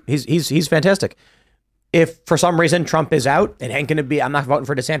 Yeah, he's fantastic. If for some reason Trump is out, it ain't going to be. I'm not voting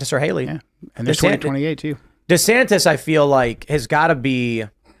for DeSantis or Haley. Yeah, and there's 2028 too. DeSantis, I feel like, has got to be.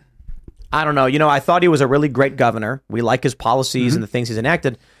 I don't know. I thought he was a really great governor. We like his policies and the things he's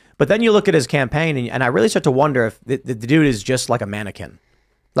enacted. But then you look at his campaign, and I really start to wonder if the dude is just like a mannequin.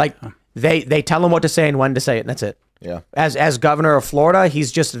 Like they tell him what to say and when to say it, and that's it. Yeah. As governor of Florida,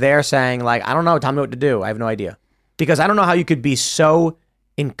 he's just there saying like, I don't know, tell me what to do. I have no idea. Because I don't know how you could be so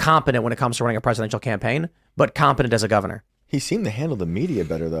incompetent when it comes to running a presidential campaign, but competent as a governor. He seemed to handle the media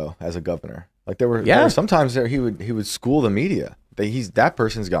better though as a governor. Like there were sometimes he would school the media. That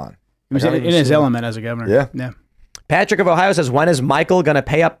person's gone. He was in his element as a governor. Yeah. Yeah. Patrick of Ohio says, when is Michael going to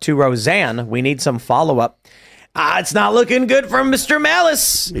pay up to Roseanne? We need some follow-up. It's not looking good for Mr.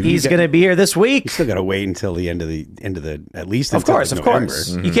 Malice. He's going to be here this week. You still got to wait until the end of the at least of course.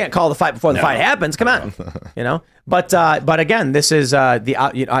 November. You can't call the fight before the fight happens. Come on, But again, this is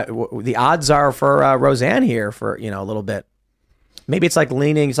the odds are for Roseanne here for a little bit. Maybe it's like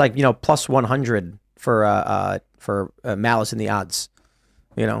leaning. It's like plus 100 for Malice in the odds.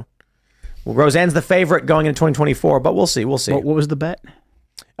 Well, Roseanne's the favorite going into 2024, but we'll see. We'll see. What was the bet?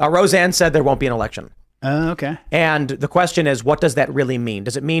 Roseanne said there won't be an election. Okay. And the question is, what does that really mean?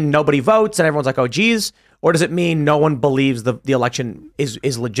 Does it mean nobody votes and everyone's like, oh, geez? Or does it mean no one believes the election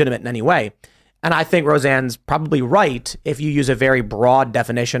is legitimate in any way? And I think Roseanne's probably right if you use a very broad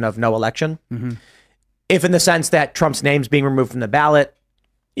definition of no election. Mm-hmm. If in the sense that Trump's name's being removed from the ballot,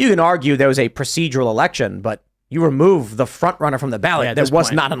 you can argue there was a procedural election, but you remove the front runner from the ballot. There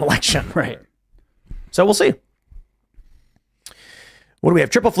was not an election. Right. So we'll see. What do we have?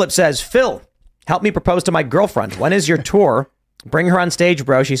 Triple Flip says, Phil, help me propose to my girlfriend. When is your tour? Bring her on stage,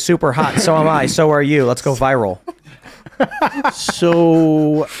 bro. She's super hot. So am I. So are you. Let's go viral.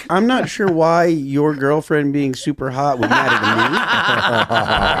 So I'm not sure why your girlfriend being super hot would matter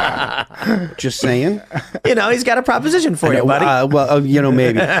to me. Just saying. He's got a proposition for you, buddy.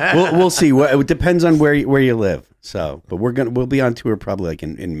 Maybe we'll see. It depends on where you live. So, but we'll be on tour probably like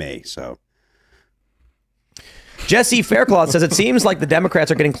in May. So. Jesse Faircloth says it seems like the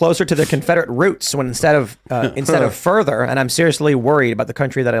Democrats are getting closer to their Confederate roots when instead of further, and I'm seriously worried about the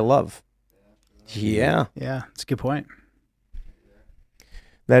country that I love. Yeah. Yeah, that's a good point.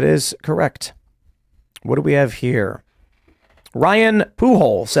 That is correct. What do we have here? Ryan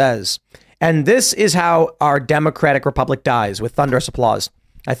Pujol says, and this is how our democratic republic dies, with thunderous applause.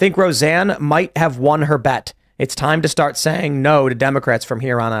 I think Roseanne might have won her bet. It's time to start saying no to Democrats from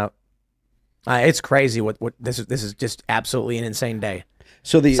here on out. It's crazy. What this is just absolutely an insane day.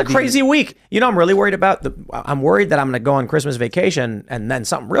 So it's a crazy week. I'm really worried about I'm worried that I'm going to go on Christmas vacation and then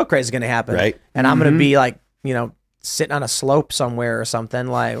something real crazy is going to happen. Right. And I'm going to be like, sitting on a slope somewhere or something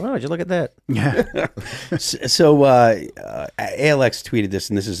like, oh, did you look at that? Yeah. So ALX tweeted this,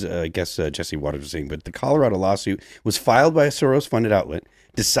 and this is, I guess, Jesse Waters was saying, but the Colorado lawsuit was filed by a Soros-funded outlet,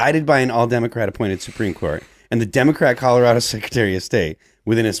 decided by an all-Democrat appointed Supreme Court, and the Democrat Colorado Secretary of State,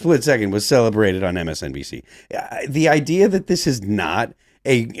 within a split second, was celebrated on MSNBC. The idea that this is not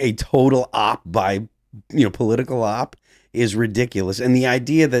a total op by, political op is ridiculous. And the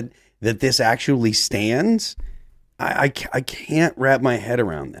idea that this actually stands I can't wrap my head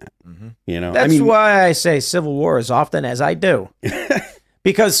around that. You know, That's why I say civil war as often as I do.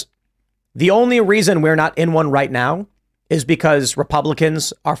 Because the only reason we're not in one right now is because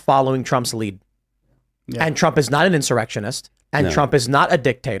Republicans are following Trump's lead. Yeah. And Trump is not an insurrectionist. And Trump is not a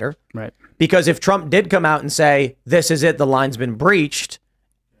dictator. Right. Because if Trump did come out and say, this is it, the line's been breached,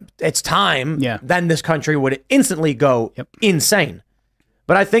 it's time, then this country would instantly go insane.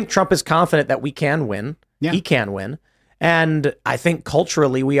 But I think Trump is confident that we can win. Yeah. He can win. And I think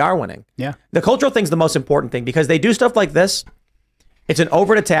culturally we are winning. Yeah. The cultural thing's the most important thing because they do stuff like this. It's an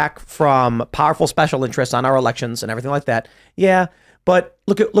overt attack from powerful special interests on our elections and everything like that. Yeah. But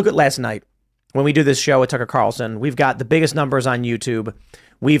look at last night when we do this show with Tucker Carlson. We've got the biggest numbers on YouTube.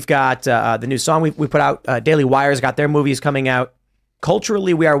 We've got the new song we put out. Daily Wire's got their movies coming out.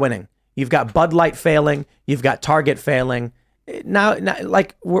 Culturally, we are winning. You've got Bud Light failing. You've got Target failing. Now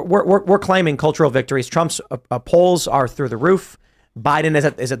like we're claiming cultural victories. Trump's polls are through the roof. Biden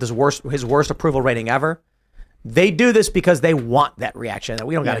is at his worst approval rating ever. They do this because they want that reaction.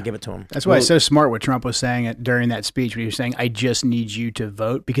 We don't got to give it to them. That's why it's so smart what Trump was saying during that speech when he was saying, I just need you to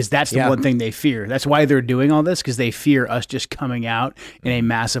vote, because that's the one thing they fear. That's why they're doing all this, because they fear us just coming out in a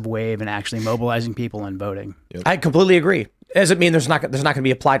massive wave and actually mobilizing people and voting. Yep. I completely agree. Doesn't mean there's not going to be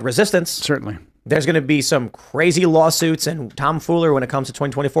applied resistance. Certainly. There's going to be some crazy lawsuits and tomfoolery when it comes to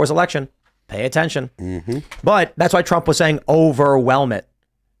 2024's election. Pay attention. Mm-hmm. But that's why Trump was saying overwhelm it.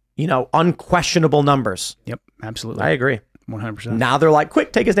 You know, unquestionable numbers. Yep, absolutely. I agree. 100%. Now they're like,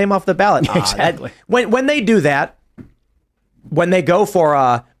 quick, take his name off the ballot. Exactly. When they do that, when they go for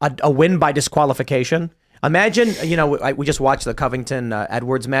a win by disqualification, imagine, you know, we just watched the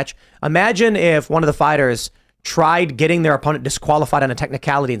Covington-Edwards match. Imagine if one of the fighters tried getting their opponent disqualified on a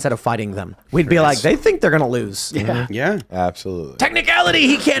technicality instead of fighting them. We'd be like, they think they're going to lose. Yeah. Yeah. Absolutely. Technicality,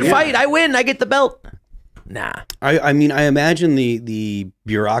 he can't fight. I win. I get the belt. Nah. I mean, I imagine the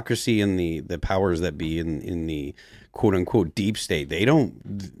bureaucracy and the powers that be in the quote unquote deep state,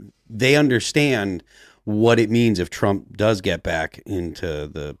 they understand what it means if Trump does get back into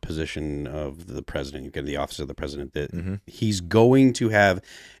the position of the president, you get the office of the president, that he's going to have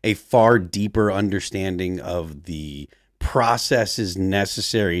a far deeper understanding of the processes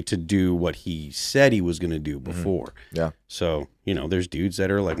necessary to do what he said he was going to do before. Yeah. So, you know, there's dudes that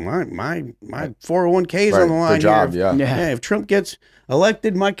are like, my 401k's Right, on the line. their job, here. yeah. If Trump gets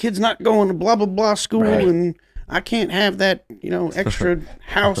elected, my kid's not going to blah, blah, blah school, and I can't have that, you know, extra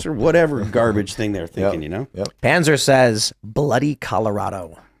house or whatever garbage thing they're thinking, you know? Yep. Panzer says, bloody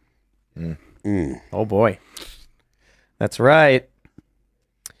Colorado. Oh, boy. That's right.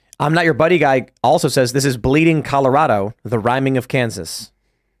 I'm Not Your Buddy guy also says, this is bleeding Colorado, the rhyming of Kansas.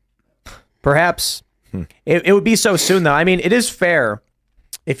 Perhaps. It would be so soon, though. I mean, it is fair.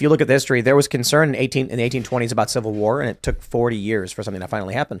 If you look at the history, there was concern in the 1820s about civil war, and it took 40 years for something to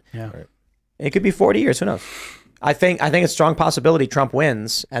finally happen. Yeah. Right. It could be 40 years. Who knows? I think it's a strong possibility Trump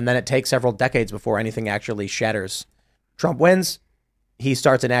wins, and then it takes several decades before anything actually shatters. Trump wins, he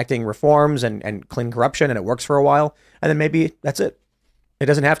starts enacting reforms and clean corruption, and it works for a while, and then maybe that's it. It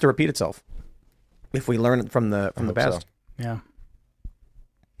doesn't have to repeat itself if we learn from the past. So. Yeah.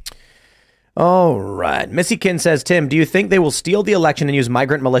 All right. Missykin says, Tim, do you think they will steal the election and use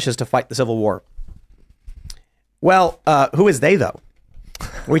migrant militias to fight the Civil War? Well, who is they, though?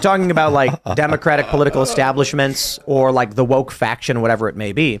 Are we talking about like Democratic political establishments or like the woke faction, whatever it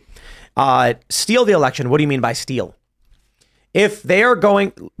may be? Steal the election. What do you mean by steal? If they are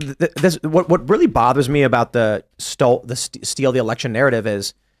going, what really bothers me about the steal the election narrative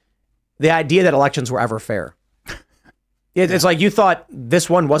is the idea that elections were ever fair. It's like you thought this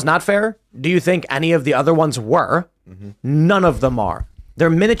one was not fair. Do you think any of the other ones were? None of them are. They're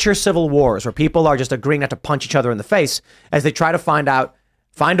miniature civil wars where people are just agreeing not to punch each other in the face as they try to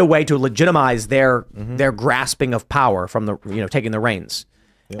find a way to legitimize their grasping of power from taking the reins.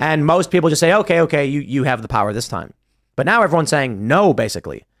 Yep. And most people just say, okay, you have the power this time. But now everyone's saying no,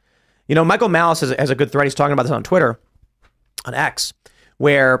 basically. You know, Michael Malice has a good thread. He's talking about this on Twitter, on X,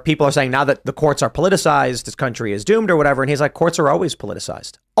 where people are saying now that the courts are politicized, this country is doomed or whatever. And he's like, courts are always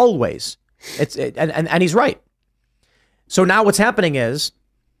politicized. Always. And he's right. So now what's happening is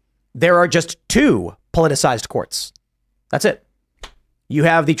there are just two politicized courts. That's it. You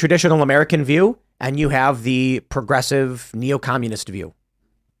have the traditional American view and you have the progressive neo-communist view.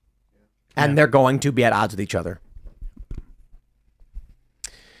 And they're going to be at odds with each other.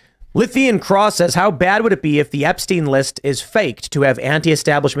 Lithian Cross says, how bad would it be if the Epstein list is faked to have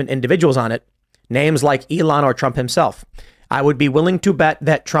anti-establishment individuals on it, names like Elon or Trump himself? I would be willing to bet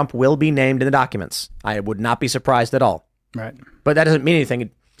that Trump will be named in the documents. I would not be surprised at all. Right. But that doesn't mean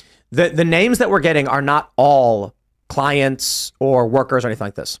anything. The names that we're getting are not all clients or workers or anything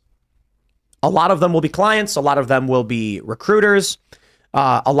like this. A lot of them will be clients. A lot of them will be recruiters.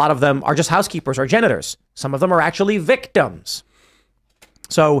 A lot of them are just housekeepers or janitors. Some of them are actually victims.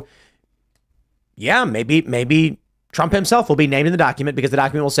 So, yeah, maybe Trump himself will be named in the document because the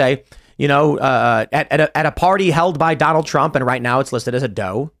document will say, at a party held by Donald Trump, and right now it's listed as a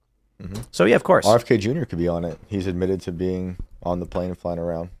doe. Mm-hmm. So, yeah, of course. RFK Jr. could be on it. He's admitted to being on the plane and flying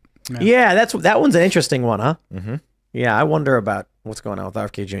around. Yeah, that one's an interesting one, huh? Mm-hmm. Yeah, I wonder about what's going on with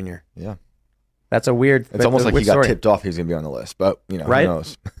RFK Jr. Yeah. That's a weird. It's almost like he got tipped off he's going to be on the list, but right? Who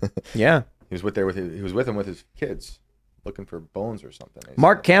knows? Yeah. He was with him with his kids looking for bones or something.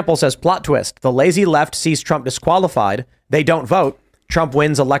 Mark Campbell says, plot twist. The lazy left sees Trump disqualified. They don't vote. Trump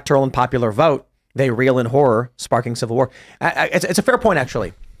wins electoral and popular vote. They reel in horror, sparking civil war. It's a fair point,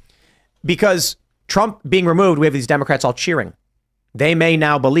 actually, because Trump being removed, we have these Democrats all cheering. They may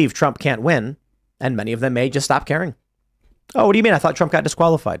now believe Trump can't win, and many of them may just stop caring. Oh, what do you mean? I thought Trump got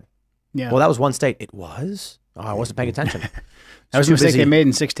disqualified. Yeah. Well, that was one state. It was? Oh, I wasn't paying attention. That was a mistake they made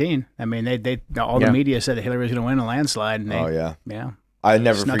in 2016. I mean, the media said that Hillary was going to win a landslide. And yeah. I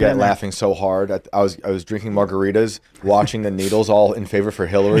never forget laughing so hard. I was drinking margaritas, watching the needles all in favor for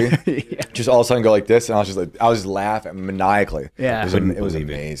Hillary. Yeah. Just all of a sudden go like this, and I was laughing maniacally. Yeah, it was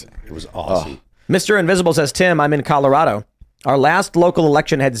amazing. It was awesome. Mr. Invisible says, Tim, I'm in Colorado. Our last local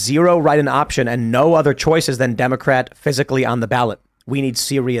election had 0 write-in option and no other choices than Democrat physically on the ballot. We need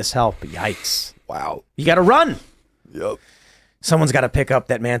serious help. Yikes. Wow. You got to run. Yep. Someone's got to pick up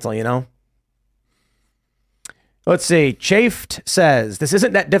that mantle, Let's see. Chafed says, this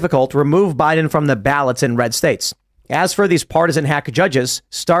isn't that difficult. Remove Biden from the ballots in red states. As for these partisan hack judges,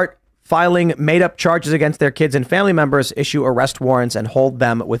 start filing made-up charges against their kids and family members, issue arrest warrants, and hold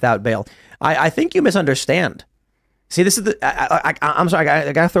them without bail. I think you misunderstand. See, this is I'm sorry,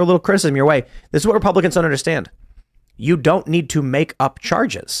 I got to throw a little criticism your way. This is what Republicans don't understand. You don't need to make up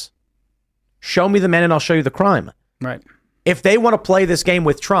charges. Show me the man and I'll show you the crime. Right. If they want to play this game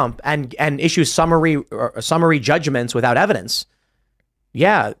with Trump and issue summary judgments without evidence,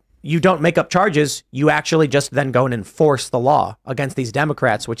 yeah, you don't make up charges. You actually just then go and enforce the law against these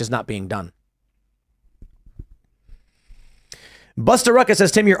Democrats, which is not being done. Buster Ruckus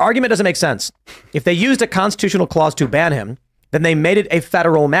says, Tim, your argument doesn't make sense. If they used a constitutional clause to ban him, then they made it a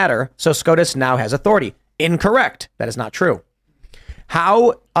federal matter, so SCOTUS now has authority. Incorrect. That is not true.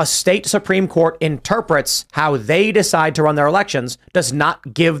 How a state Supreme Court interprets how they decide to run their elections does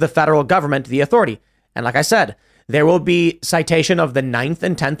not give the federal government the authority. And like I said, there will be citation of the 9th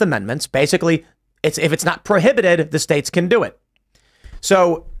and 10th Amendments. Basically, if it's not prohibited, the states can do it.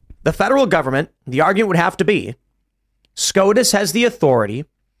 So the federal government, the argument would have to be, SCOTUS has the authority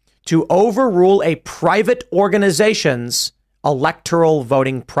to overrule a private organization's electoral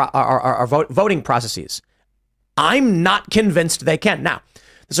voting voting processes. I'm not convinced they can. Now,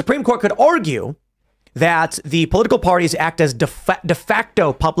 the Supreme Court could argue that the political parties act as de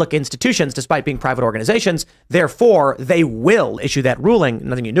facto public institutions despite being private organizations. Therefore, they will issue that ruling.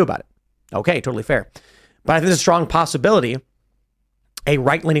 Nothing you knew about it. Okay, totally fair. But I think there's a strong possibility a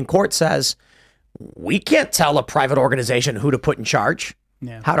right-leaning court says, we can't tell a private organization who to put in charge,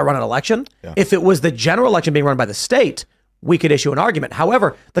 how to run an election. Yeah. If it was the general election being run by the state, we could issue an argument.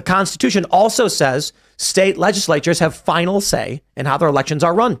 However, the Constitution also says state legislatures have final say in how their elections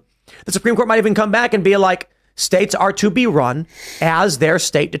are run. The Supreme Court might even come back and be like, states are to be run as their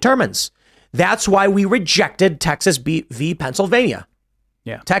state determines. That's why we rejected Texas v. Pennsylvania.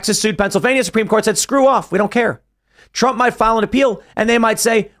 Yeah. Texas sued Pennsylvania. Supreme Court said, screw off. We don't care. Trump might file an appeal and they might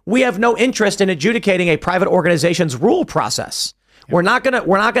say, we have no interest in adjudicating a private organization's rule process. Yep. We're not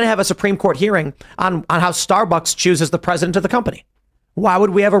gonna have a Supreme Court hearing on how Starbucks chooses the president of the company. Why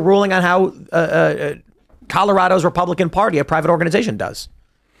would we have a ruling on how Colorado's Republican Party, a private organization, does?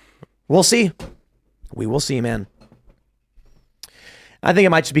 We'll see. We will see, man. I think it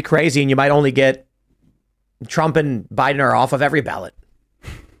might just be crazy, and you might only get Trump and Biden are off of every ballot.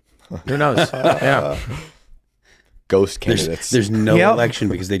 Who knows? Yeah. Ghost candidates. There's no election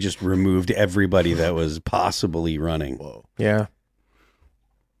because they just removed everybody that was possibly running. Whoa. Yeah.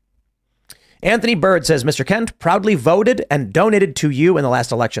 Anthony Bird says, Mr. Kent, proudly voted and donated to you in the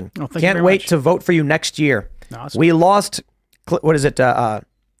last election. Oh, can't wait to vote for you next year. Awesome. We lost,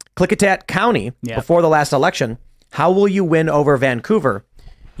 Klickitat County before the last election. How will you win over Vancouver?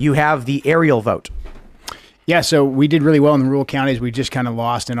 You have the aerial vote. Yeah, so we did really well in the rural counties. We just kind of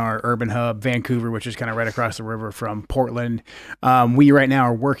lost in our urban hub, Vancouver, which is kind of right across the river from Portland. We right now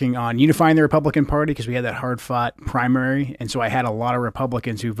are working on unifying the Republican Party because we had that hard-fought primary, and so I had a lot of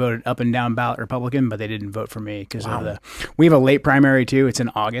Republicans who voted up and down ballot Republican, but they didn't vote for me because of we have a late primary too. It's in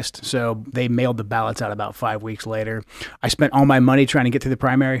August, so they mailed the ballots out about 5 weeks later. I spent all my money trying to get through the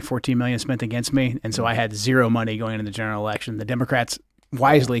primary, $14 million spent against me, and so I had zero money going into the general election. The Democrats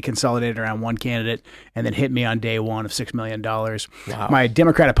wisely consolidated around one candidate and then hit me on day one of $6 million. Wow. My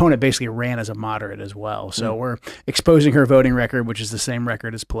Democrat opponent basically ran as a moderate as well. So we're exposing her voting record, which is the same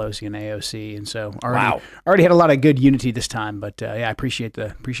record as Pelosi and AOC. And so already had a lot of good unity this time. But I appreciate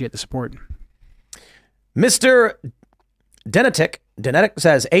the support. Mr. Denetic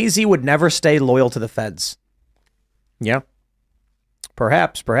says AZ would never stay loyal to the feds. Yeah.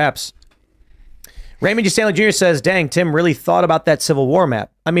 Perhaps. Raymond G. Stanley Jr. says, dang, Tim really thought about that Civil War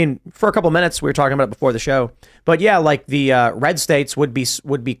map. I mean, for a couple minutes, we were talking about it before the show. But yeah, like the red states would be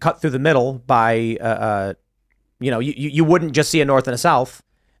cut through the middle by, you wouldn't just see a north and a south.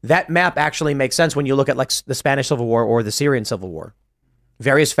 That map actually makes sense when you look at like the Spanish Civil War or the Syrian Civil War.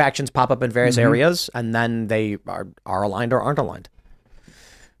 Various factions pop up in various areas, and then they are aligned or aren't aligned.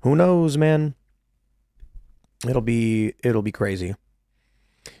 Who knows, man? It'll be crazy.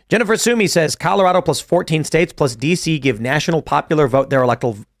 Jennifer Sumi says Colorado plus 14 states plus DC give national popular vote their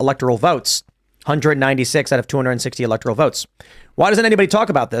electoral votes. 196 out of 260 electoral votes. Why doesn't anybody talk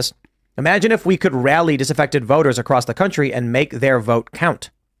about this? Imagine if we could rally disaffected voters across the country and make their vote count.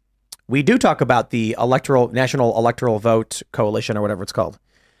 We do talk about the National Electoral Vote Coalition or whatever it's called.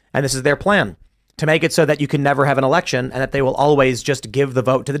 And this is their plan to make it so that you can never have an election and that they will always just give the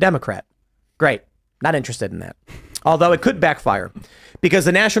vote to the Democrat. Great. Not interested in that. Although it could backfire because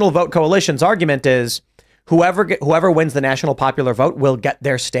the National Vote Coalition's argument is whoever wins the national popular vote will get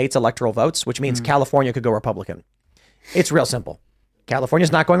their state's electoral votes, which means California could go Republican. It's real simple.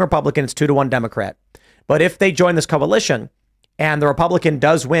 California's not going Republican. It's 2-1 Democrat. But if they join this coalition and the Republican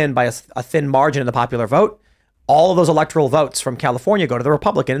does win by a thin margin in the popular vote, all of those electoral votes from California go to the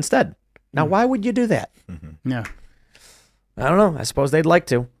Republican instead. Now, why would you do that? Yeah. I don't know. I suppose they'd like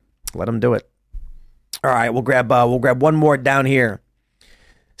to. Let them do it. All right, we'll grab one more down here.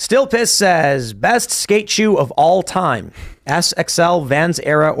 Still Piss says, best skate shoe of all time. SXL, Vans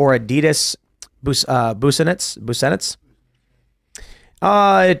Era, or Adidas Busenitz?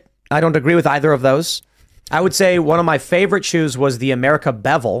 I don't agree with either of those. I would say one of my favorite shoes was the America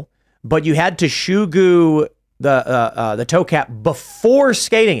Bevel, but you had to shoe goo the toe cap before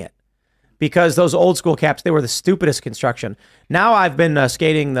skating it because those old school caps, they were the stupidest construction. Now I've been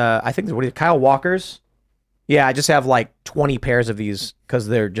skating Kyle Walker's. Yeah, I just have like 20 pairs of these because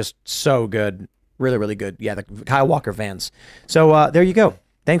they're just so good. Really, really good. Yeah, the Kyle Walker Vans. So there you go.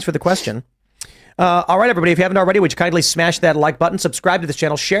 Thanks for the question. All right, everybody, if you haven't already, would you kindly smash that like button, subscribe to this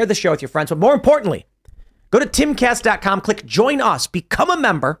channel, share the show with your friends, but more importantly, go to timcast.com, click join us, become a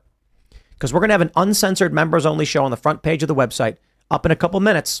member, because we're going to have an uncensored members-only show on the front page of the website up in a couple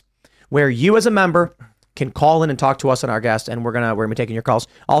minutes where you as a member can call in and talk to us and our guests, and we're gonna be taking your calls.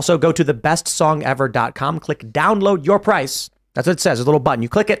 Also, go to thebestsongever.com, click download your price. That's what it says, a little button. You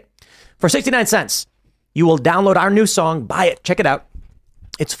click it. For 69 cents, you will download our new song, buy it, check it out.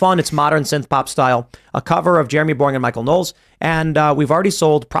 It's fun, it's modern synth pop style, a cover of Jeremy Boring and Michael Knowles, and we've already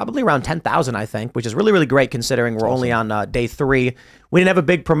sold probably around 10,000, I think, which is really, really great considering we're only on day 3. We didn't have a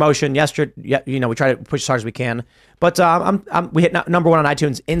big promotion yesterday. We try to push as hard as we can, but we hit number 1 on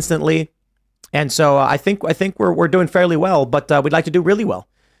iTunes instantly. And so I think we're doing fairly well, but we'd like to do really well.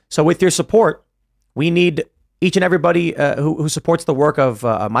 So with your support, we need each and everybody who supports the work of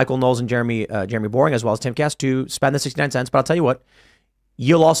Michael Knowles and Jeremy Boring, as well as Timcast, to spend the 69 cents. But I'll tell you what,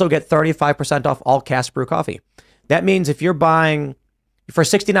 you'll also get 35% off all Cast Brew coffee. That means if you're buying for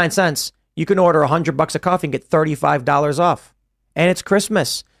 69 cents, you can order $100 of coffee and get $35 off. And it's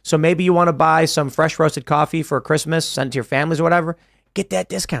Christmas. So maybe you want to buy some fresh roasted coffee for Christmas, send it to your families or whatever. Get that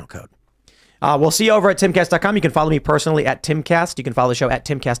discount code. We'll see you over at timcast.com. You can follow me personally at Timcast. You can follow the show at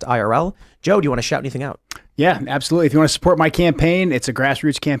TimcastIRL. Joe, do you want to shout anything out? Yeah, absolutely. If you want to support my campaign, it's a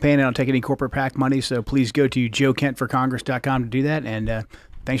grassroots campaign. I don't take any corporate PAC money, so please go to joekentforcongress.com to do that. And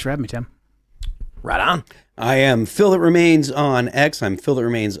thanks for having me, Tim. Right on. I am Phil That Remains on X. I'm Phil That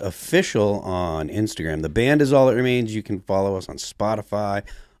Remains Official on Instagram. The band is All That Remains. You can follow us on Spotify,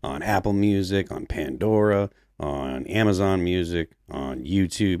 on Apple Music, on Pandora, on Amazon Music, on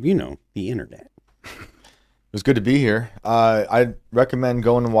YouTube, the internet. was good to be here. I'd recommend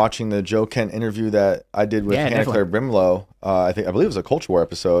going and watching the Joe Kent interview that I did with Hannah Claire Brimlow. I believe it was a Culture War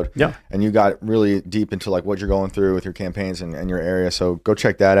episode. Yeah. And you got really deep into like what you're going through with your campaigns and your area. So go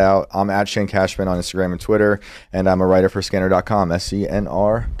check that out. I'm at Shane Cashman on Instagram and Twitter, and I'm a writer for Scanner.com,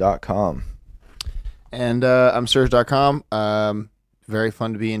 SCNR.com. And I'm Serge.com. Very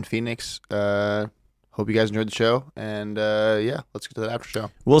fun to be in Phoenix. Hope you guys enjoyed the show. And let's get to that after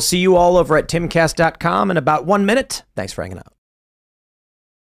show. We'll see you all over at timcast.com in about 1 minute. Thanks for hanging out.